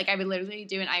goodbye, but like I would literally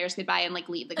do an Irish goodbye and like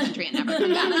leave the country and never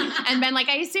come back. And Ben, like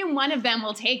I assume one of them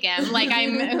will take him. Like I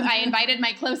invited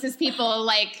my closest people.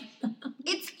 Like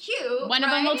It's cute. one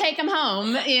of them will right? take him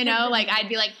home. You know, like I'd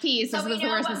be like, peace. This was the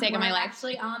worst mistake of my life.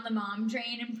 Actually, on the mom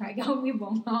train in Prego, we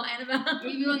won't call Annabelle.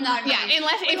 We will not. Yeah,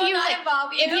 unless We if will you not like, involve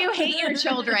if you hate your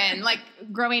children, like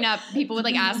growing up, people would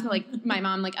like ask like my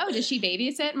mom, like, oh, does she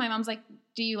babysit? My mom's like,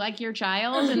 do you like your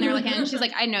child? And they're like, and she's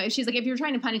like, I know. She's like, if you're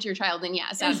trying to punish your child, then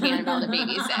yes, ask Annabelle to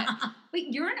babysit. Wait,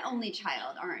 you're an only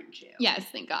child, aren't you? Yes,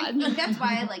 thank I God. think that's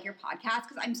why I like your podcast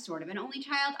because I'm sort of an only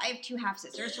child. I have 2 half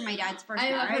sisters from my dad's first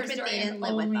marriage, but they didn't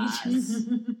live with us.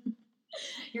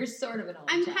 You're sort of an only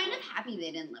I'm child. kind of happy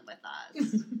they didn't live with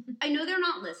us. I know they're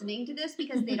not listening to this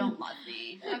because they don't love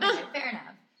me. Okay, fair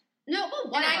enough. No,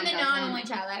 well, one And of I'm them the doesn't. non-only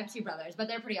child. I have 2 brothers, but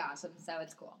they're pretty awesome, so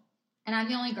it's cool. And I'm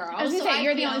the only girl. I was gonna so say,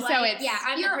 you're the feel only- so it's- yeah,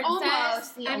 I'm You're the princess.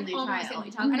 almost the I'm only almost the child.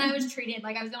 only child. And I was treated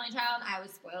like I was the only child. I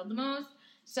was spoiled the most,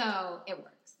 so it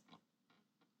works.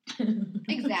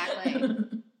 Exactly.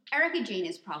 Erica Jane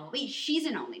is probably, she's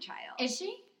an only child. Is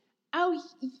she? Oh,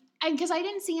 because I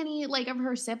didn't see any like of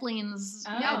her siblings.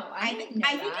 Oh, No, I didn't know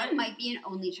think that. it might be an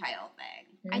only child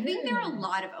thing. I think there are a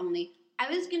lot of only. I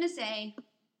was gonna say,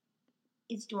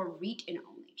 is Dorit an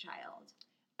only child?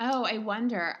 Oh, I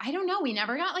wonder. I don't know. We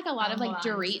never got like a lot of like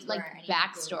Hold on, Dorit this is like where I need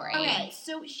backstory. to- Okay,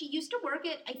 so she used to work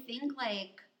at I think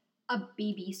like a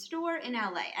baby store in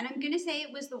LA, and I'm gonna say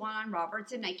it was the one on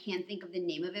Robertson. I can't think of the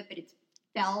name of it, but it's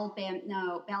Belle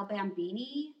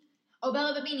Bambini. Oh,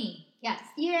 Bella Babini. Yes.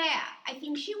 Yeah, I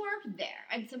think she worked there.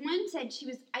 And someone said she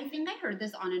was, I think I heard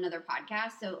this on another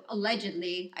podcast, so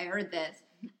allegedly I heard this.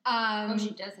 Oh, she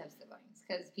does have siblings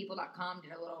because People.com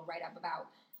did a little write-up about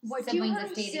What do siblings her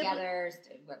that stay sibling- together,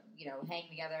 hang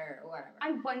together or whatever.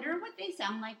 I wonder what they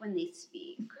sound like when they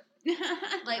speak.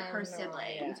 Like I her have no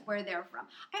siblings, idea. where they're from.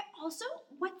 I also,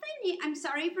 what the name, I'm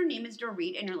sorry if her name is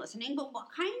Dorit and you're listening, but what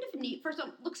kind of name, first of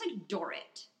all, looks like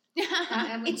Dorit.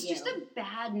 I'm with It's just you. a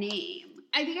bad name.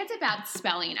 I think it's about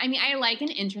spelling. I mean, I like an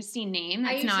interesting name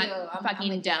I that's do not too. I'm fucking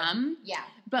with you. dumb. Yeah,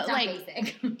 But it's not like,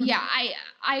 basic. yeah,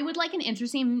 I would like an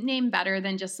interesting name better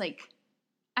than just like,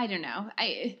 I don't know.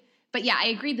 But yeah, I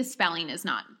agree. The spelling is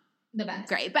not the best.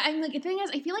 great. But I'm like, the thing is,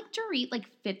 I feel like Dorit like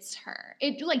fits her.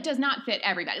 It like does not fit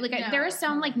everybody. Like No, there are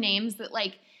some like totally. names that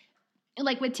like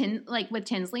with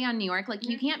Tinsley on New York, like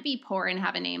you can't be poor and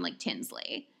have a name like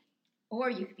Tinsley. Or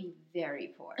you could be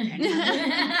very poor.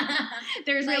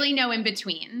 There's Like- really no in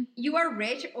between. You are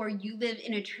rich or you live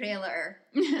in a trailer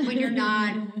when you're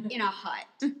not in a hut.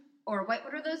 Or what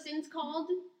are those things called?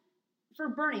 For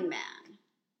Burning Man.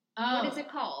 Oh, What is it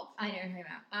called? I know what you're talking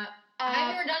about.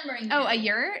 I've never done Burning Man. Oh, a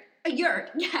yurt? A yurt,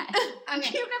 yes.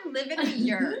 Okay. You can live in a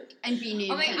yurt and be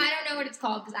named. Oh my, Tinsley. I don't know what it's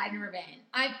called because I've never been.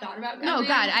 I've thought about going. Oh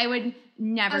God, I would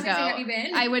never I was go. gonna say, have you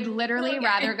been? I would literally Okay.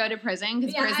 rather go to prison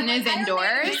because Yeah, prison I'm is like, I don't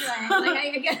indoors. think I've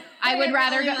been there. Like, I would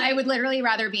rather go. really, I would literally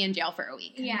rather be in jail for a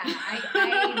week. Yeah,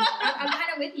 I'm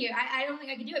kind of with you. I don't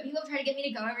think I could do it. People try to get me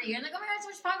to go every year, and like, oh my God, it's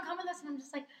so much fun, come with us, and I'm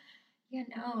just like, yeah,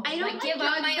 no. I don't like give up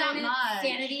drugs my that own much.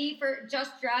 sanity for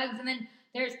just drugs, and then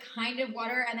there's kind of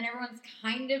water, and then everyone's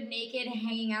kind of naked,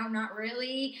 hanging out, not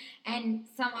really, and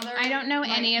some other. I don't know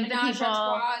any of the menage a people-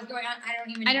 trois is going on.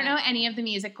 I I don't know any of the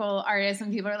musical artists,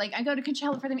 and people are like, I go to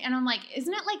Coachella for them, and I'm like,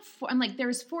 isn't it like I'm like,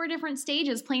 there's 4 different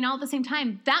stages playing all at the same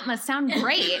time. That must sound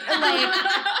great. Like,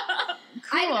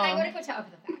 cool. I go to Coachella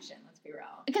for the fashion. Let's be real.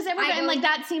 Because I everybody, and go- like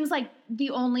that seems like the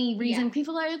only reason Yeah.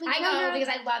 people are like, I oh, go yeah. because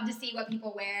I love to see what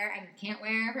people wear and can't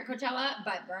wear for Coachella,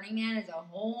 but Burning Man is a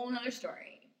whole nother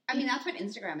story. I mean, that's what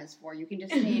Instagram is for. You can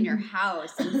just stay in your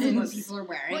house and see what people are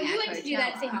wearing. Well, you at like to do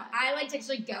that. Coachella. Say how I like to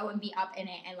actually go and be up in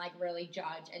it and like really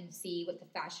judge and see what the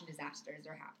fashion disasters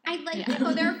are happening. I'd like Yeah. to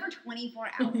go there for 24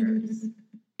 hours.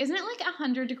 Isn't it like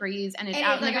 100 degrees and it's It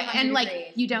out is in like the, 100 and like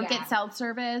degrees, you don't yeah. get cell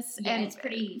service Yeah, and it's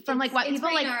pretty. from like what it's people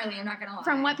pretty like gnarly. I'm not gonna lie.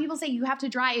 from what people say you have to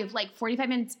drive like 45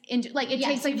 minutes into like it Yes,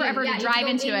 takes like you do. forever Yeah, to you have drive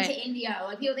go into it. India.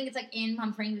 Like people think it's like in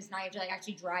Palm Springs. It's not. You have to like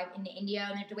actually drive into India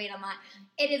and they have to wait on that.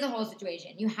 It is a whole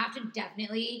situation. You have to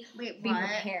definitely Wait, be what?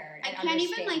 prepared. I and can't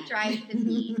even like understand. drive to the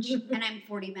beach and I'm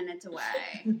 40 minutes away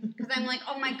because I'm like,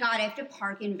 oh my god, I have to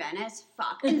park in Venice.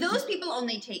 Fuck. And those people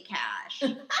only take cash.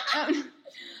 Oh,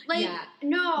 Like, Yeah,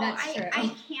 no, that's true. I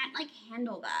can't, like,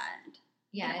 handle that.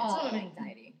 Yeah, At it's sort of all.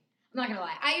 anxiety. I'm not gonna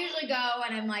lie. I usually go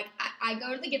and I'm like, I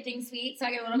go to the gifting suite, so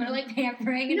I get a little bit of like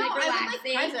pampering and No, like I relaxing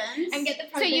would like presents. and get the So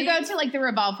presents. you go to like the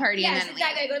Revolve party Yes, and then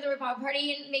exactly. I go to the Revolve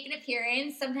party and make an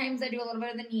appearance. Sometimes I do a little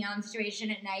bit of the neon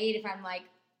situation at night if I'm like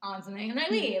on something, and I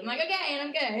leave. I'm like, okay, and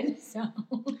I'm good. So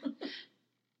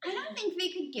I don't think they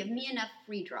could give me enough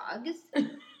free drugs,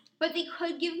 but they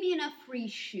could give me enough free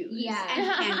shoes yeah, and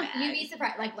handbags. you'd be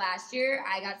surprised. Like last year,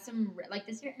 I got some like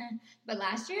this year, but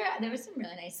last year there was some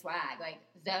really nice swag. Like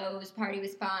Zoe's party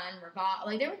was fun. Revolve,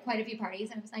 like there were quite a few parties,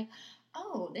 and I was like,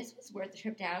 oh, this was worth the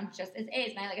trip down just as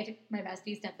is. And I took my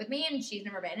bestie Steph with me, and she's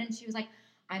never been, and she was like,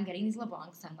 I'm getting these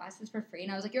LeBlanc sunglasses for free.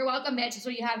 And I was like, you're welcome, bitch. That's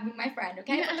what you have with my friend,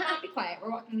 okay? But don't be quiet.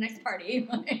 We're walking to the next party.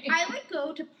 I would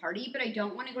go to party, but I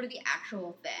don't want to go to the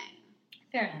actual thing.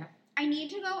 Fair enough. I need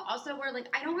to go also where, like,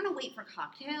 I don't want to wait for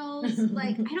cocktails.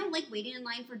 Like, I don't like waiting in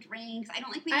line for drinks. I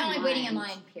don't like waiting I don't like waiting in lines.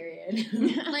 line,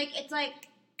 period. Like, it's like,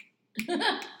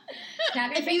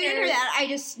 Snap your if you hear fingers. that, I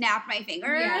just snap my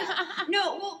finger. Yeah.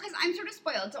 No, well, because I'm sort of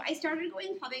spoiled. So I started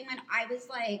going clubbing when I was,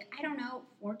 like, I don't know,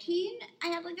 14. I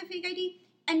had, like, a fake ID.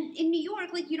 And in New York,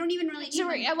 like, you don't even really need So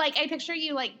one. like I picture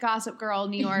you like Gossip Girl,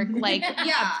 New York, like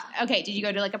Yeah. Okay, did you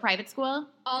go to like a private school?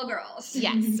 All girls.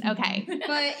 Yes. Okay.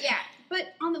 But yeah,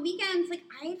 but on the weekends, like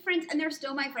I had friends, and they're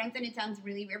still my friends, and it sounds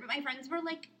really weird, but my friends were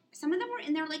like, some of them were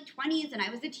in their like 20s, and I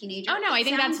was a teenager. Oh no, I It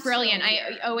think that's sounds brilliant. so I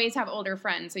weird. always have older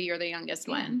friends, so you're the youngest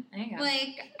one. There you go.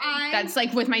 Like I. That's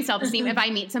like with my self-esteem. If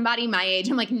I meet somebody my age,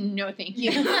 I'm like, no, thank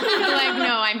you. Like,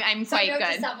 no, I'm So quite note to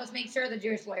good. self, let's make sure the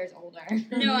Jewish lawyer's older.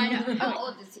 No, I know. How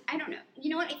old is he? I don't know.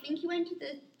 You know what? I think he went to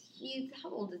the. How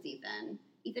old is Ethan?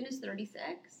 Ethan is 36.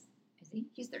 Is he?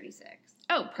 He's 36.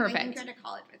 Oh, I think perfect. I went to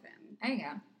college with him. There you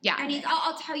go. Yeah. And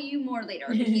I'll tell you more later.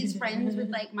 But he's friends with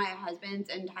like my husband's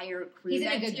entire crew He's in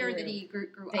a that's good here that group he grew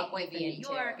that up with you'd in be New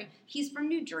into. York. He's from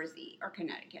New Jersey or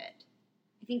Connecticut.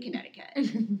 I think Connecticut.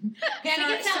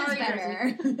 Connecticut sounds sorry,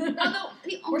 better. Although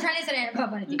the We're only, trying to sit in a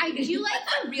pub on a date. I do like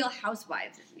the Real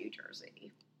Housewives of New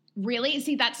Jersey. Really?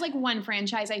 See, that's like one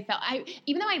franchise I felt.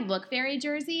 Even though I look very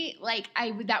Jersey, like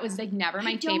that was like never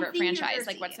my I don't favorite think you're franchise, Jersey.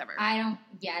 like whatsoever. I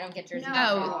don't get Jersey. No.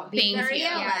 at Oh, all. thank Very you.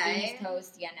 Yeah, LA. the East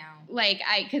Coast. Yeah, no. Like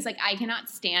because like I cannot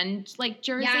stand like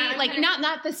Jersey. Yeah, I'm like kinda-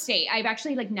 not the state. I've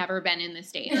actually like never been in the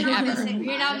state. You're Like, not ever. missing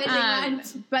You're not one.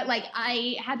 missing one. But like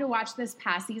I had to watch this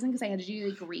past season because I had to do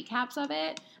like recaps of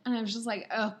it, and I was just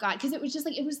like, oh god, because it was just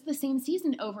like it was the same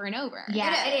season over and over.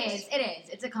 Yeah, It it is. is. It is.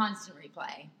 It's a constant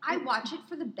replay. I watch it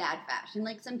for the bad fashion.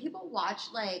 Like some people watch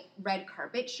like red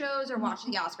carpet shows or watch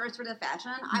the Oscars for the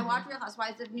fashion. I watch Real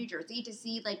Housewives of New Jersey to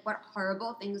see like what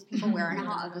horrible things people wear and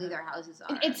how ugly their houses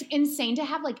are. It's insane to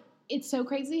have like it's so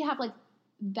crazy to have like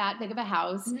that big of a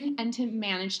house Mhm. and to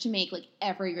manage to make like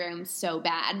every room so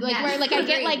bad. Like Yes, where like I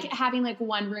get like agreed. having like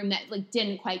one room that like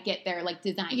didn't quite get there like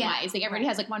design wise. Yeah, Like everybody right.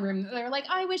 has like one room that they're like,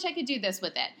 oh, I wish I could do this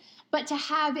with it. But to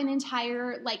have an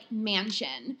entire like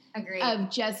mansion Agreed. of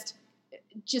just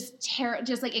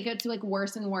like it gets like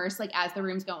worse and worse like as the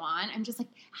rooms go on. I'm just like,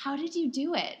 how did you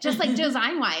do it? Just like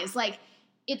design wise, like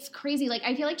it's crazy. Like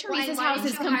I feel like Why- Teresa's why house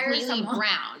didn't is you hire completely someone?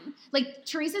 brown. Like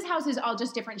Teresa's house is all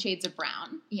just different shades of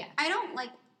brown. yeah. I don't like.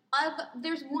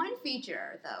 There's one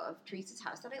feature though of Teresa's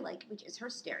house that I like, which is her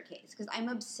staircase because I'm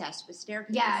obsessed with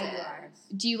staircases. Yeah, you are.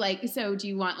 Do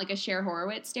you want like a Cher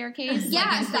Horowitz staircase?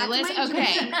 Yes, like that's in Clueless? my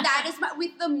Okay. dream. That is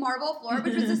with the marble floor,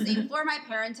 which was the same floor my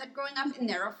parents had growing up in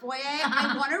their foyer.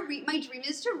 I want to. My dream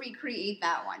is to recreate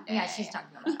that one day. Yeah, she's talking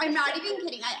about that. I'm not even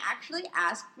kidding. I actually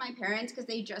asked my parents because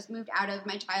they just moved out of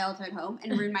my childhood home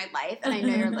and ruined my life. And I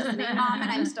know you're listening, Mom,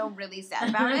 and I'm still really sad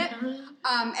about it.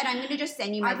 And I'm going to just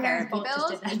send you my Our parents therapy both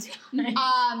bills. just did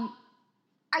that.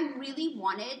 I really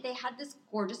wanted, they had this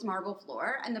gorgeous marble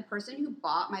floor, and the person who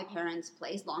bought my parents'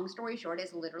 place, long story short,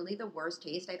 is literally the worst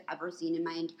taste I've ever seen in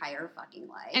my entire fucking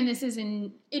life. And this is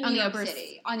in in on New the York Upper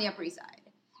City, on the Upper East Side.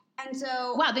 And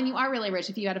so Wow, then you are really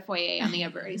rich if you had a foyer on the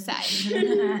Upper East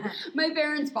Side. my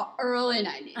parents bought early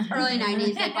 90s.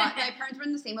 They bought, my parents were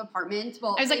in the same apartment.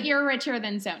 Well, I was like, they- you're richer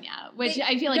than Sonia, which they-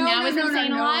 I feel like no, now no, is no,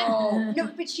 insane no, a lot. No,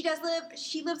 but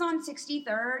she lives on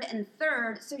 63rd and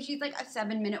 3rd, so she's like a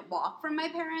 7-minute walk from my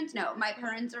parents. No, my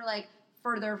parents are like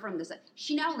further from the sub.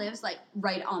 She now lives like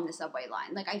right on the subway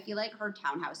line. Like I feel like her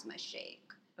townhouse must shake.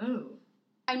 Ooh.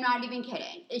 I'm not even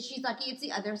kidding. She's lucky it's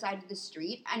the other side of the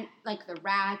street, and like the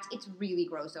rats, it's really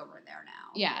gross over there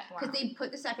now. Yeah. Because they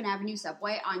put the 2nd Avenue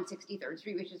subway on 63rd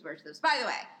Street, which is where she lives. By the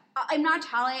way, I'm not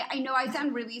telling, I know I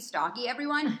sound really stalky,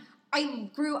 everyone. I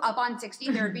grew up on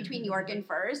 63rd between York and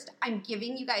First. I'm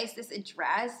giving you guys this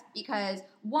address because,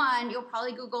 one, you'll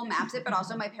probably Google Maps it, but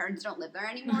also my parents don't live there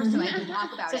anymore, so I can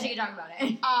talk about So it. she can talk about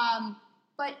it.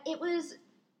 But it was,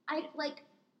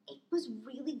 it was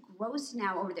really gross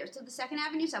now over there. So the 2nd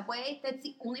Avenue subway, that's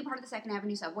the only part of the 2nd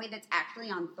Avenue subway that's actually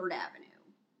on 3rd Avenue.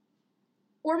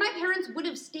 Or my parents would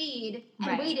have stayed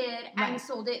and waited and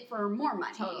sold it for more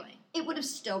money. Totally. It would have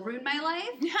still ruined my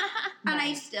life. And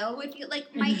I still would feel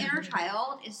like my inner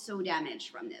child is so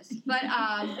damaged from this. But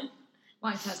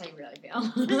Well, that's how you really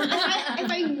feel.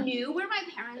 if I knew where my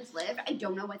parents lived, I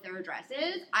don't know what their address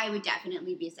is, I would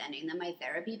definitely be sending them my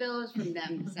therapy bills from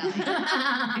them selling.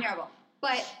 Terrible.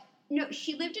 But no,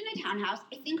 she lived in a townhouse.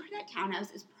 I think that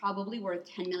townhouse is probably worth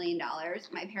 $10 million.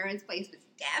 My parents' place was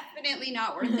definitely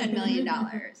not worth $10 million.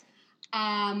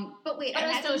 But wait, But I it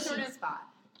was had still a some chic spot.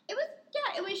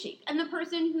 it was chic. And the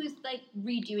person who's like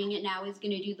redoing it now is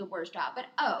going to do the worst job. But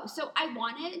so I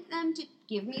wanted them to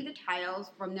give me the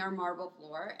tiles from their marble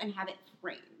floor and have it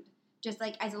framed, just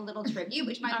like as a little tribute.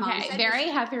 Which my mom said. Very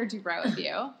Heather Dubrow of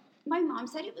you. My mom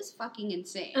said it was fucking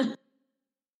insane.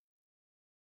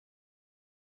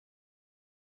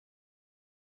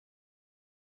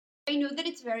 I know that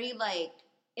it's very like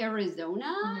Arizona.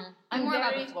 Mm-hmm. I'm more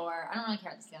about the floor. I don't really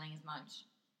care about the ceiling as much.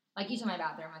 Like you saw my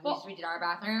bathroom. Like we just redid our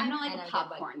bathroom. I don't like and a I did,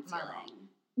 popcorn marble. ceiling.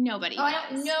 Nobody Oh, I does.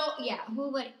 don't know. Yeah,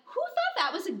 who would? Who thought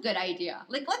that was a good idea?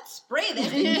 Like, let's spray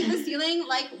this and make the ceiling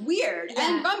like weird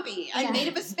and bumpy. I'm made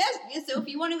of asbestos, so if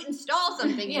you want to install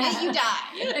something in it, you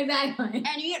die. Exactly.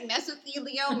 And you get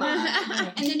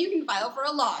mesothelioma, and then you can file for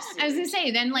a lawsuit. I was gonna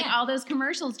say, then like all those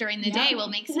commercials during the day will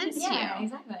make sense to Yeah, you.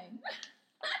 exactly.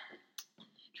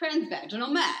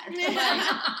 Transvaginal mash.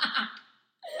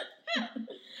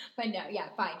 But no, yeah,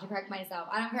 fine. To correct myself,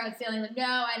 I don't care about ceiling. Like, no,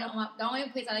 I don't want. The only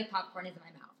place I like popcorn is in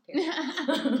my mouth.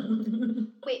 Period.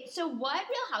 Wait, so what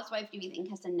Real Housewife do we think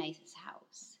has the nicest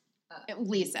house?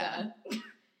 Lisa.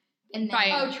 And then,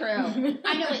 Right. Oh, true.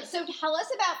 I know it. So tell us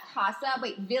about Casa.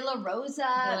 Wait, Villa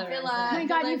Rosa. Villa Oh my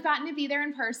God, you've gotten to be there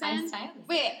in I person. styled this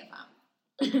Wait.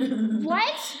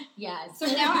 What? Yes. So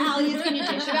now Allie is going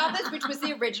to dish about this, which was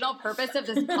the original purpose of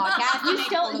this podcast. You and I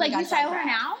still totally like got you style her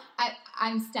sidetracked. Oh now?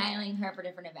 I'm styling her for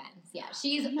different events. Yeah,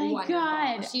 she's my wonderful.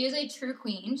 God. She is a true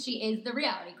queen. She is the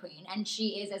reality queen, and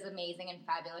she is as amazing and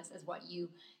fabulous as what you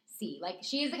see. Like,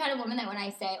 she is the kind of woman that when I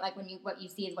say, like, what you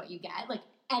see is what you get, like,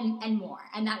 and more,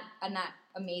 and that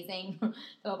amazing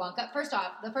Blanca. First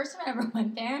off, the first time I ever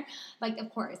went there, like, of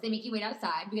course they make you wait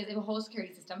outside because they have a whole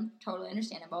security system. Totally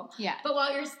understandable. Yeah. But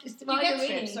while you're Strip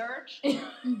waiting, search?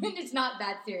 it's not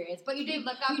that serious. But you do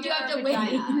Look up you do your have to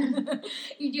vagina. wait.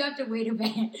 You do have to wait a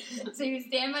bit. So you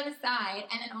stand by the side,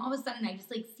 and then all of a sudden, I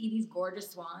just like see these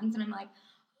gorgeous swans, and I'm like,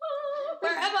 oh,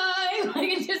 where am I? Like,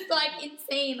 it's just like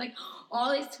insane. Like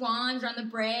all these swans are on the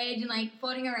bridge and like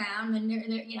floating around, and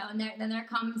then there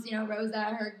comes Rosa,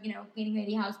 her cleaning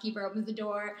lady housekeeper, opens the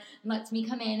door and lets me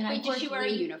come in. And I, Wait, of did course, she wear a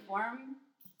leave. uniform?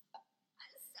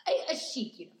 A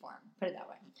chic uniform, put it that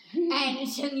way.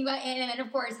 And then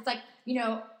of course it's like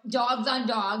dogs on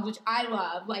dogs, which I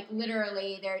love. Like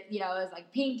literally, there's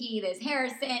like Pinky, there's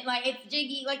Harrison, like it's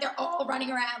Jiggy, like they're all running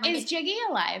around. Like, Is Jiggy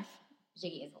alive?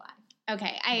 Jiggy is alive.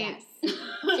 Okay, Yes,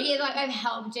 Jiggy is like I've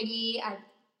helped Jiggy.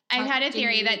 I've had a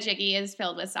theory Jiggy. that Jiggy is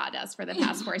filled with sawdust for the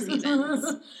past 4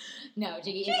 seasons. No,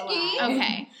 Jiggy is Jiggy? alive.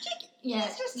 Okay. Yeah,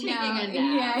 He's just no, taking a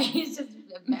nap. Yeah, he's just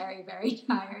a very, very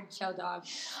tired, chill dog.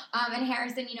 And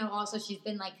Harrison, also she's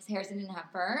been like, because Harrison didn't have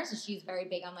fur, so she's very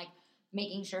big on like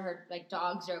making sure her like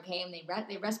dogs are okay, and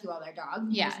they rescue all their dogs.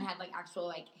 Yeah. Harrison had like actual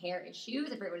like hair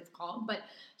issues, I forget what it's called, but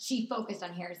she focused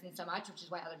on Harrison so much, which is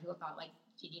why other people thought like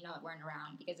Gigi not weren't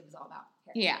around because it was all about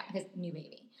Harrison, Yeah. his new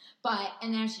baby.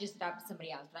 And then she just adopted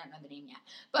somebody else, but I don't know the name yet.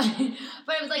 But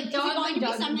it was like Is it dogs going and to be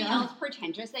dogs and something dogs. else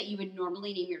pretentious that you would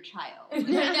normally name your child? I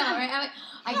know, right?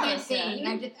 I can't Harrison.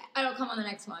 sing. I'll come on the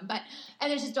next one.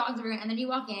 And there's just dogs everywhere. And then you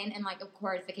walk in, and like, of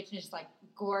course, the kitchen is just like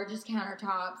gorgeous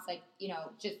countertops, like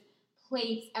just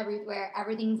plates everywhere.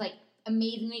 Everything's like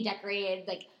amazingly decorated,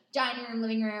 like dining room,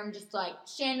 living room, just like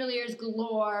chandeliers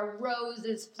galore,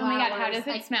 roses, Oh flowers. my God, how does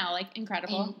like, it smell? Like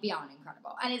incredible. and beyond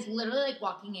incredible. And it's literally like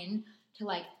walking in to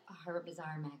like a Harvard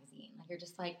Bazaar magazine. Like you're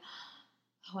just like,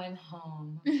 oh, I'm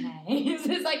home. Okay, this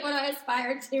is like what I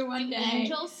aspire to one day.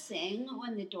 Angels sing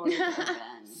when the door is open.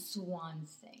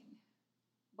 Swans sing.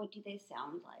 What do they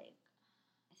sound like?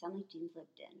 I sound like James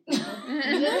Lipton.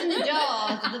 Open the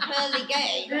doors of the pearly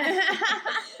gate.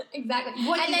 Exactly.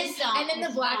 What and do then the sound- and then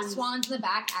the black swans- swans in the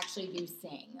back actually do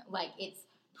sing. Like it's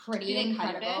pretty Do they cut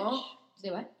a incredible. bitch? Do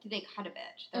they what? Do they cut a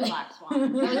bitch? They're black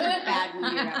swans. That was a bad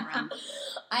movie reference.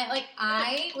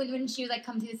 When she was like,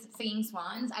 come to the singing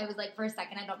swans, I was like, for a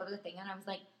second, I thought that was a thing, and I was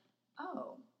like,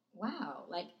 oh, wow,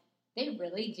 like, they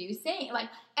really do sing. Like,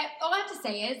 all I have to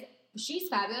say is, she's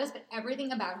fabulous, but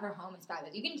everything about her home is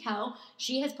fabulous. You can tell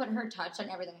she has put her touch on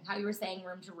everything. Like how you were saying,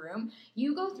 room to room.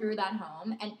 You go through that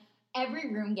home, and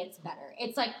every room gets better.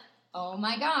 It's like, oh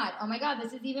my god,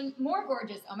 this is even more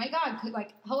gorgeous. Oh my god,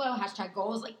 like hello,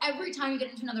 #goals. Like every time you get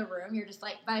into another room, you're just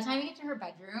like, by the time you get to her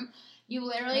bedroom, you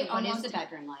literally What is the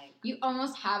bedroom like? You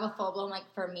almost have a full blown, like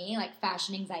for me, like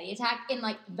fashion anxiety attack in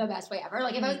like the best way ever.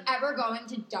 Like if I was ever going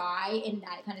to die in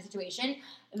that kind of situation,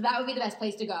 that would be the best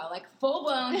place to go. Like full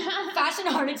blown fashion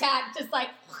heart attack, just like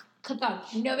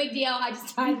no big deal. I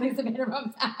just died in Lisa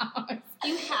Vanderpump's house.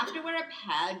 You have to wear a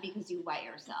pad because you wet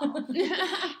yourself.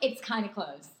 It's kind of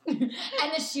close. And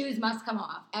the shoes must come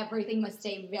off. Everything must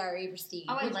stay very pristine.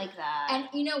 Oh, I like that. And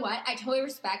you know what? I totally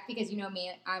respect, because you know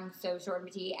me, I'm so short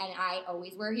and petite, and I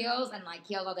always wear heels and like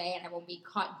heels all day, and I won't be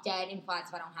caught dead in flats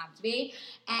if I don't have to be.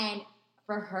 And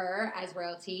for her, as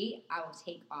royalty, I will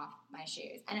take off my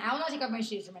shoes. And I will not take off my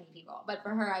shoes for many people, but for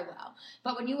her, I will.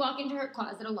 But when you walk into her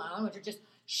closet alone, which are just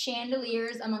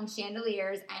chandeliers among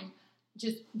chandeliers and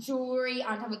just jewelry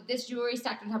on top of this jewelry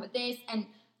stacked on top of this, and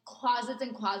closets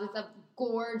of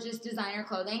gorgeous designer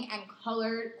clothing and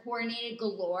color coordinated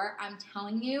galore, I'm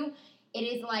telling you, it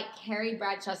is like Carrie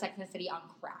Bradshaw Sex and the City on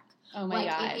crack. Oh my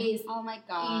God. It is oh my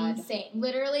God. insane.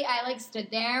 Literally, I like stood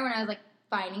there when I was like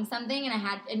finding something,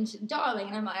 and darling,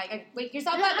 and I'm like, wake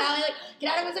yourself up, Allie, like,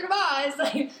 get out of Wizard of Oz,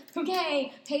 like,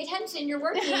 okay, pay attention, you're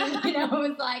working, you know,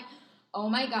 it's like, oh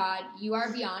my God, you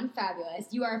are beyond fabulous.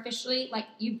 You are officially, like,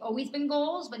 you've always been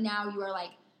goals, but now you are, like,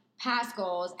 past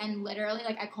goals. And literally,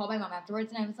 like, I called my mom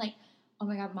afterwards, and I was like, oh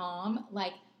my God, Mom,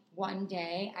 like, one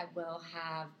day I will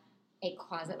have a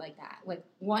closet like that. Like,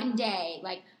 one day,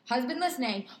 like, husband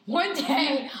listening, one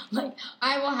day, like,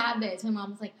 I will have this. My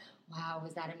mom was like, wow,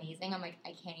 was that amazing? I'm like,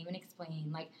 I can't even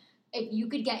explain. Like, if you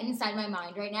could get inside my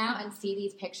mind right now and see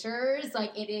these pictures,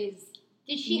 like, it is.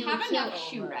 Did she you have would enough keel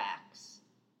shoe over. racks?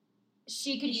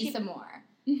 She could use some more.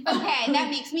 Okay, that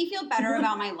makes me feel better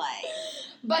about my life.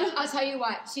 But I'll tell you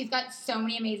what, she's got so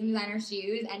many amazing designer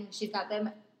shoes, and she's got them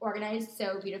organized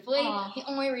so beautifully. Aw. The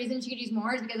only reason she could use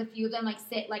more is because a few of them like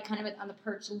sit like kind of on the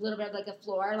perch, a little bit of like the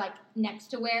floor, like next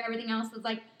to where everything else is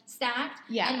like stacked.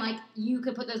 Yeah. And like you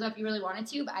could put those up if you really wanted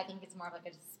to, but I think it's more of like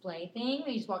a display thing.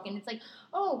 You just walk in, it's like,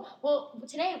 oh, well,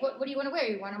 today, what do you want to wear?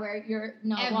 You want to wear your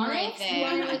Noah Lawrence? Everything. You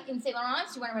want to wear in Saint Laurent?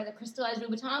 You want to wear the crystallized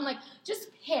Louboutin? Like, just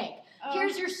pick. Oh.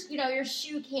 Here's your, your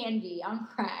shoe candy on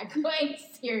crack. Like,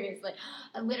 seriously.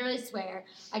 I literally swear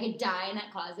I could die in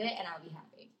that closet and I would be happy.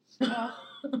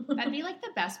 That'd be like the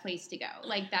best place to go.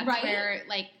 Like that's Right? where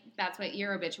that's what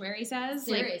your obituary says.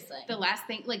 Seriously. Like the last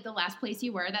thing, like the last place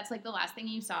you were, that's like the last thing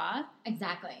you saw.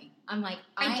 Exactly. I'm like,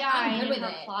 I I'm died good in with her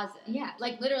it. closet. Yeah,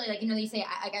 like literally, like, they say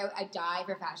I die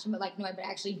for fashion, but like, no, I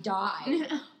actually die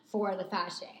for the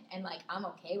fashion. And like, I'm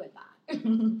okay with that.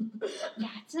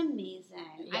 That's amazing.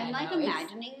 Yeah, I'm like no, it's-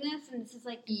 imagining this, and this is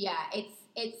like, Yeah,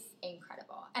 it's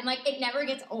incredible. And like it never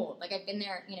gets old. Like I've been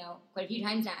there, quite a few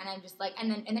times now, and I'm just like,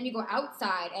 and then you go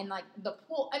outside and like the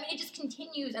pool, I mean it just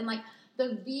continues, and like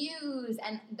the views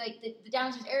and like the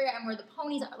downstairs area and where the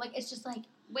ponies are, like it's just like,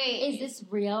 wait, is this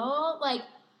real? Like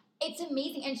it's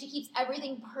amazing, and she keeps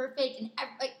everything perfect, and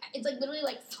like it's like literally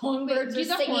like songbirds do are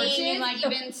the singing horses and like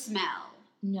even smell?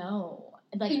 no.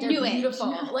 Like You they're knew it. beautiful.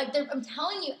 Like I'm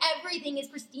telling you, everything is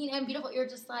pristine and beautiful. You're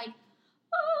just like,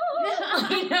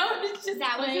 oh, it's just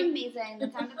That was like, amazing.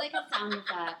 That sounded like a sound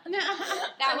effect.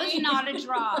 That I was mean- not a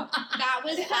drop. That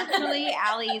was actually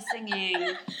Allie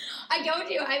singing. I told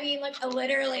you. I mean, like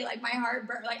literally, like my heart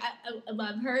burst. Like I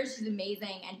love her. She's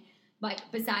amazing, and like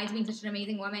besides being such an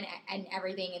amazing woman and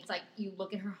everything, it's like you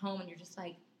look at her home and you're just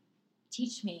like,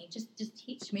 teach me, just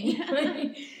teach me.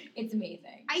 It's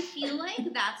amazing. I feel like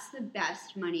that's the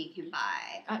best money can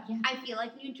buy. Yeah. I feel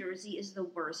like New Jersey is the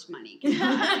worst money can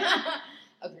buy.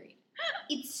 Agreed.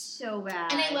 It's so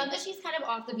bad. And I love that she's kind of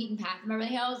off the beaten path in Beverly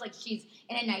Hills. Like she's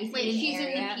in a nice Wait, hidden she's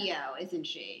area. in the PO, isn't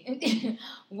she?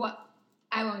 What?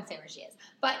 I won't say where she is,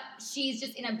 but she's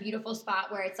just in a beautiful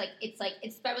spot where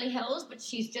it's Beverly Hills, but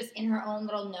she's just in her own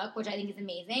little nook, which I think is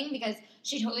amazing because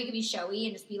she totally could be showy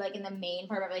and just be like in the main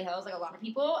part of Beverly Hills, like a lot of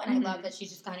people. And Mhm. I love that she's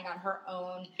just kind of got her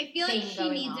own. I feel like thing she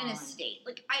going needs an on. estate.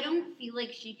 Like, I don't feel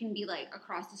like she can be, like,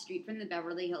 across the street from the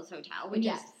Beverly Hills Hotel, which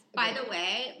Yes, is, by agreed. the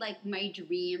way, like, my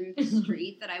dream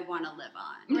street that I want to live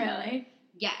on. Really?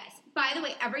 Yes. By the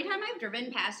way, every time I've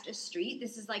driven past a street,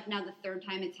 this is, like, now the third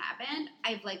time it's happened,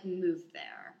 I've, like, moved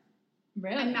there.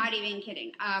 Really? I'm not even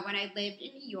kidding. When I lived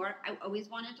in New York, I always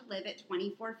wanted to live at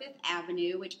 24 Fifth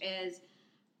Avenue, which is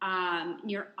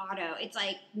near Otto. It's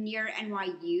like near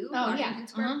NYU, Oh, Washington yeah.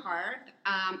 Square Uh-huh. Park.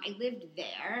 I lived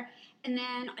there, And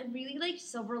then I really liked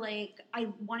Silver Lake. I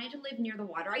wanted to live near the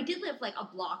water. I did live like a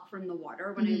block from the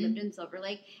water when I lived in Silver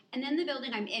Lake. And then the building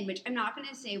I'm in, which I'm not going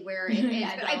to say where it is,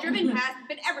 but I've driven past it,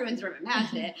 but everyone's driven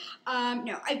past it.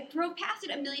 No, I drove past it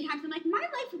a million times. I'm like, my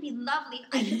life would be lovely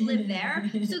if I could live there.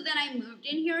 So then I moved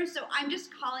in here. So I'm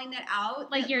just calling that out.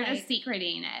 Like, you're just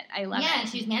secreting it. I love it. Yeah, and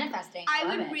she's manifesting. I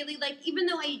would really like, even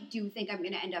though I do think I'm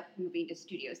going to end up moving to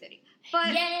Studio City. But,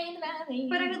 Yay, the valley.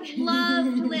 but I would love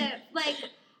to live, like,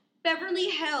 Beverly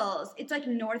Hills. It's like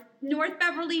North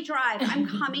Beverly Drive. I'm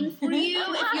coming for you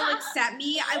if you'll accept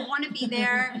me. I want to be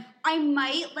there. I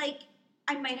might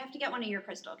have to get one of your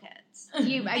crystal kits.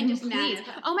 I just please.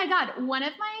 Oh my God, one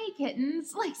of my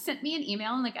kittens like sent me an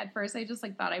email, and like at first I just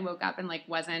like thought I woke up and like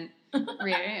wasn't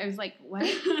reading it. I was like, what?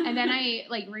 And then I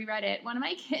like reread it. One of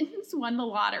my kittens won the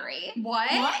lottery. What?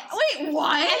 Wait,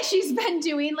 what? And she's been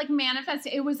doing like manifest.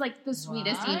 It was like the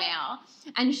sweetest email,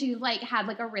 and she like had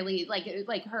like a really like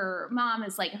her mom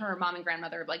and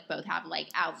grandmother like both have like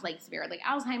severe like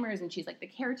Alzheimer's, and she's like the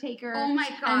caretaker. Oh my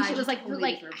God. And she was like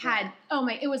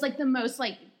it was like the most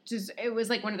like just it was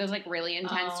like one of those like really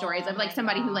intense stories of like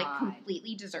somebody who like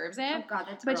completely deserves it. Oh God,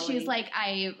 that's But girly. she's like,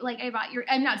 I bought your.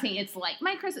 I'm not saying it's like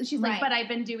my crystal. She's like, but I've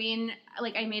been doing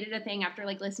like I made it a thing after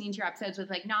like listening to your episodes with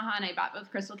like Naha, and I bought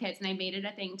both crystal kits, and I made it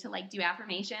a thing to like do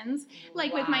affirmations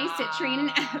like with my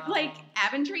citrine like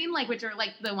aventurine, like which are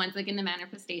like the ones like in the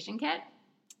manifestation kit.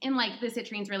 And, like, the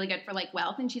citrine's really good for, like,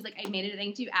 wealth. And she's like, I made it a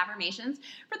thing to do affirmations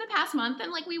for the past month.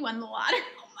 And, like, we won the lottery.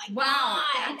 Oh, my wow,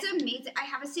 God. that's amazing. I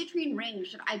have a citrine ring.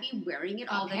 Should I be wearing it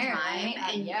all the time?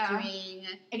 And doing...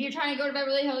 If you're trying to go to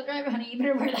Beverly Hills Drive, honey, you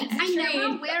better wear that citrine. I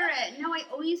never wear it. No, I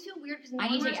always feel weird because no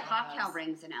one wears cocktail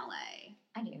rings in LA.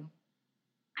 I do.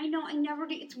 I know, I never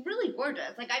do. It's really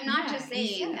gorgeous. Like, I'm not just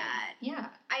saying that. Yeah.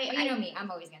 You know me.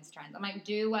 I'm always against trends. I'm like,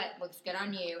 do what looks good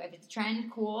on you. If it's trend,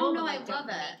 cool. Oh, no, but, I like, love don't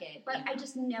it. make it. But I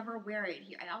just never wear it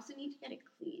here. I also need to get it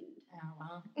cleaned. Oh,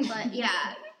 well. But, yeah.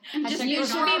 You should be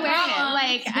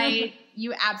wearing it. Like,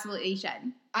 you absolutely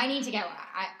should. I need to get one.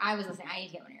 I was listening. I need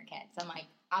to get one of your kits. I'm like,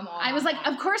 I was like,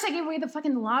 of course I gave away the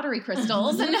fucking lottery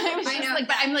crystals. And I was just like,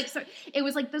 but I'm like, so it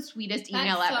was like the sweetest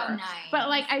email That's ever. So nice. But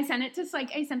like, I sent it to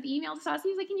I sent the email to Saucy.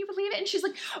 He's like, can you believe it? And she's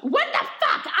like, what the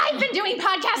fuck? I've been doing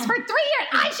podcasts for 3 years.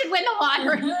 I should win the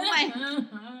lottery. Like,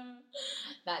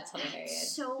 that's hilarious.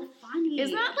 It's so funny.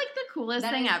 Isn't that like the coolest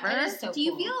thing ever? That is so Do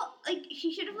you cool. feel like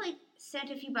she should have like sent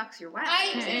a few bucks your way?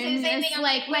 I was saying the same thing. I'm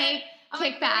like, wait.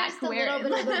 Kick back. Where's the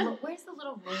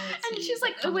little royalty? And she's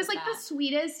like, it was like the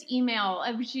sweetest email.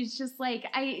 She's just like,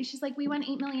 she's like, we won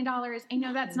 $8 million. I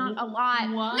know that's not a lot.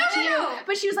 What? No.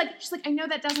 But she's like, I know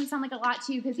that doesn't sound like a lot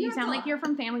to you because you sound like you're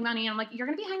from Family Money. And I'm like, you're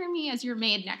gonna be hiring me as your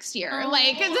maid next year. Oh,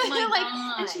 like, my like,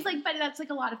 God. and she's like, but that's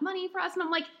like a lot of money for us. And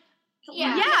I'm like,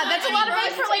 Yeah, that's a lot of money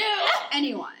for like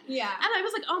anyone. Yeah. And I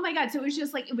was like, oh my God. So it was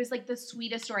just like, it was like the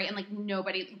sweetest story. And like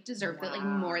nobody deserved it like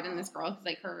more than this girl.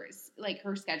 Cause like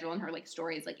her schedule and her like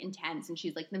story is like intense. And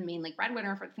she's like the main like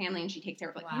breadwinner for the family. And she takes care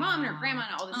of like her mom and her grandma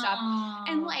and all this stuff.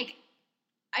 And like,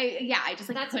 I just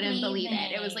like couldn't believe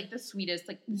it. It was like the sweetest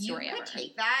like story ever. You could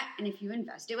take that, and if you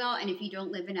invest it well, and if you don't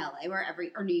live in LA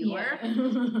or New York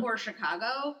or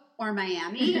Chicago or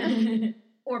Miami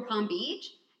or Palm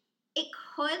Beach, it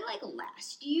could like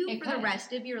last you for the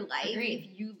rest of your life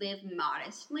if you live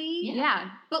modestly.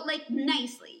 Yeah. But like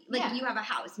nicely. Like you have a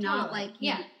house, not like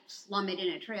you slum it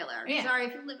in a trailer. Yeah. Sorry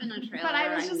if you live in a trailer. But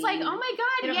I was just like, oh my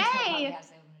God, yay.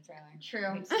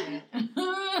 True.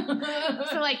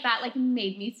 So like that like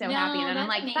made me so happy. And then I'm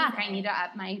like, that's fuck, I amazing. need to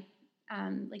up my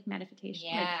like meditation.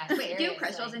 Yeah. Wait, do you have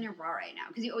crystals in your bra right now?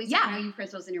 Because you always say, I know you have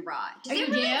crystals in your bra. Does it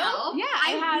really help? Yeah,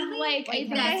 I have really like I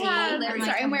think I Bessie, have. Larry,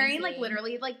 Sorry, I'm wearing Bessie. like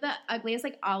literally like the ugliest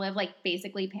like olive like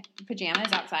basically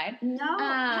pajamas outside. No.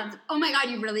 Oh my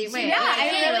God, you really wait. Yeah,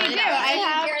 I really do. I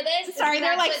have. Hear this? Sorry, This is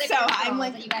they're, like, actually so the hot. I'm, crystals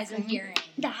like, that you guys are hearing.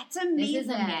 That's amazing. This is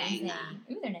amazing.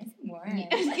 Ooh, they're nice and warm.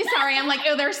 Sorry, I'm like,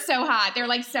 oh, they're so hot. They're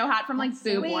like so hot from like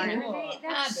boob worn.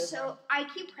 That's so. I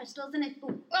keep crystals in it.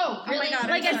 Oh, really? my God,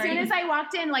 Like I'm as soon as I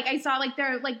walked in, like I saw like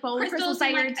their like bowl of crystals by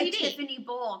in your like a TV. Tiffany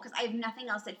bowl because I have nothing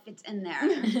else that fits in there.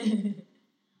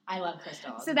 I love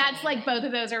crystals. So that's like both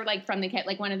of those are like from the kit.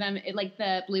 Like one of them, like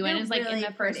the blue one They're is like really in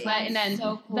the first pretty. set, and then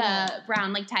So cool. the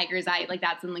brown like tiger's eye, like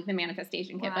that's in like the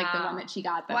manifestation kit, like the one that she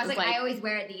got. That Well, I was was like, like I always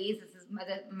wear these. This is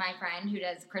my friend who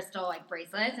does crystal like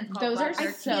bracelets. And Those are I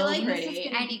so feel like pretty. this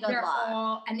is gonna be good they're luck.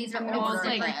 all, and these are I'm gonna all order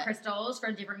different it. crystals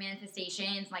for different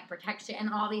manifestations, like protection and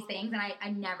all these things. And I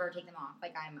never take them off.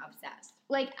 Like I'm obsessed.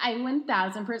 Like, I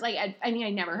 1,000%, like, I mean, I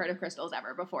never heard of crystals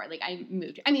ever before. Like, I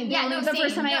moved. I mean, Yeah, the no,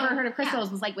 first same. time I No, ever heard of yeah.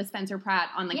 crystals was, like, with Spencer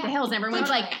Pratt on, like, Yeah, the hills. And everyone's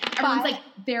totally. like,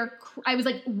 I was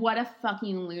like, what a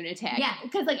fucking lunatic. Yeah.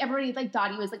 Because, like, everybody, like,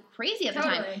 thought he was, like, crazy at the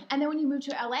time. Totally. And then when you move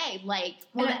to LA, like,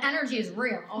 Well, and the energy is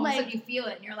real. All of a sudden you feel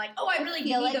it, and you're like, oh, I really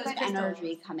feel need like those good crystals.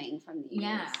 energy coming from these.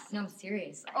 Yeah, no,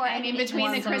 seriously. or, I mean, It's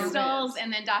between the more so crystals good.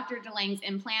 and then Dr. DeLange's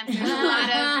implants,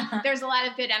 there's a lot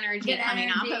of good energy Good coming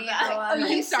off of energy. that. I love I'm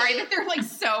it. sorry that they're, like,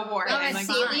 so boring. Oh, I'm it's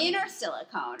like, saline or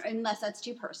silicone, unless that's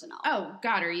too personal. oh,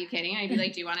 God, are you kidding? I'd be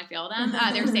like, do you want to feel them?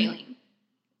 They're saline.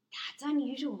 That's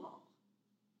unusual.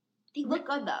 They look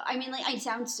good though. I mean, like, I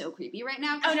sound so creepy right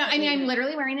now. Oh no! I mean, I'm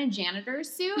literally wearing a janitor's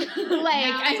suit.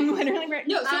 Like, I'm literally wearing.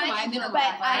 No, so am I. I'm but gonna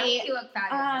I- you look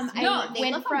fabulous. I No, they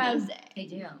went look from amazing. They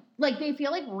do. like they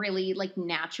feel like really like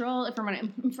natural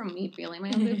from me feeling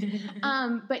my own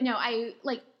boobs. But no, I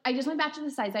just went back to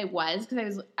the size I was because I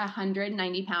was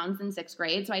 190 pounds in 6th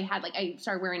grade. So I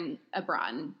started wearing a bra,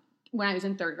 and when I was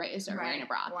in 3rd grade, I started wearing a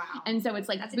bra. Wow. And so it's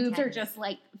like That's boobs are intense. just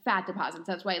like fat deposits.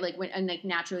 That's why and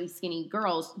naturally skinny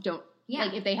girls don't Yeah.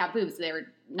 like if they have boobs,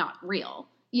 they're not real.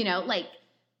 You know, like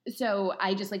so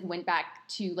I just like went back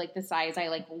to like the size I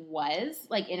like was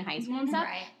like in high school and stuff.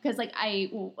 Right. Because like I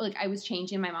was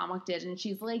changing, my mom walked in and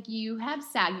she's like, "You have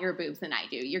saggier boobs than I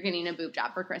do. You're getting a boob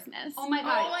job for Christmas." Oh my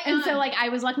god. Oh my and so God. like I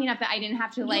was lucky enough that I didn't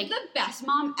have to You're like. the best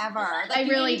mom ever. Like, I you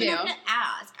really didn't even do. have to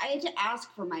ask. I had to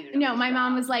ask for my. No, my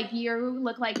mom was like, "You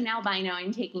look like an albino.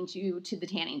 I'm taking you to the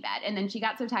tanning bed." And then she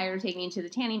got so tired of taking me to the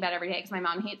tanning bed every day because my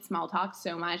mom hates small talk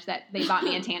so much that they bought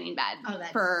me a tanning bed Oh,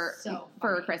 that's for so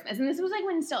for funny. Christmas. And this was like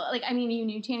when still like I mean you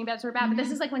knew tanning beds were bad, but this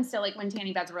is like when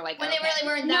tanning beds were like When okay. they really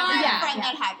weren't No, I that have a Yeah. friend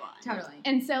that had one. Totally.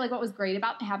 And so, like, what was great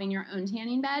about having your own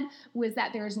tanning bed was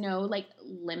that there's no, like,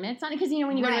 limits on it. Because, you know,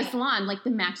 when you go to a Right. salon, like, the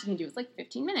max you can do is, like,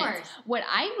 15 minutes. course. What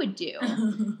I would do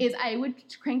is I would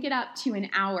crank it up to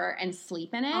an hour and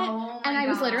sleep in it. Oh And my I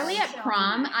was gosh. literally at so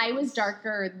prom. nice. I was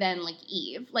darker than, like,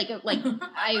 Eve. Like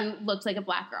I looked like a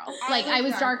black girl. I Like, was I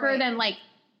was darker dark, than, like,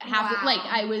 half, Wow. like,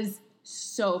 I was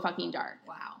so fucking dark.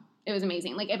 Wow. It was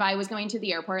amazing. Like, if I was going to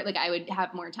the airport, like, I would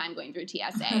have more time going through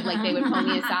TSA. Like, they would pull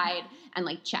me aside and,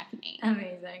 like, check me.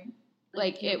 Amazing.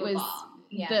 Like, it you was belong.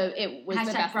 Yeah. it was the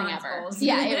Hashtag best thing bronze ever. goals.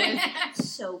 Yeah, it was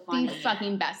So the funny.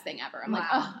 fucking best thing ever. I'm like, Wow.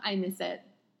 oh, I miss it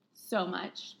so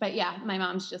much. But yeah, my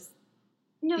mom's just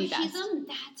No, the she's best.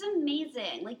 that's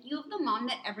amazing. Like, you have the mom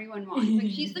that everyone wants.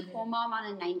 Like, she's the cool mom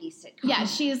on a 90s sitcom. yeah,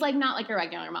 she's like not like a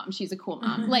regular mom. She's a cool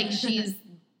mom. Like she's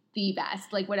the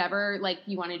best. Like whatever like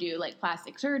you want to do, like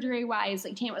plastic surgery wise,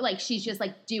 like she's just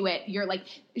like do it. You're like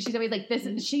she's always like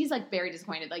this. She's like very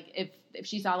disappointed. Like if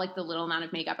she saw like the little amount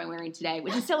of makeup I'm wearing today,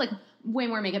 which is still like way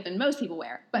more makeup than most people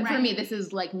wear, but for Right. me this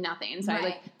is like nothing. So I Right.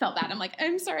 like felt bad. I'm like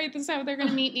I'm sorry. This is how they're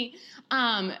gonna meet me.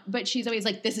 But she's always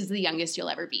like this is the youngest you'll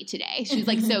ever be today. She's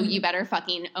like so you better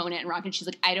fucking own it and rock it. She's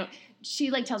like I don't.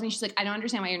 She like tells me she's like I don't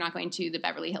understand why you're not going to the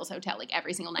Beverly Hills Hotel like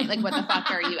every single night. Like what the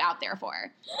fuck are you out there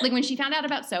for? Like when she found out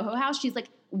about Soho House, she's like,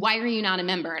 why are you not a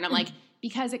member? And I'm like,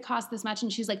 because it costs this much.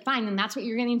 And she's like, fine, then that's what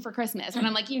you're getting for Christmas. And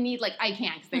I'm like, you need like I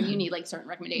can't because you need like certain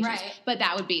recommendations. Right. But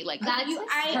that would be like That's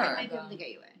I her. might be able to get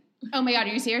you in. oh my god, are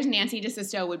you serious? Nancy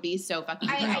DeSisto would be so fucking.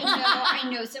 I thrilled. I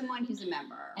know someone who's a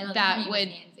member. I love That that would-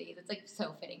 Nancy. That's like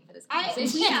so fitting for this We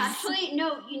conversation. actually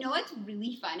no. You know what's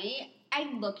really funny? I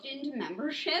looked into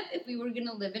membership if we were going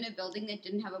to live in a building that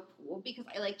didn't have a pool because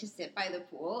I like to sit by the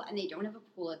pool and they don't have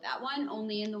a pool at that one,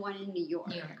 only in the one in New York.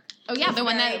 New York. Oh yeah, It's the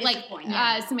one very that like disappointing.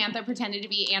 Samantha pretended to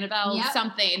be Annabelle Yep.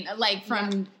 something like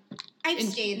from. I've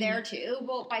In- stayed there too.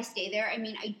 Well, by stay there, I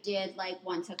mean I did like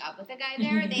once hook up with a guy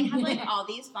there. They had like all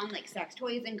these fun like sex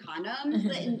toys and condoms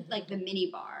in like the mini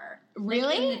bar. Like, in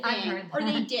Really? the I've thing. heard Or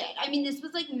they that. did. I mean, this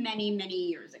was like many, many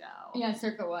years ago. Yeah,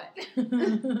 circa what?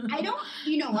 I don't.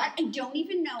 You know what? I don't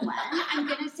even know when. I'm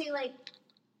gonna say like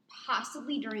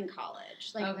possibly during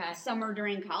college, like Okay. summer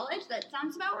during college. That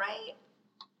sounds about right.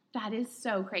 That is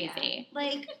so crazy.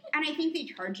 Like, and I think they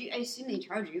charge you. I assume they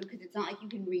charge you because it's not like you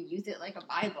can reuse it like a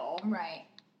Bible, Right.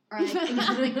 or like it's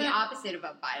like the opposite of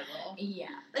a Bible. Yeah.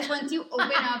 Like once you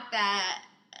open up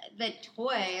the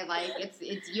toy, like it's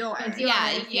yours. It's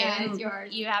Yeah, yours. Yeah, it's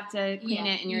yours. You have to clean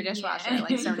Yeah. it in your Yeah. dishwasher like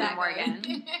Sonia Exactly.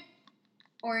 Morgan.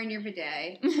 Or in your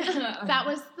bidet. That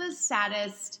was the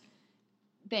saddest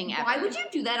thing ever. Why would you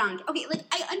do that on? Okay, like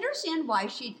I understand why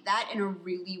she did that in a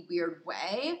really weird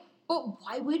way, but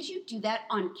why would you do that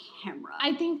on camera?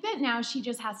 I think that now she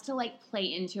just has to like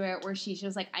play into it where she's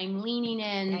just like, I'm leaning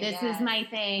in. I This guess. is my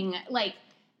thing. Like,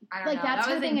 I don't like know. that's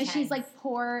That her was thing is intense. she's like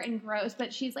poor and gross,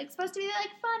 but she's like supposed to be like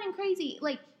fun and crazy.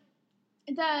 Like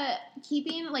the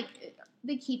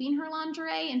keeping her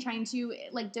lingerie and trying to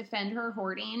like defend her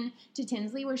hoarding to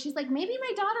Tinsley, where she's like, maybe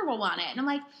my daughter will want it, and I'm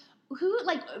like, who,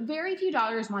 like, very few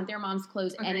daughters want their mom's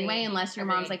clothes anyway, unless your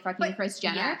mom's like fucking Kris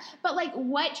Jenner. Yeah. But like,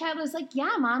 what child was like, yeah,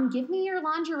 mom, give me your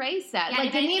lingerie set. Yeah,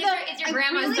 like, give me the. it's your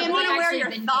grandma's. I really want to wear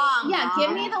your thong. Yeah, Mom.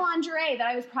 give me the lingerie that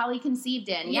I was probably conceived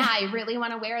in. Yeah, I really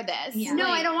want to wear this. Yeah. No,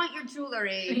 Like, I don't want your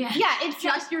jewelry. Yeah. Yeah, it's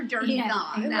Just your dirty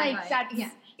thong. exactly. like that's. Yeah.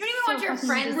 You don't even so want your fucking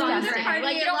friends' disgusting. lingerie.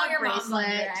 Like, you don't want your mom's bracelet.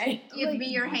 lingerie. Give Like- me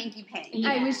your hanky panky. Yeah.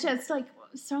 I was just like,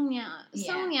 Sonia,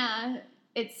 Yeah.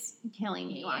 it's killing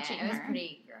me watching it was her.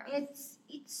 pretty gross.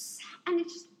 It's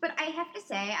just, but I have to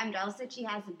say, I'm jealous that she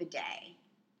has a bidet.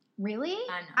 Really?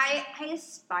 I I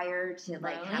aspire to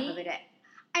like have a Really? bidet.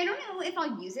 I don't know if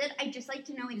I'll use it. I just like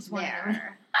to know it's Just wanna know.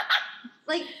 there.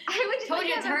 Like I would just told like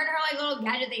you to it's have her and her like little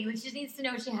gadget thing. She just needs to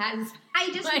know she has.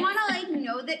 I just like- want to like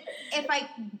know that if I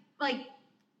like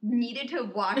needed to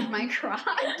wash my crotch.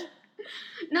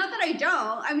 Not that I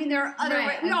don't. I mean, there are other Right,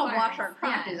 ways. We of all course. wash our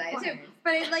Yeah, crotches, of I assume. course.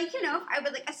 But I'd like, you know, if I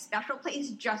would like a special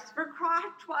place just for crotch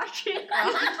washing.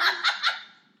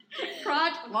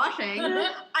 Crotch washing.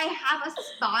 I have a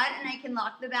spot and I can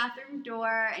lock the bathroom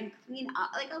door and clean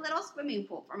up like a little swimming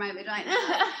pool for my vagina.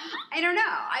 I don't know.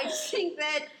 I just think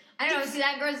that I don't know. See,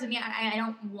 that grosses me. I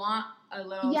don't want a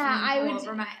little. Yeah, swimming I pool would-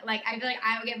 over my like. I feel like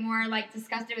I would get more like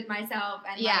disgusted with myself.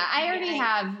 And Yeah, like, I already like,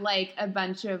 have like a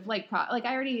bunch of like like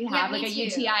I already Yeah, have me like a too.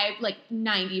 UTI like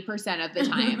 90% of the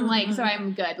time. Like so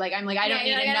I'm good. Like I'm like I don't Yeah,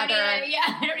 need you're like, another.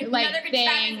 I don't need like, another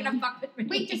contraction's thing. gonna fuck with me.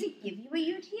 wait, does it give you a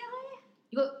UTI?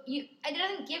 It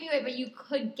doesn't give you it, but you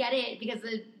could get it because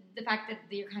the fact that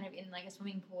you're kind of in like a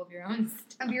swimming pool of your own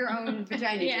stuff. Of your own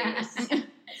vagina Yeah. juice.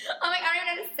 I'm like, I don't even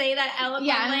know how to say that eloquently.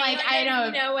 Yeah, I'm like, I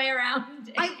there's know. no way around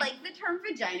it. I like the term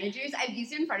vagina juice. I've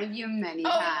used it in front of you many Oh,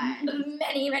 times.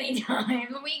 many times.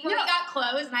 When we got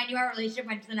close and I knew our relationship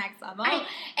went to the next level,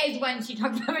 is when she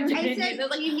talked about vagina I juice. said, I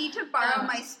was like, you need to borrow oh,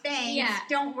 my Spanx. yeah.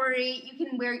 Don't worry, you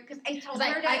can wear because I told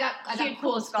Because her I that got she had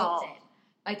cool skull. sculpted.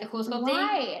 Like the cool sculpting.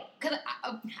 Why? Because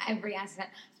every ass that.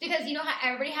 Because you know how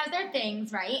everybody has their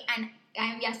things, right? And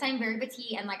I'm very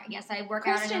petite and like yes I work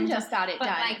out Kristen and just got it but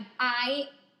done. like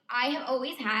I have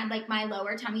always had like my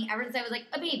lower tummy ever since I was like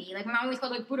a baby. Like my mom always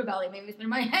called it like Buddha belly, maybe it's been in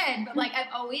my head, but like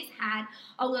I've always had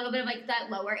a little bit of like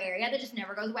that lower area that just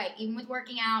never goes away. Even with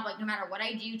working out, like no matter what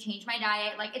I do, change my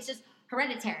diet, like it's just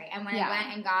hereditary. And when I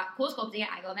went and got cool sculpting,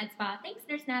 I go med spa. Thanks,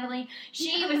 Nurse Natalie.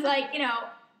 She was like, you know,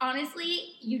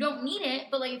 honestly, you don't need it,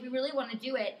 but like if you really want to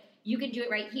do it, you can do it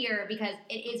right here because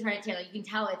it is hereditary. Like, you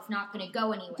can tell it's not going to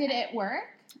go anywhere. Did it work?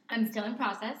 I'm still in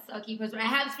process. So I'll keep posted. I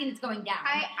have seen it's going down.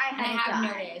 I have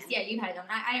noticed. Yeah, you've had it done.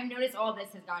 I have noticed all this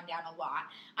has gone down a lot.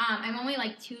 I'm only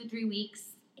like 2-3 weeks.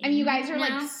 I mean, you guys are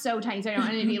now. like so tiny, so I don't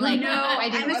want to be like, No, I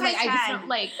didn't. I'm a Like, size I just 10. don't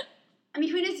like. I'm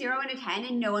between a 0 and a 10,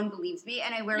 and no one believes me.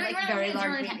 And I wear No, like you're not very between a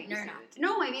 0 large and a 10. bathing No, you're suits.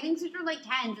 No, my bathing suits are like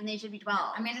 10s, and they should be 12.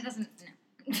 Amanda doesn't.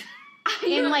 No.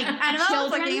 In, like,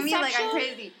 Annabelle's looking at children's me like I'm section?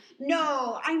 crazy.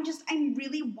 No, I'm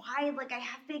really wide. Like I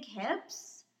have big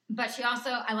hips. But she also,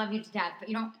 I love you to death, but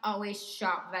you don't always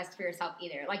shop best for yourself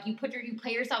either. Like you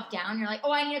play yourself down. You're like,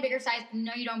 oh, I need a bigger size.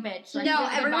 No, you don't, bitch. Like, you No, have a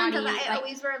good everyone does body. that. I Like,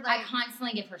 always wear I like.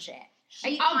 constantly give her shit.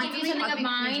 She I'll give you constantly something tells of me,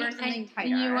 mine, "Please wear something and tighter."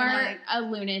 You are Like, a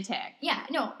lunatic. Yeah,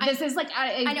 no. This is like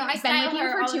I know, I I've been style with you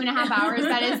her all for the 2.5 time. hours.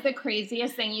 That is the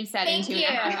craziest thing you've said in Thank 2.5 you.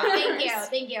 hours.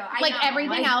 Thank you. I Like know,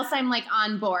 everything else, I'm like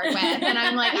on board with, and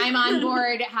I'm on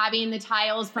board having the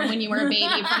tiles from when you were a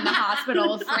baby from the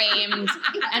hospital framed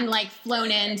and like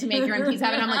flown in to make your own piece of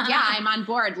heaven. I'm like, yeah, I'm on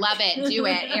board. Love it. Do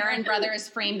it. Aaron Brothers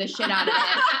framed the shit out of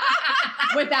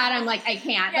it. With that, I'm like, I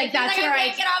can't. Yeah, Like that's where I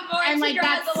get on board. I'm She like, draws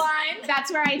that's the line.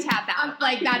 That's where I tap out.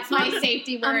 Like that's my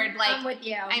safety word. I'm with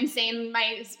you. I'm saying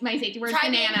my safety word Try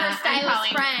being banana. her I'm stylist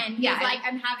calling. friend. Yeah. Who's like,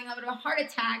 I'm having a bit of a heart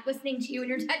attack listening to you, and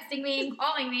you're texting me and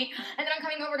calling me, and then I'm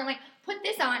coming over and I'm like, put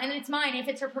this on, and then it's mine. It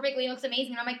fits her perfectly. It looks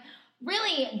amazing. And I'm like,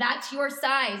 really? That's your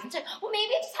size? It's like, well,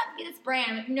 maybe I just have to be this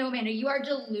brand. I'm like, no, Amanda, you are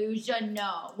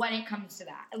delusional when it comes to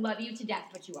that. I love you to death,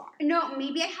 but you are. no,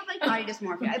 maybe I have like body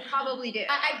dysmorphia. I probably do.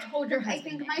 I've told your I husband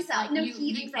think this. myself. Like, no, you- he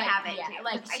you thinks I like- have it. Yeah, too.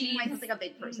 like I think she's myself's like a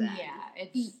big person. Yeah,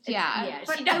 Yeah. She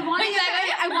But I does. want to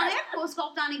Exactly. I want to have cool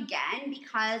sculpt on again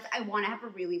because I want to have a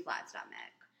really flat stomach.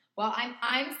 Well,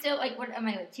 I'm still like, what am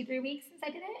I, like 2-3 weeks since I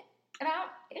did it? About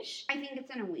ish. I think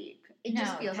it's in a week. It No,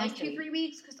 just feels it has like to be. 2-3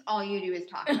 weeks because all you do is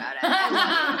talk about it. I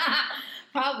love it.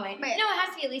 Probably. But- no, it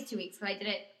has to be at least 2 weeks because I did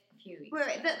it a few weeks.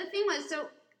 Wait, the thing was, so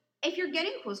if you're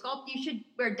getting cool sculpt, you should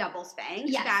wear double Spanx.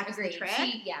 Yes, That's agreed. the trick.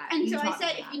 And so I taught me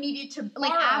said, that. if you needed to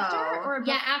Like borrow, after or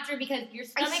after, because your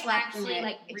stomach slept in actually it.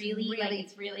 like It's really like really-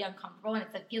 it's really uncomfortable and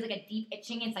it feels like a deep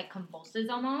itching. It's like convulses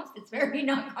almost. It's very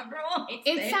not comfortable.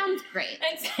 It sounds great.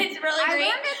 It's really I great.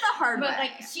 learned it the hard But way.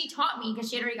 like she taught me because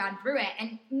she had already gone through it,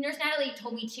 and Nurse Natalie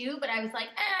told me too. But I was like,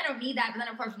 I don't need that. But then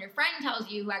of course, when your friend tells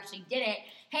you who actually did it,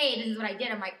 hey, this is what I did.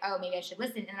 I'm like, oh, maybe I should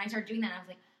listen. And I started doing that. And I was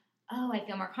like, oh, I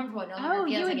feel more comfortable. It no longer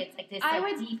feels like it's like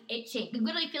this deep itching. You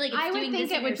literally feel like it's I would doing think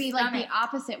this it in would your be stomach. like the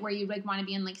opposite, where you'd like want to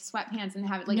be in like sweatpants and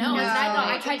have it like No, that's what I thought.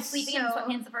 I No, tried it's sleeping in so-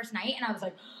 sweatpants the first night, and I was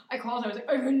like, I called her. I was like,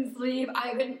 I couldn't sleep.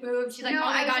 I couldn't move. She's like, No, oh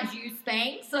my I was god, you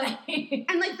Spanx? Like,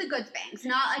 And like the good Spanx,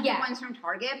 not like Yeah. the ones from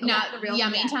Target, but not like the real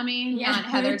Yummy yeah. Tummy, Yeah. not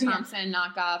Heather Yeah. Thompson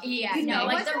knockoff. yeah, Wait, no, wait,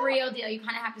 like what's the that? real deal. You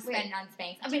kind of have to spend on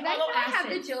Spanx. I Do you mean, guys all know I have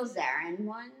the acids. Jill Zarin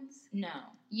ones? No.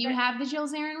 You have the Jill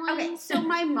Zarin ones? Okay, so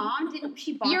my mom didn't.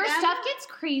 She bought Your them. stuff gets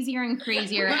crazier and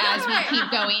crazier as we keep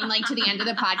going, like to the end of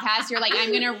the podcast. You're like,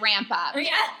 I'm gonna ramp up. Yeah.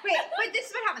 Wait, but this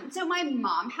is what happened. So my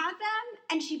mom had them,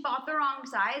 and she bought the wrong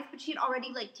size, but she had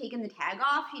already like taken the tag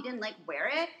off. She didn't like wear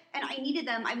it, and I needed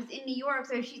them. I was in New York,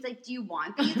 so she's like, "Do you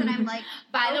want these?" And I'm like,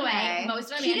 By the way, Okay.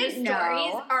 most of She Amanda's didn't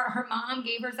stories know. are her mom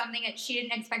gave her something that she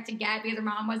didn't expect to get because her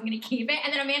mom wasn't going to keep it,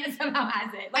 and then Amanda somehow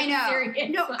has it. Like, I know. Serious.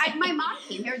 No, my mom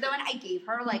came here though, and I gave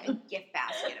her like a gift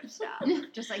basket of stuff,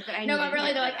 just like that. I No, needed but really,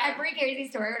 for though, like her. every crazy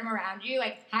story when I'm around you,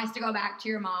 like has to go back to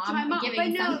your mom, To my mom, giving but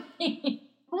no. something.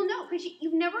 Well, no, because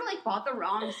you've never like bought the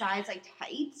wrong size like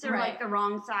tights or Right. like the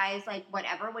wrong size like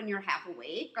whatever when you're half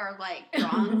awake or like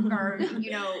drunk or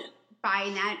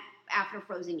buying that after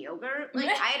frozen yogurt. Like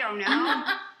I don't know.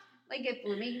 Like at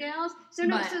Bloomingdale's. So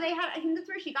no, But- so they had. I think that's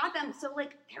where she got them. So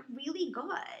like they're really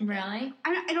good. Really?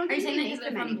 I don't Are you think saying they that make because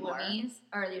they're them from anymore. Bloomies,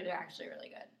 or they're actually really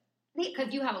good? They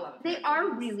Because you have a love affair. they with are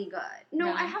Bloomies. really good. No,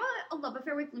 Really? I have a love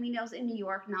affair with Bloomingdale's in New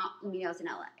York, not Bloomingdale's in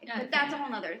LA. Okay. But that's a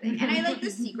whole other thing. And I like the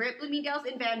secret Bloomingdale's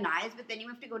in Van Nuys, but then you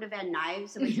have to go to Van Nuys,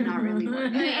 so it's not really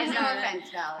worth it. Yeah. No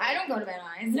offense, Valerie. I don't go to Van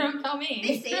Nuys. Don't tell me.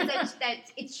 They say that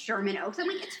it's Sherman Oaks. I'm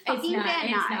like, it's fucking not, Van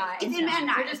it's Nuys. not, It's it's in not. Van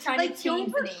Nuys. You're just trying to like, don't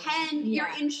change the name. pretend Yeah.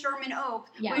 you're in Sherman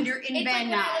Oaks Yeah. when you're in It's Van like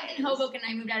when I lived in Nuys. Hoboken,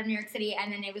 I moved out of New York City,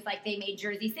 and then it was like they made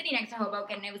Jersey City next to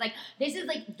Hoboken, and it was like, this is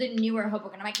like the newer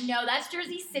Hoboken. I'm like, no, that's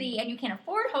Jersey City, and you can't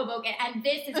afford Hoboken, and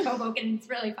this is Hoboken, and it's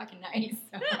really fucking nice.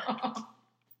 So.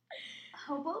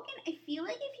 Hoboken, I feel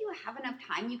like if you have enough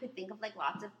time, you could think of like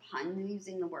lots of puns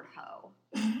using the word hoe.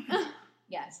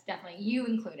 Yes, definitely. You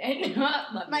included.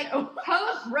 Love Like you.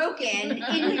 Hoboken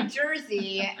in New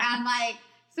Jersey, and like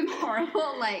some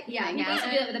horrible like Yeah, thing people used to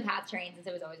do that happened. with the PATH train since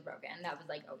it was always broken. That was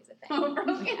like always a thing.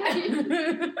 Hoboken.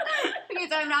 Yeah. Okay,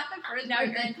 so I'm not the first No,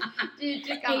 you're person not.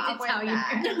 to come Hate up to with tell you.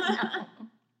 that.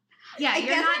 Yeah, I you're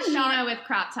guess not I'm Sheena not- with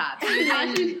crop tops. You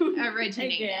I didn't did.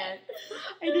 originate it.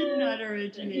 I did not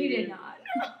originate. You did not.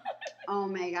 Oh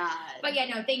my god. But yeah,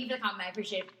 no, thank you for the compliment. I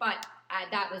appreciate it. But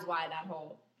that was why that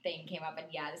whole thing came up. And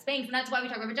yeah, the Spanx. And that's why we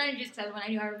talk about vagina juice, because when I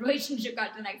knew our relationship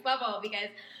got to the next level, because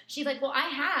she's like, well, I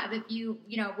have, if you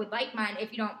would like mine,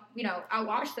 if you don't, I'll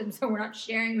wash them so we're not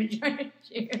sharing vagina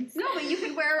juice. No, but you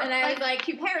could wear And I was like,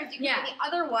 two pairs. You could yeah. wear the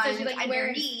other one So she's like, wears-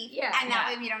 underneath, yeah, and that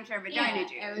yeah. way we don't share vagina Yeah,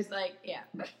 juice. it was like, yeah.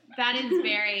 That is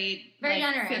very, Very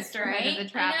like, generous, sisterhood right? of the I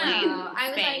traveling know. I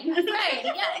was Spanx. like, right,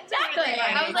 yeah, exactly. Really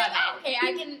I was like, love oh, okay,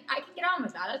 I can get on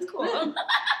with that. That's cool.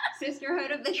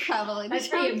 Sisterhood of the traveling. That's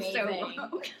That pretty sounds so amazing.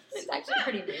 gross. It's actually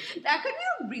pretty amazing. That could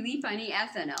be a really funny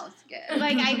SNL skit.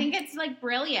 Like, I think it's like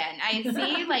brilliant. I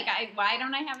see. Like, why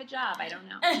don't I have a job? I don't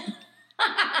know.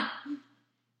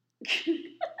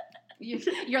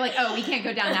 You're like, oh, we can't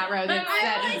go down that road.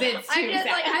 It's too I'm just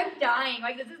sad. like, I'm dying.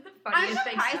 Like, this is the I'm funniest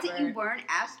thing surprised that ever. you weren't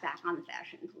asked back on the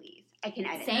fashion police. I can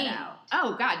edit Same. that out.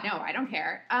 Oh God, no, I don't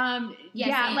care.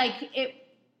 Yeah, same. Like it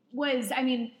was. I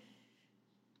mean,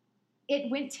 it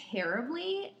went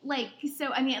terribly. Like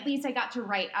so. I mean, at least I got to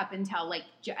write up until like.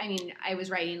 I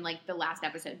was writing like the last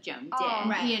episode Joan did. Oh,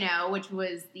 right. Which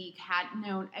was the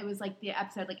No, it was like the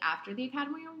episode like after the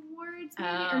Academy Awards, maybe?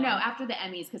 Oh. Or no, after the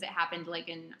Emmys because it happened like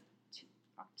in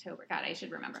October. God, I should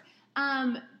remember.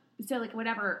 So like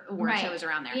whatever award Right. show was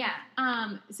around there. Yeah.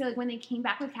 So like when they came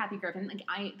back with Kathy Griffin, like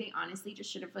they honestly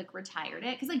just should have like retired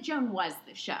it because like Joan was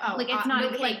the show. Oh, like it's not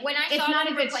okay. like when I it's saw not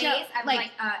them a good replace, show. I was Like,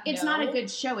 like, it's no. not a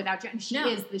good show without Joan. She No.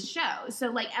 is the show.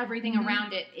 So like everything Mhm.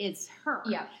 around it is her.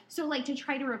 Yeah. So like to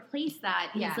try to replace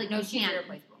that is Yeah. like No, you she's can't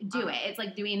irreplaceable. do it. It's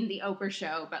like doing the Oprah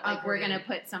show, but like we're Agreed. gonna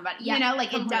put somebody. Yeah, like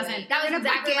completely. it doesn't. That was We're gonna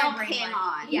exactly put my Gail brain King went.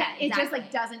 on. Yeah, it just exactly.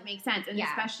 like doesn't make sense, and Yeah.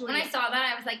 especially When I saw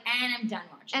that, I was like, and I'm done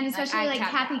watching watching. And especially like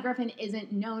tapped Kathy out. Griffin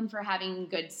isn't known for having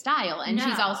good style, and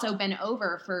she's No. also been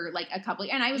over for like a couple.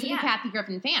 And I was like a Kathy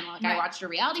Griffin fan. Like I Right. watched her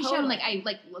reality show, and like I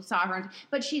like saw her,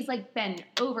 but she's like been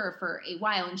over for a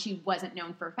while, and she wasn't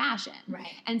known for fashion. Right.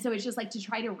 And so it's just like to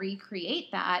try to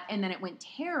recreate that, and then it went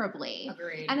terribly.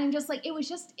 Agreed. And I'm just like,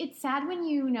 it's sad when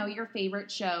you know your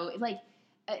favorite show, like.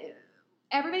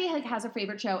 Everybody like has a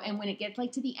favorite show, and when it gets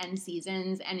like to the end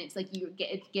seasons, and it's like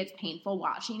it gets painful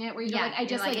watching it. Where you're like, I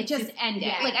just like just end it.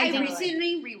 yeah, Like I didn't-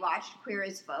 recently rewatched Queer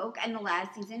as Folk, and the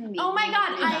last season made Oh my me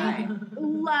god, cry. I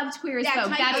loved Queer as That's Folk.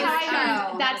 my That's how favorite I show.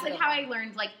 learned. That's like how I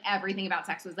learned like everything about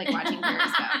sex was like watching Queer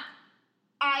as Folk.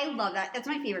 I love that. That's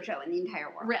my favorite show in the entire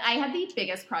world. I had the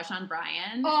biggest crush on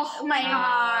Brian. Oh my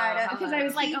god. Because I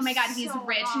was like, oh my god, he's so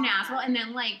rich and hot. asshole. And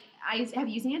then like, have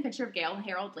you seen a picture of Gail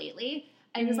Harold lately?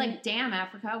 I was like, damn,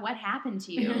 Africa, what happened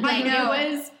to you? I Like, know.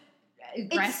 it was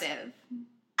aggressive.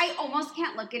 I almost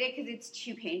can't look at it because it's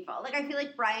too painful. Like I feel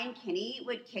like Brian Kinney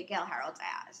would kick Gail Harold's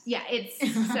ass. Yeah, it's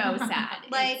so sad.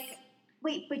 Like,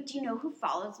 wait, but do you know who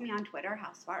follows me on Twitter?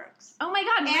 Hal Sparks. Oh my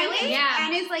god, And really? is, Yeah.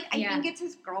 and is like, I Yeah. think it's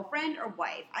his girlfriend or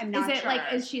wife. I'm Is not it sure. like,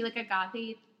 is she like a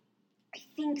gothy? I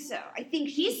think so. I think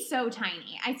He's so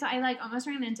tiny. I like almost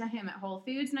ran into him at Whole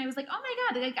Foods, and I was like, oh my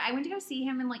god! Like I went to go see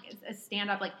him in like a stand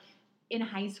up like in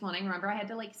high school, and I remember I had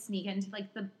to like sneak into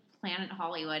like the Planet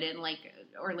Hollywood in like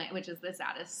Orlando, which is the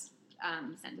saddest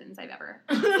sentence I've ever.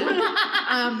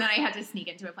 That I had to sneak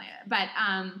into a planet, but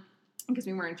because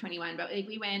we weren't 21, but like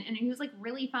we went, and he was like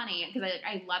really funny because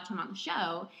I loved him on the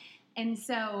show, and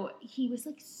so he was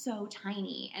like so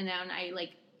tiny, and then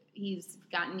he's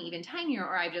gotten even tinier,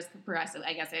 or I've just progressed.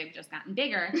 I guess I've just gotten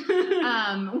bigger.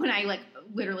 When I like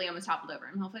literally almost toppled over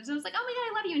him, Whole Foods, I was like, "Oh my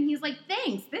god, I love you!" And he's like,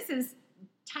 "Thanks. This is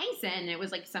Tyson." And it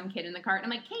was like some kid in the cart.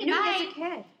 And I'm like, "Hey, no, bye." he's a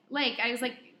kid. Like I was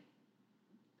like,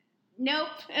 "Nope."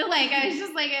 Like I was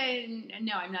just like,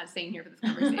 "No, I'm not staying here for this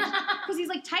conversation." Because he's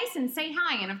like, "Tyson, say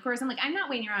hi." And of course, I'm like, "I'm not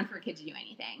waiting around for a kid to do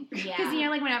anything." Yeah. Because you know,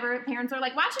 like whenever parents are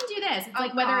like, "Watch him do this," it's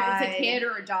like Oh, whether it's a God. kid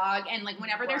or a dog, and like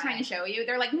whenever they're trying to show you,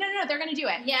 they're like, "No, they're going to do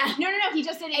it." Yeah. No, he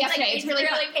just did it It's yesterday. like, it's really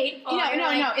fun. painful. No, You're no,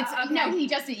 like, it's okay. no. He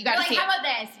just did. You got You're to like, see how it.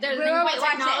 about this? There's Wait, things wait, with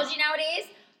watch technology nowadays.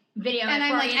 Video And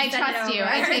I'm for like, you, I send it trust you.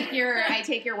 over. I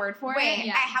take your word for Wait, it.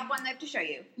 Yeah. I have one left to show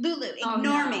you. Lulu, Oh,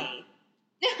 ignore no. me.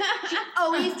 She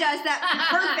always does that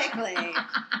perfectly.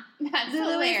 That's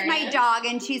Lulu hilarious. is my dog,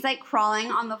 and she's like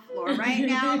crawling on the floor right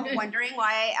now, wondering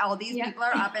why all these Yeah. people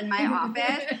are up in my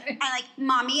office. I'm like,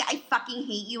 Mommy, I fucking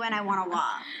hate you, and I want to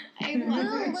walk. I love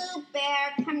her. Lulu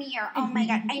Bear, come here. Oh my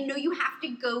god, I know you have to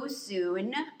go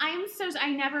soon. I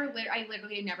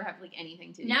literally never have like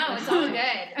anything to do. No, with it's all it.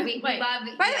 good. We Wait, love.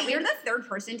 By the way, you're the third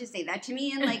person to say that to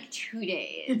me in like 2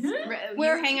 days. You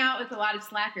hang out with a lot of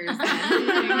slackers. Then.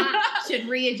 You should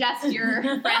readjust your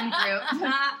friend group.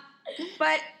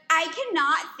 But I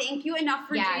cannot thank you enough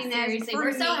for Yeah, doing this. seriously, for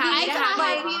we're so making happy I to it have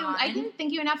like- you on. I can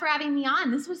thank you enough for having me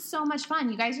on. This was so much fun.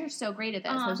 You guys are so great at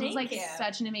this. Aw, This was thank like you.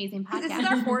 such an amazing 'cause podcast. this is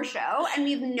our fourth show, and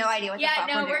we have no idea what the Yeah, fuck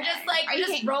no, we're we're doing. just like Are you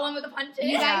just kidding? rolling with the punches. You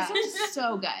Yeah. guys are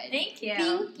so good. Thank you.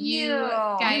 Thank you.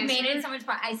 guys You made it so much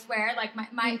fun. I swear, like my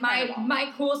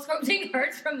Incredible. cool sculpting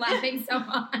hurts from laughing so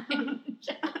much.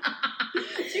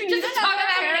 Do you need Just talk another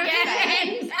about pair it of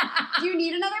again. Spanx? Do you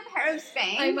need another pair of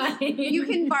I Spanx? might. You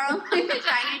can borrow my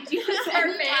vagina juice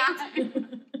anytime.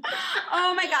 Perfect.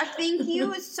 Oh my gosh, thank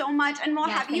you so much, and we'll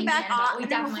Yes, have you thanks, back Angela. on. We and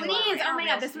definitely hopefully will. Please, in oh a my real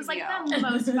god, this was like studio. the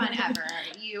most fun ever.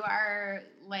 You are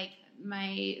like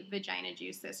my vagina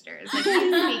juice sisters. Like you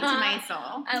speak to my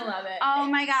soul. I love it. Oh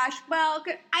my gosh. Well,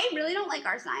 I really don't like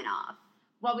our sign off.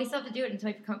 Well, we still have to do it until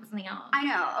we come up with something else. I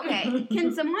know. Okay.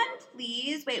 Can someone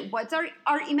please wait? What's our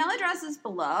email address is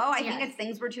below? I think Yes. it's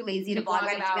things we're too lazy to To blog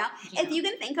blog about about Gmail. If you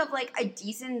can think of like a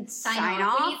decent sign We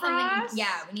off need for something. us,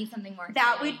 Yeah, we need something more.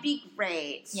 that exciting. would be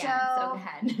great. Yeah. So So, go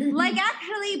ahead. like,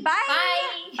 actually, bye.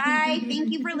 Bye. Bye.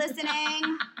 Thank you for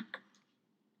listening.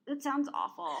 It sounds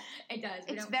awful. It does.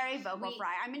 We It's don't- very vocal we-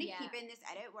 fry. I'm going to yeah. keep in this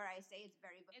edit where I say it's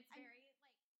very vocal. It's very